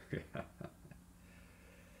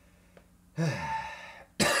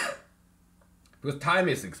 Because time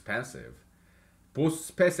is expensive. Both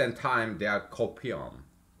space and time, they are copium.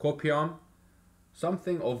 Copium,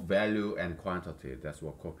 something of value and quantity. That's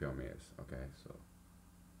what copium is. Okay, so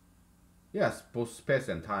yes, both space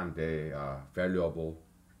and time, they are valuable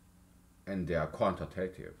and they are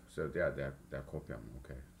quantitative. So they're copium.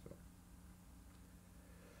 Okay, so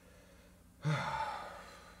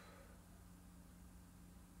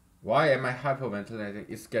why am I hyperventilating?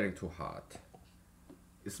 It's getting too hot.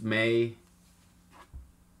 It's May.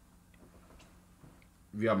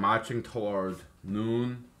 We are marching toward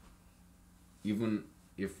noon. Even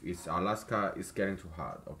if it's Alaska, it's getting too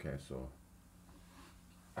hot. Okay, so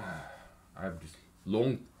I have this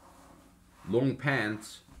long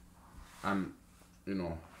pants. I'm,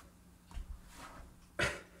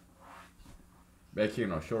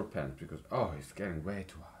 making a short pants because it's getting way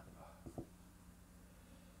too hot.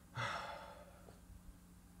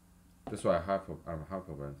 That's why I'm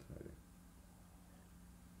hyperventilating.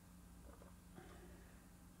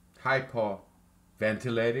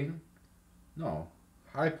 Hyperventilating? No.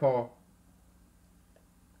 Hyper.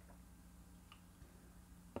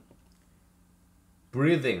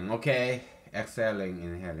 Breathing, okay? Exhaling,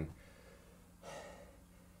 inhaling.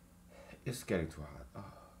 It's getting too hot.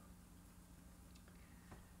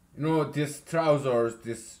 This trousers,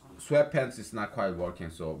 this sweatpants is not quite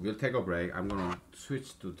working, so we'll take a break. I'm gonna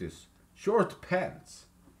switch to this short pants.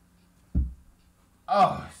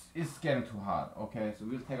 It's getting too hot. Okay, so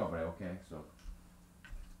we'll take a break. Okay, so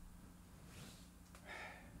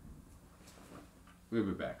we'll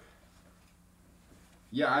be back.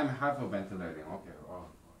 Yeah, I'm hyperventilating. Okay.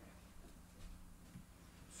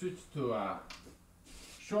 Switch to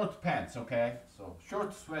short pants. Okay, so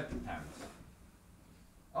short sweat pants.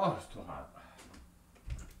 It's too hot.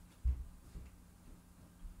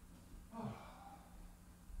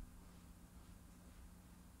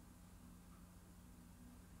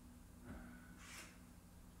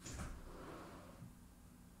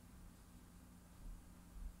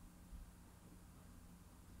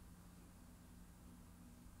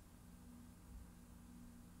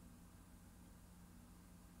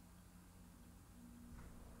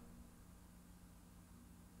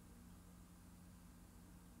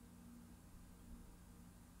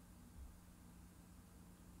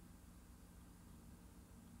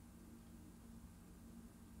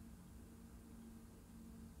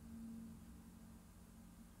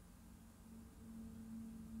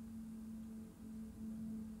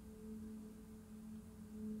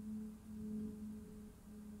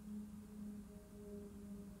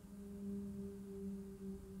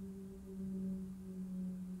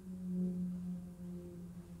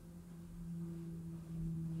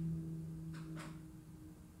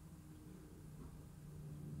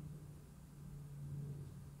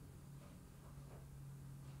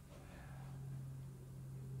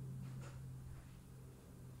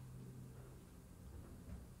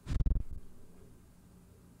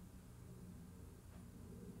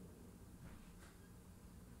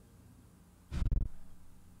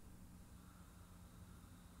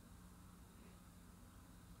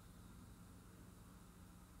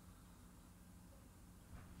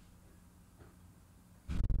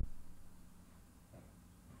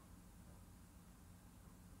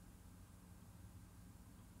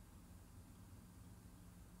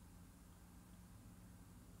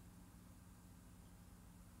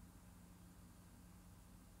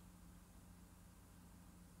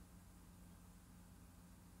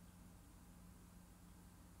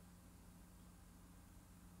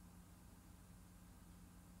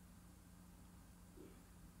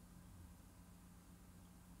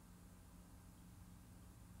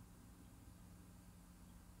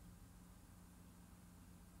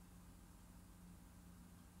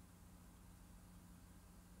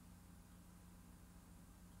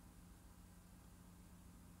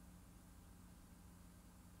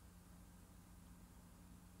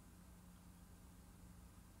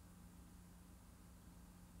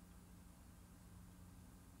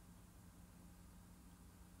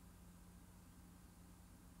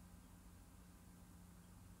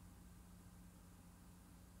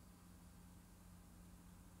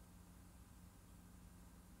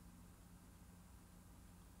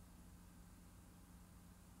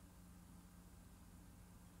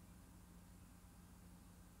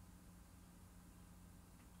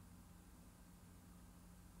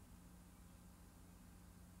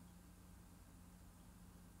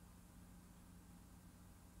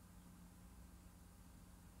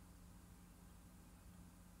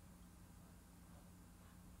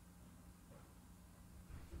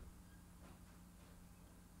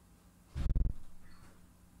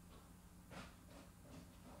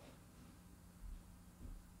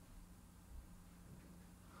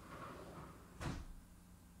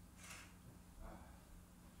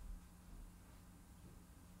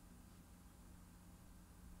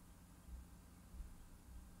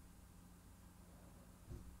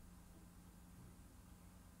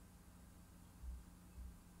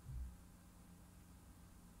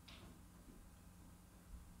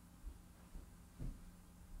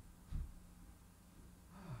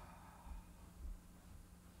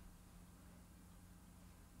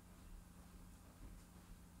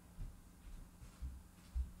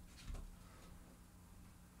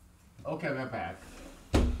 Okay, we're back.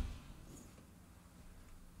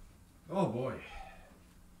 Oh boy.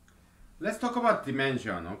 Let's talk about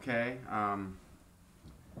dimension, okay?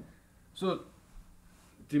 So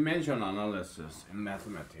dimension analysis in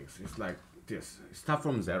mathematics is like this. Start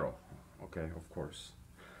from zero, okay, of course.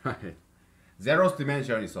 Right. Zero's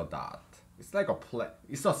dimension is a dot. It's like a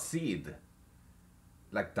it's a seed.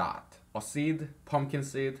 Like dot. A seed, pumpkin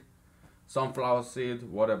seed, sunflower seed,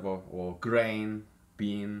 whatever, or grain,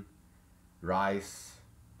 bean, rice,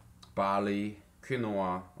 barley,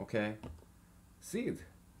 quinoa, okay? Seed,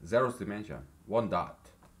 zero's dimension, one dot.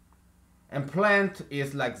 And plant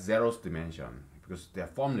is like zero's dimension because they're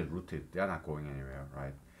firmly rooted, they're not going anywhere,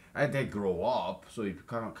 right? And they grow up, so it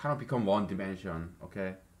kind of become one dimension,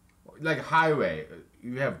 okay? Like a highway,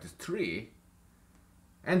 you have this tree,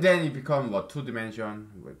 and then it become what, two dimension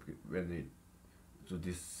when it, so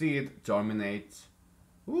this seed germinates.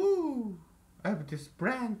 Ooh, I have this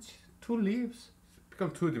branch, two leaves,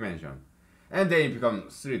 become two dimension, and then it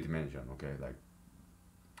becomes three dimension. Okay, like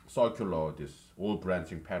circular, this all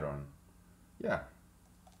branching pattern. Yeah,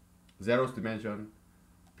 zero's dimension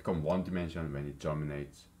become one dimension when it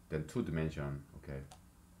germinates, then two dimension. Okay,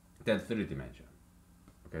 then three dimension.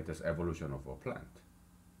 Okay, that's evolution of a plant.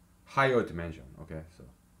 Higher dimension. Okay, so.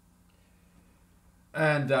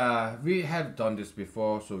 And we have done this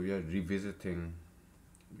before, so we are revisiting.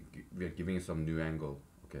 We are giving some new angle,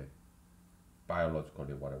 okay,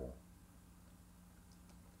 biologically, whatever.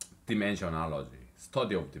 Dimensionology,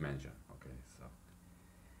 study of dimension, okay. So,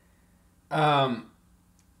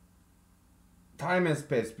 time and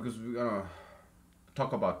space, because we're gonna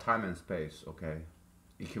talk about time and space, okay,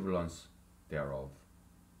 equivalence thereof.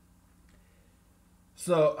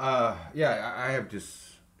 So, yeah, I have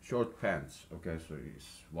this short pants, okay, so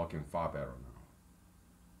it's working far better now.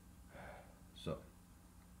 So,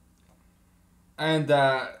 and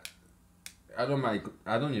I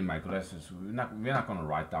don't need my glasses. We're not gonna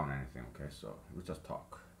write down anything, okay? So we just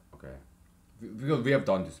talk, okay? Because we have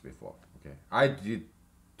done this before, okay? I did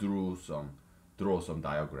draw some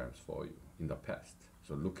diagrams for you in the past,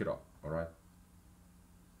 so look it up, all right?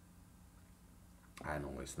 I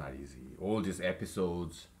know it's not easy. All these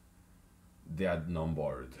episodes, they are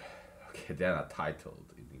numbered. Okay, they are not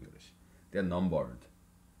titled in English. They're numbered.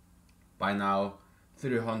 By now,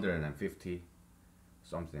 350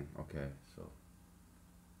 something. Okay, so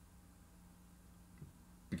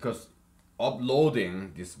because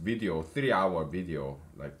uploading this video, 3-hour video,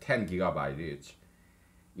 like 10 gigabyte each,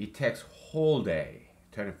 it takes whole day,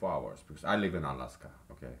 24 hours, because I live in Alaska.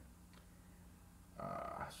 Okay.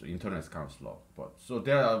 So internet is kind of slow, but so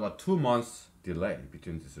there are about 2 months delay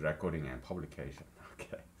between this recording and publication.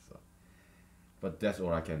 Okay, so but that's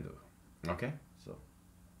all I can do. Okay, so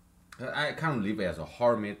I kind of live as a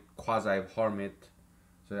hermit, quasi hermit,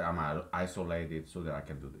 so I'm isolated so that I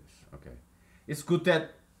can do this. Okay, it's good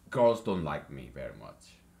that girls don't like me very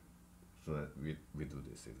much, so that we do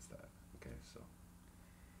this instead. Okay, so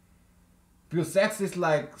because sex is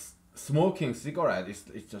like smoking cigarette.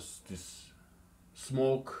 It's just this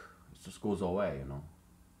smoke. It just goes away, you know.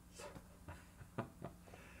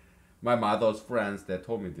 My mother's friends, they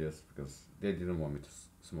told me this because they didn't want me to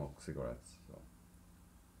smoke cigarettes.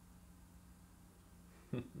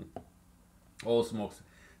 So all smokes,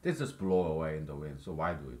 they just blow away in the wind. So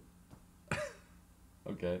why do it?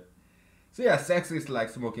 Okay. So yeah, sex is like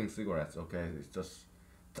smoking cigarettes. Okay, it's just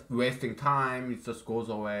wasting time. It just goes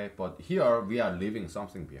away. But here we are leaving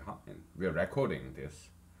something behind. We are recording this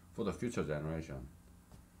for the future generation.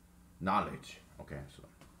 Knowledge. Okay,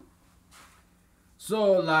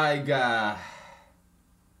 so like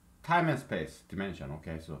time and space dimension.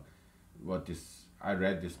 Okay, so what this, I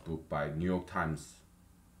read this book by New York Times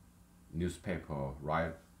newspaper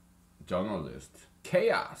journalist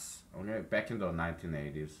Chaos. Okay, back in the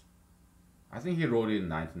 1980s. I think he wrote it in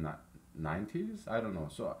 1990s. I don't know.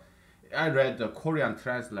 So I read the Korean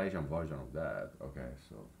translation version of that. Okay,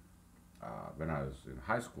 so when I was in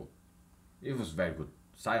high school, it was very good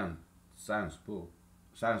science book,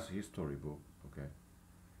 science history book. Okay,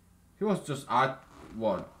 he was just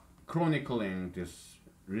chronicling this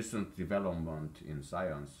recent development in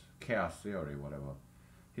science, chaos theory, whatever.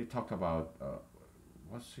 He talked about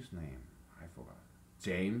what's his name? I forgot.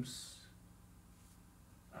 James.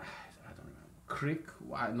 I don't remember. Crick?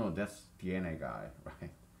 No, that's DNA guy,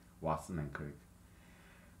 right? Watson and Crick.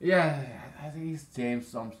 Yeah, I think it's James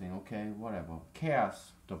something. Okay, whatever.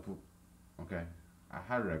 Chaos, the book. Okay, I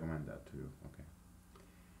highly recommend that to you. Okay,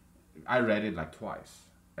 I read it like twice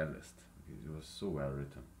at least. It was so well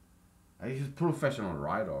written. He's a professional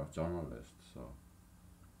writer, journalist. So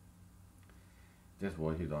That's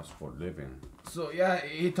what he does for a living. So yeah,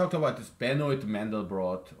 he talked about this Benoit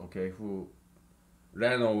Mandelbrot, okay, who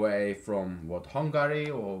ran away from what, Hungary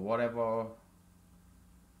or whatever,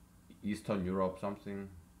 Eastern Europe something,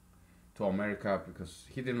 to America because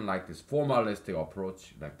he didn't like this formalistic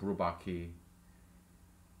approach like Bourbaki.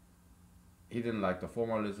 He didn't like the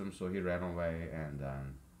formalism, so he ran away, and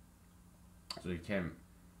so he came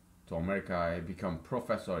to America. He became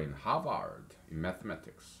professor in Harvard in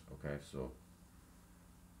mathematics. Okay, so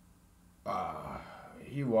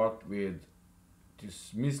he worked with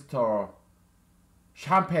this Mr.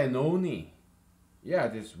 Champanoni. Yeah,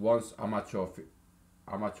 this once amateur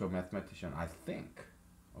mathematician, I think.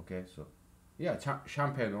 Okay, so yeah,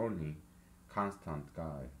 Champanoni, constant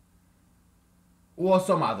guy, or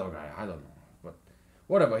some other guy, I don't know, but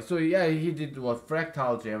whatever. So yeah, he did what,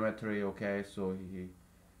 fractal geometry. Okay, so he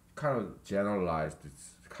kind of generalized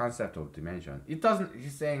this concept of dimension. It doesn't.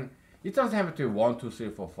 He's saying it doesn't have to be 1, 2, 3,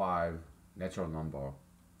 4, 5 natural number.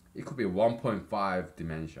 It could be 1.5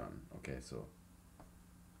 dimension. Okay, so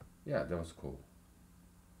yeah, that was cool.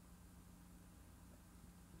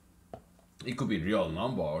 It could be real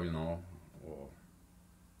number, you know, or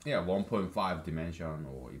yeah, 1.5 dimension,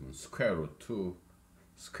 or even square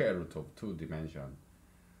root of 2 dimension,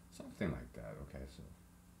 something like that. Okay, so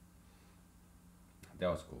that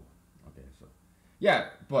was cool. Okay, so yeah,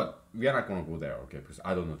 but we are not gonna go there. Okay, because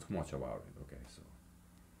I don't know too much about it. Okay, so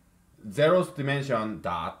zeroth dimension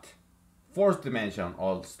dot, fourth dimension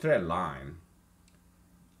a straight line,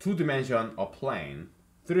 2 dimension a plane,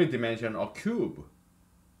 3 dimension a cube.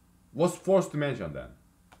 What's fourth dimension then?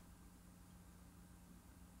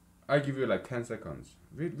 I give you like 10 seconds.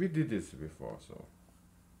 We did this before, so.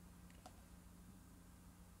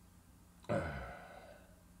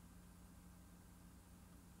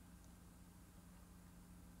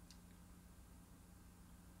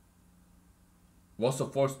 What's the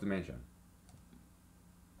fourth dimension?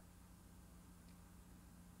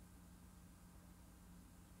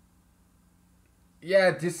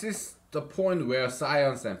 Yeah, this is the point where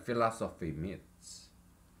science and philosophy meets.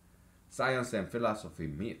 Science and philosophy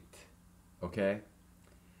meet. Okay,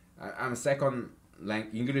 I'm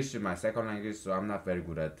English is my second language, so I'm not very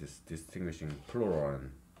good at this distinguishing plural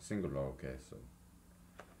and singular. Okay, so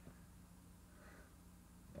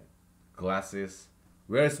glasses.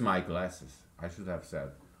 Where's my glasses? I should have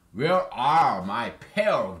said, where are my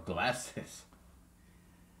pair of glasses?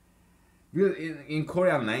 Because in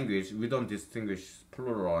Korean language, we don't distinguish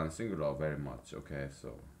plural and singular very much. Okay,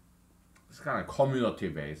 so it's kind of community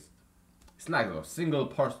based. It's like a single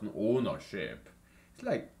person ownership. It's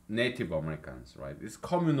like Native Americans, right? It's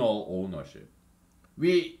communal ownership.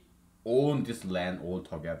 We own this land all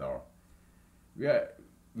together.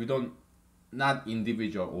 We don't, not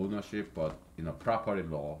individual ownership, but property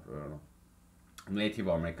law. Native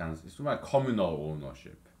Americans, it's like communal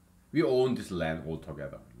ownership. We own this land all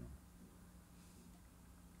together.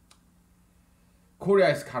 Korea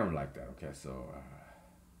is kind of like that. Okay, so.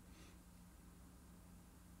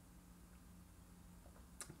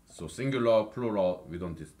 So singular, plural, we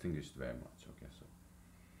don't distinguish very much. Okay, so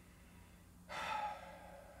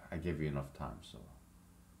I gave you enough time. So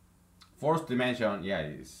fourth dimension, yeah,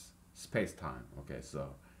 is space-time. Okay,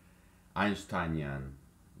 so Einsteinian,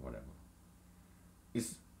 whatever.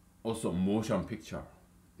 It's also motion picture.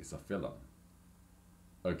 It's a film.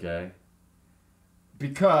 Okay,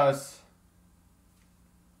 because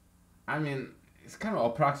I mean it's kind of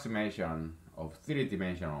approximation of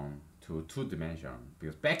 3-dimensional to 2-dimension,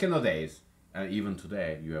 because back in the days and even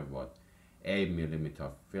today you have what,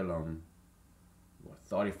 8mm film, what,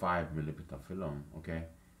 35mm film. Okay,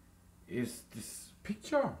 is this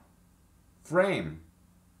picture frame,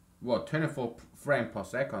 what, 24 frame per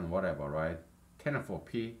second, whatever, right?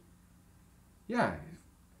 1024p. Yeah,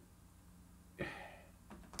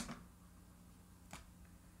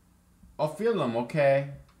 a film. Okay,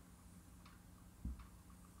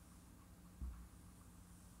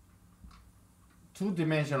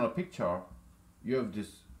 two-dimensional picture, you have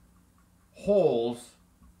these holes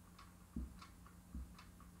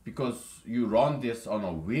because you run this on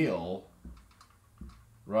a wheel,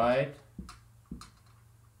 right?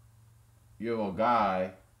 You have a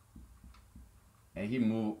guy and he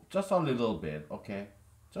moved just a little bit. Okay,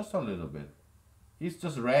 just a little bit. He's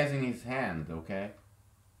just raising his hand. Okay,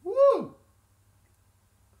 woo.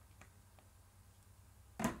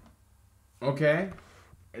 Okay,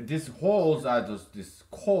 these holes are just this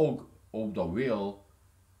cog of the wheel.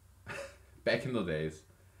 Back in the days,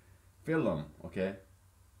 film. Okay,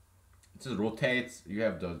 it just rotates. You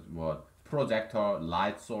have the what, projector,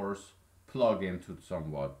 light source, plug into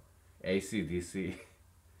some what, AC DC.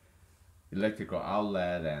 electrical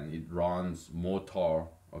outlet and it runs motor,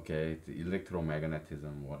 okay, the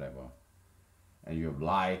electromagnetism, whatever. And you have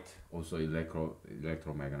light, also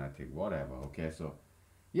electromagnetic, whatever, okay. So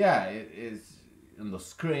yeah, it is on the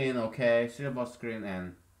screen, okay, silver screen.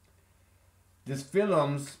 And these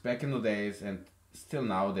films back in the days and still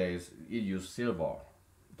nowadays it use silver.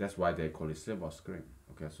 That's why they call it silver screen,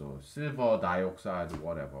 okay. So silver dioxide,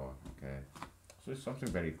 whatever, okay. So it's something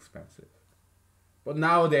very expensive. But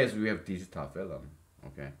nowadays we have digital film,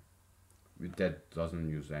 okay, that doesn't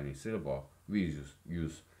use any silver. We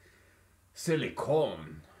use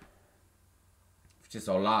silicone, which is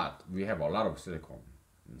a lot. We have a lot of silicone,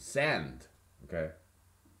 and sand, okay.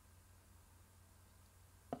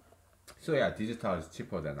 So yeah, digital is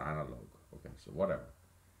cheaper than analog, okay. So whatever.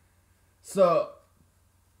 So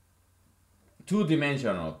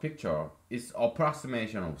two-dimensional picture is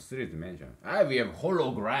approximation of three-dimension. We have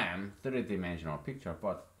hologram three-dimensional picture,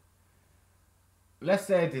 but let's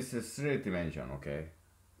say this is three-dimension, okay,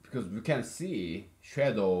 because we can see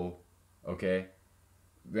shadow, okay,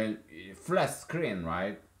 when flat screen,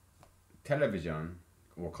 right, television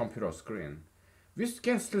or computer screen, we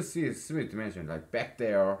can still see three-dimension, like back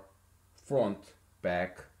there, front,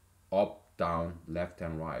 back, up, down, left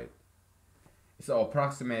and right. It's an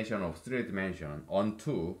approximation of three-dimension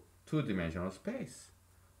onto two-dimensional space.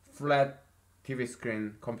 Flat TV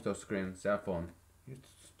screen, computer screen, cell phone,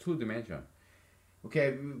 it's two-dimension.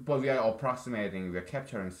 Okay, but we are approximating, we are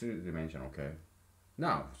capturing three-dimension, okay?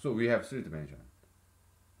 Now, so we have three-dimension.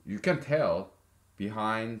 You can tell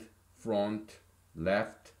behind, front,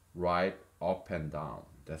 left, right, up and down.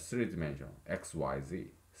 That's three-dimension, X, Y,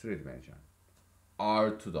 Z, three-dimension. R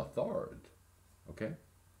to the third, okay?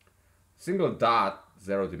 Single dot,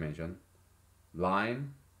 zero dimension.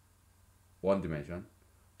 Line, one dimension.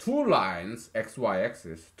 Two lines, X, Y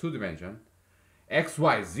axis, two dimension. X,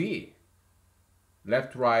 Y, Z,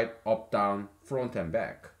 left, right, up, down, front and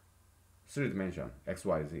back. Three dimension, X,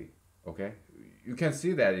 Y, Z, okay? You can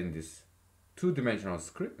see that in this two-dimensional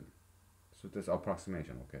screen. So that's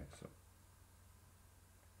approximation, okay?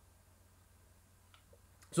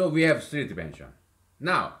 So we have three dimension.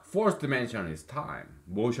 Now, fourth dimension is time,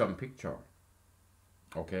 motion picture.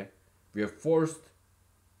 Okay? We have fourth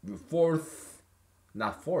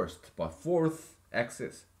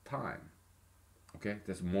axis, time. Okay?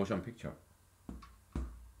 That's motion picture.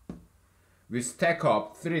 We stack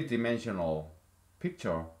up three-dimensional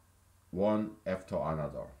picture, one after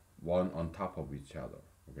another, one on top of each other.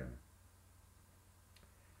 Okay?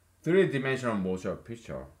 Three-dimensional motion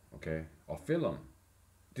picture, okay? A film,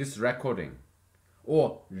 this recording,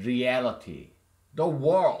 or reality, the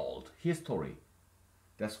world, history.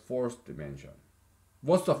 That's fourth dimension.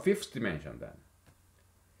 What's the fifth dimension then?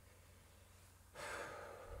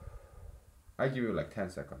 I give you like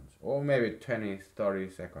 10 seconds, or maybe 20, 30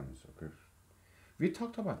 seconds. Okay. We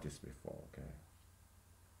talked about this before, okay?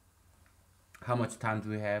 How much time do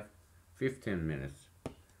we have? 15 minutes.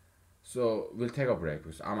 So we'll take a break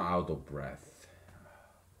because I'm out of breath.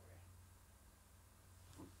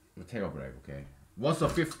 We'll take a break, okay? What's the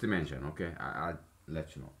fifth dimension? Okay, I'll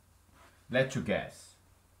let you know. Let you guess.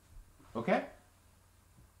 Okay?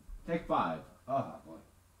 Take 5. Oh boy.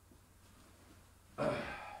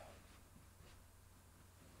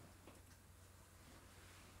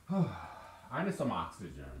 I need some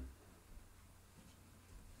oxygen.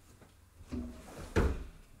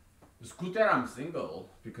 It's good that I'm single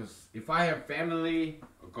because if I have family,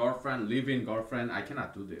 a girlfriend, live-in girlfriend, I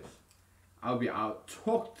cannot do this. I'll be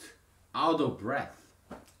choked out of breath.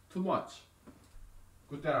 Too much.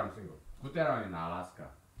 Good that I'm single. Good that I'm in Alaska.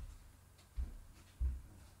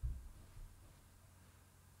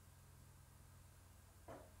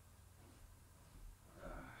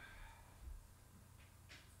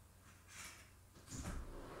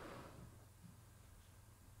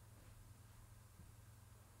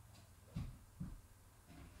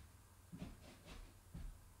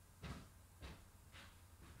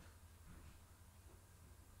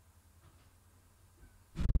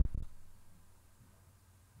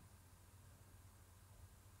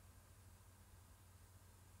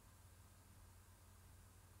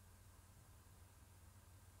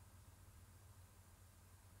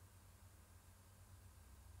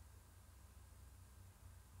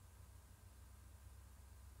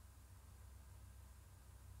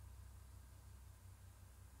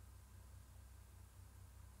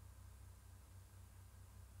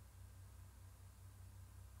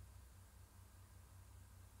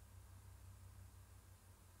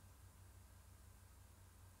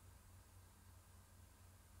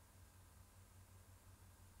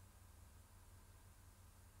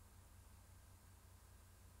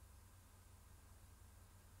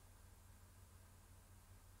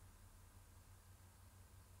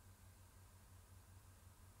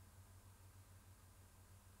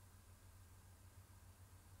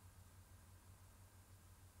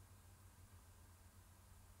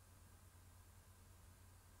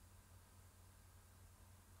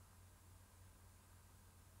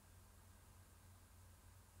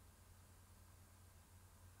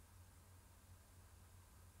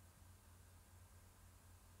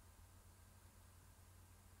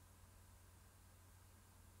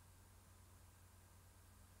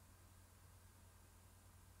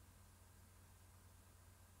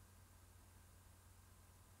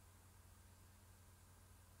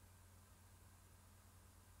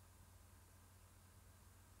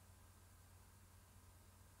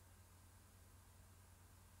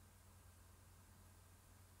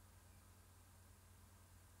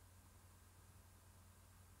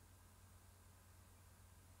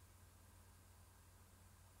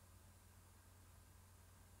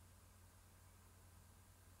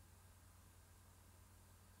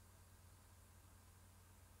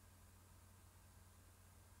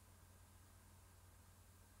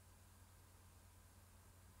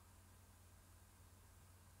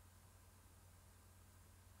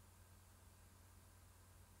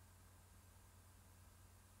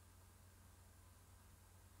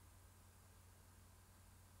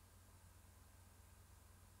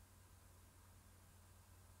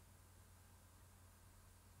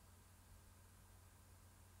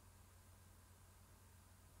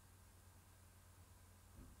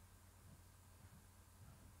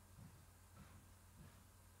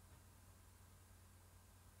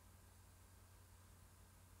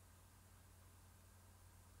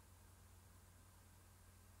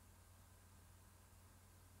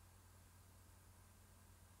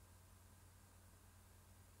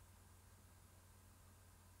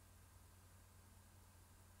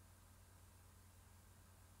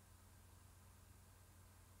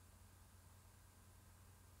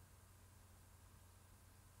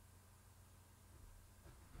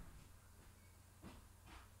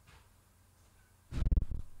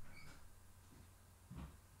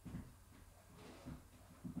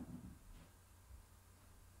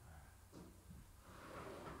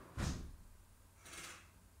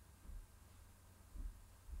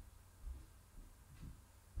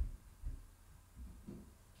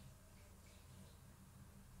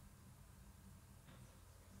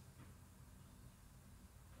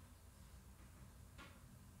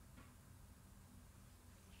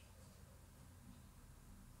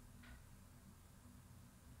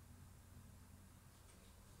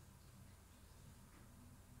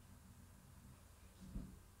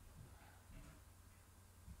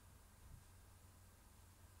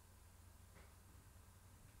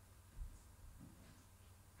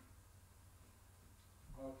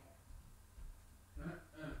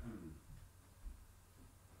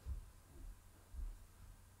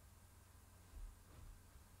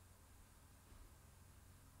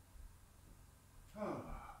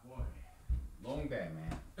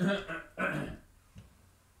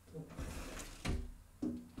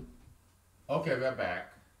 Okay, we're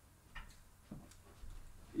back.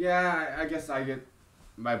 Yeah, I guess I get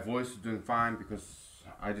my voice is doing fine because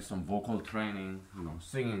I did some vocal training,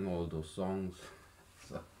 singing all those songs.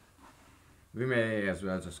 So we may as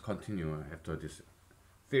well just continue after this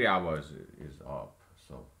 3 hours is up.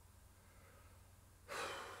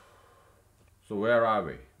 So where are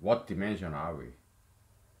we? What dimension are we?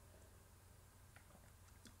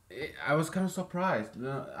 I was kind of surprised.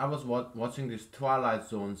 I was watching this Twilight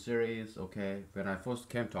Zone series. Okay, when I first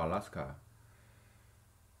came to Alaska,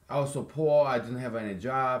 I was so poor. I didn't have any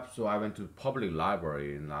job, so I went to public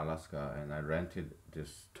library in Alaska and I rented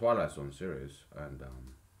this Twilight Zone series. And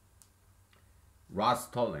Rod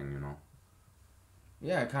Sterling.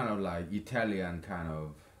 Yeah, kind of like Italian, kind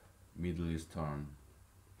of Middle Eastern,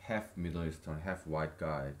 half Middle Eastern, half white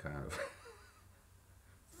guy, kind of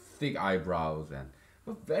thick eyebrows and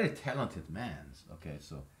but very talented man. Okay,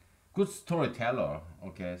 so good storyteller.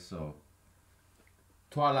 Okay, so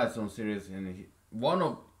Twilight Zone series and one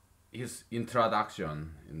of his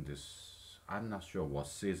introduction in this, I'm not sure what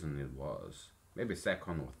season it was, maybe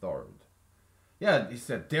second or third. Yeah, he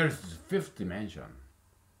said there's this fifth dimension,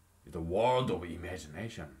 the world of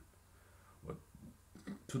imagination. But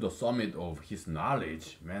to the summit of his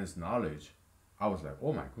knowledge, man's knowledge, I was like,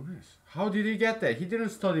 oh my goodness, how did he get there? He didn't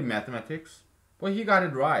study mathematics, but he got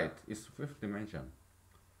it right. It's fifth dimension.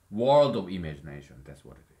 World of imagination, that's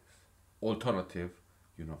what it is. Alternative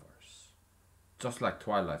universe. Just like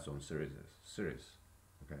Twilight Zone series.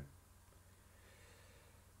 Okay.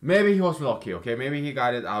 Maybe he was lucky, okay? Maybe he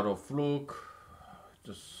got it out of fluke,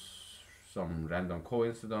 just some random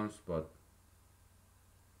coincidence, but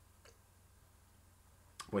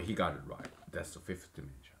he got it right. That's the fifth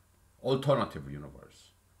dimension. Alternative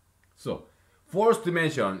universe. So, fourth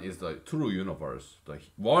dimension is the true universe, the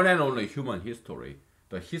one and only human history,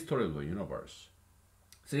 the history of the universe.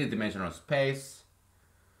 Three-dimensional space,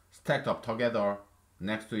 stacked up together,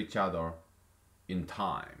 next to each other, in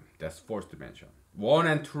time. That's fourth dimension. One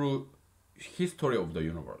and true history of the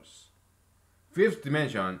universe. Fifth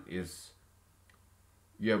dimension is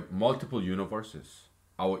you have multiple universes,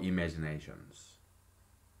 our imaginations.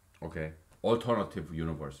 Okay? Alternative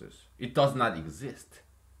universes. It does not exist,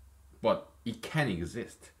 but it can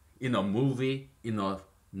exist in a movie, in a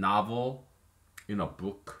novel, in a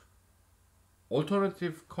book.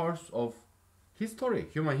 Alternative course of history,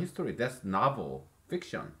 human history. That's novel,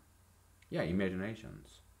 fiction. Yeah,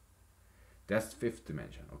 imaginations. That's fifth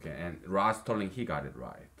dimension. Okay, and Rod Sterling, he got it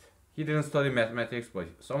right. He didn't study mathematics, but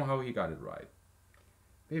somehow he got it right.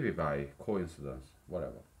 Maybe by coincidence,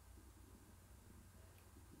 whatever.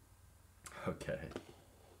 Okay.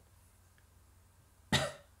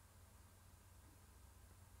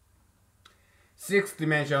 Sixth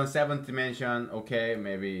dimension, seventh dimension, okay,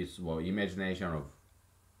 maybe it's imagination of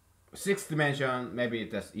sixth dimension, maybe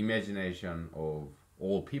that's imagination of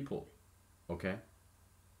all people. Okay?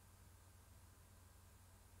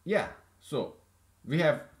 Yeah, so we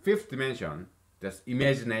have fifth dimension, that's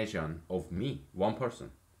imagination of me, one person.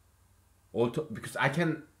 Because I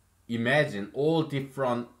can imagine all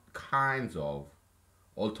different kinds of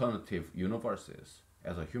alternative universes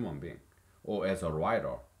as a human being, or as a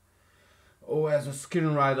writer, or as a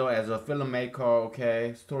screenwriter, as a filmmaker,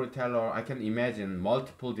 okay, storyteller. I can imagine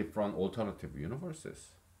multiple different alternative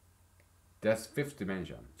universes. That's fifth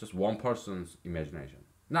dimension, just one person's imagination.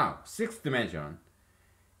 Now, sixth dimension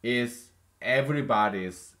is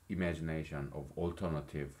everybody's imagination of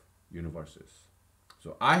alternative universes.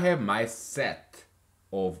 So I have my set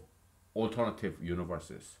of alternative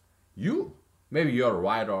universes. Maybe you're a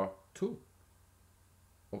writer too,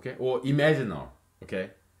 okay, or imaginer, okay.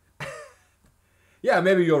 Yeah,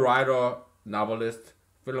 maybe you're a writer, novelist,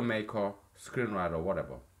 filmmaker, screenwriter,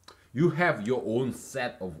 whatever. You have your own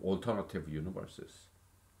set of alternative universes.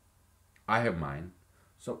 I have mine.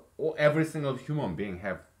 So every single human being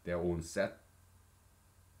have their own set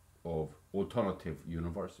of alternative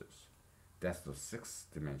universes. That's the sixth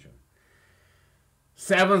dimension.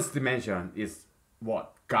 Seventh dimension is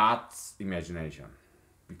what? God's imagination.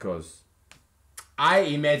 Because I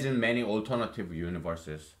imagine many alternative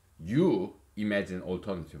universes. You imagine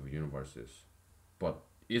alternative universes. But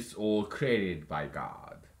it's all created by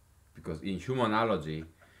God. Because in humanology,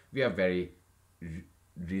 we are very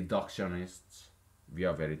reductionists. We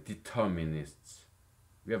are very determinists.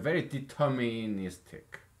 We are very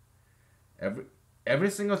deterministic.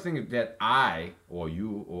 Every single thing that I or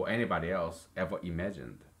you or anybody else ever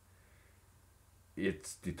imagined,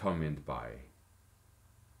 it's determined by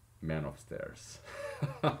man upstairs.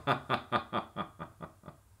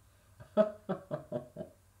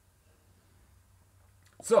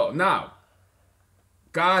 So now,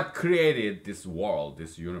 God created this world,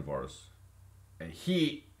 this universe, and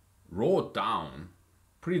he wrote down,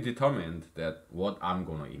 predetermined that what I'm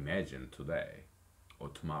gonna imagine today or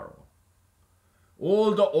tomorrow.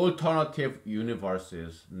 All the alternative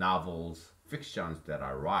universes, novels, fictions that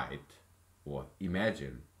I write or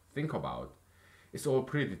imagine, think about, it's all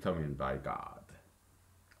predetermined by God.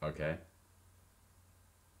 Okay?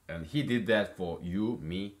 And he did that for you,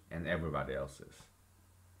 me, and everybody else's.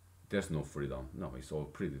 There's no freedom. No, it's all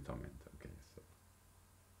predetermined. Okay, so.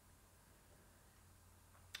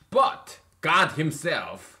 But God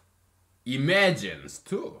himself imagines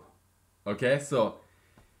too. Okay, so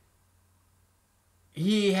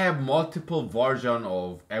he have multiple version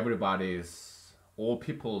of everybody's, all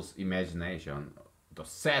people's imagination, the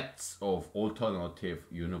sets of alternative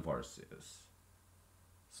universes.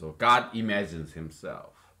 So God imagines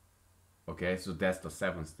himself. Okay, so that's the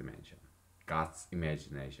seventh dimension. God's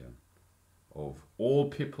imagination of all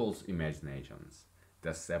people's imaginations.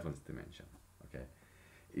 That's seventh dimension. Okay,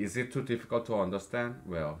 is it too difficult to understand?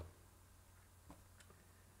 Well,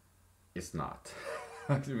 it's not.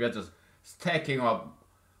 We are just stacking up.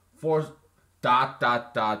 Four dot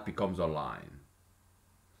dot dot becomes a line.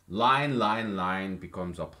 Line line line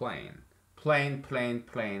becomes a plane. Plane plane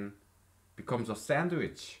plane becomes a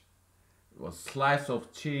sandwich. A slice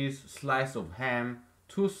of cheese, slice of ham,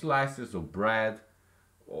 2 slices of bread,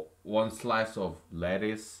 1 slice of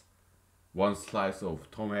lettuce, 1 slice of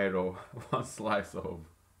tomato, 1 slice of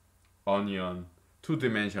onion,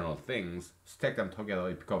 2-dimensional things, stack them together,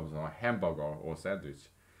 it becomes a hamburger or sandwich.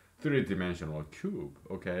 3-dimensional cube,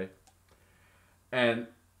 okay? And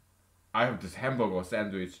I have this hamburger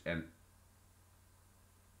sandwich and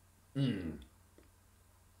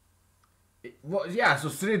well, yeah, so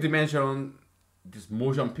 3-dimensional, this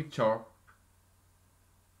motion picture.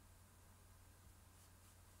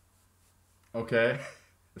 Okay,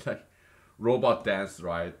 it's like robot dance,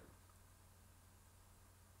 right?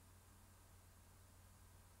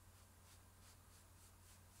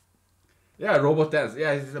 Yeah, robot dance.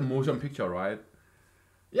 Yeah, it's a motion picture, right?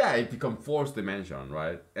 Yeah, it becomes fourth dimension,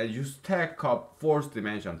 right? And you stack up fourth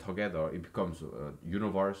dimension together, it becomes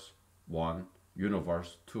universe 1,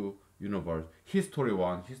 universe 2, universe, history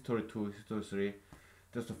 1, history 2, history 3.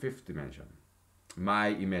 That's the fifth dimension. My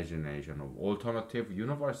imagination of alternative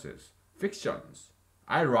universes, fictions.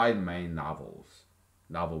 I write main novels.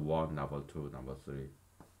 Novel 1, novel 2, novel 3.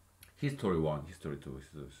 History 1, history 2,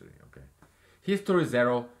 history 3, okay? History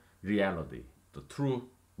 0, reality. The true,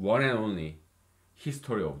 one and only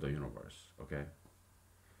history of the universe, okay?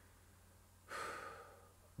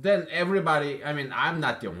 Then everybody, I mean, I'm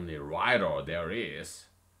not the only writer there is.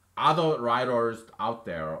 Other writers out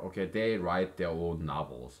there, okay, they write their own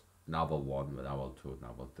novels. Novel 1, novel 2,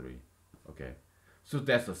 novel 3, okay? So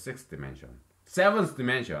that's the sixth dimension. Seventh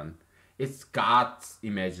dimension, it's God's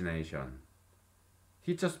imagination.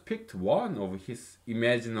 He just picked one of his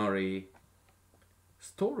imaginary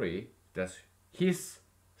story. That's his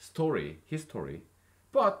story, history.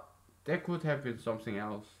 But there could have been something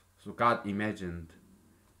else. So God imagined,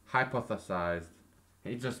 hypothesized,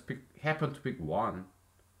 and he just happened to pick one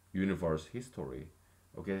universe history.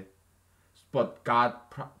 Okay? But God,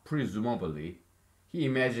 presumably, he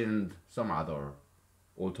imagined some other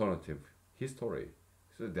alternative history.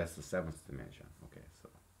 So that's the seventh dimension. Okay, so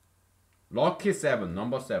lucky 7,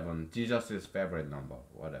 number 7, Jesus' favorite number,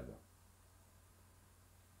 whatever.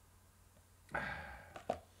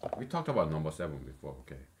 We talked about number 7 before,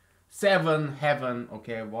 okay. 7, heaven,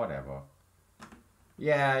 okay, whatever.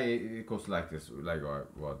 Yeah, it goes like this, like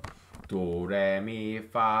what? Do, re, mi,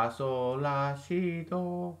 fa, sol, la, si,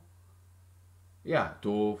 do. Yeah,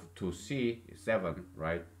 do to C is 7,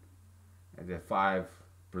 right? And the 5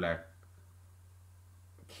 black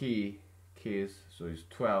keys, so it's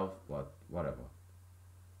 12, but whatever.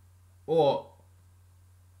 Or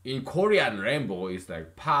in Korean rainbow, it's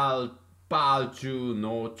like pal, ju,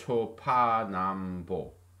 no, cho, pa, nam,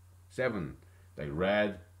 bo. 7, like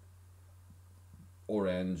red,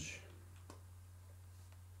 orange,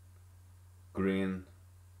 green,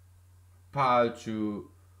 pal, ju,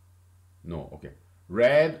 no, okay.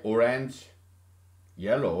 Red, orange,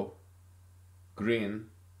 yellow, green,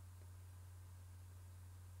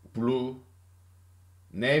 blue,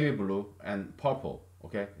 navy blue, and purple.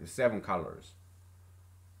 Okay, 7 colors.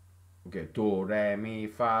 Okay, do, re, mi,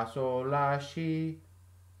 fa, sol, la, si.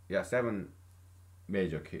 Yeah, 7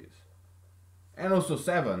 major keys. And also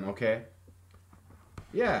 7, okay.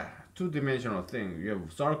 Yeah, 2-dimensional thing. You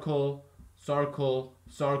have circle, circle,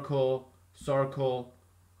 circle, circle,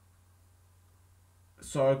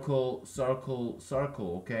 circle, circle,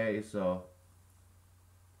 circle, okay? So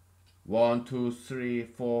 1, 2, 3,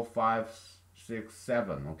 4, 5, 6,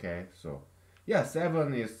 7. Okay, so yeah,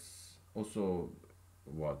 7 is also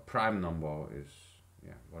what prime number is.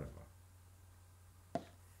 Yeah, whatever.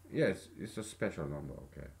 Yes, it's a special number.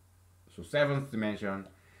 Okay, so seventh dimension,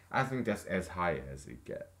 I think that's as high as it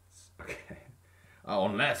gets. Okay,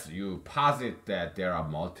 unless you posit that there are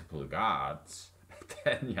multiple gods,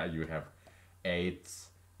 then yeah, you have eights,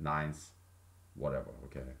 nines, whatever.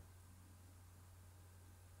 Okay.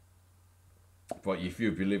 But if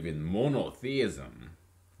you believe in monotheism,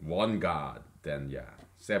 one God, then yeah,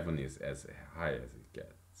 7 is as high as it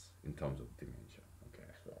gets in terms of dimension. Okay,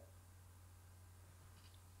 so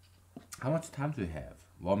how much time do we have?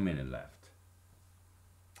 1 minute left.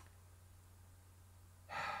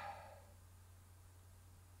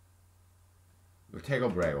 We'll take a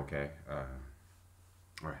break, okay? All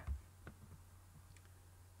right.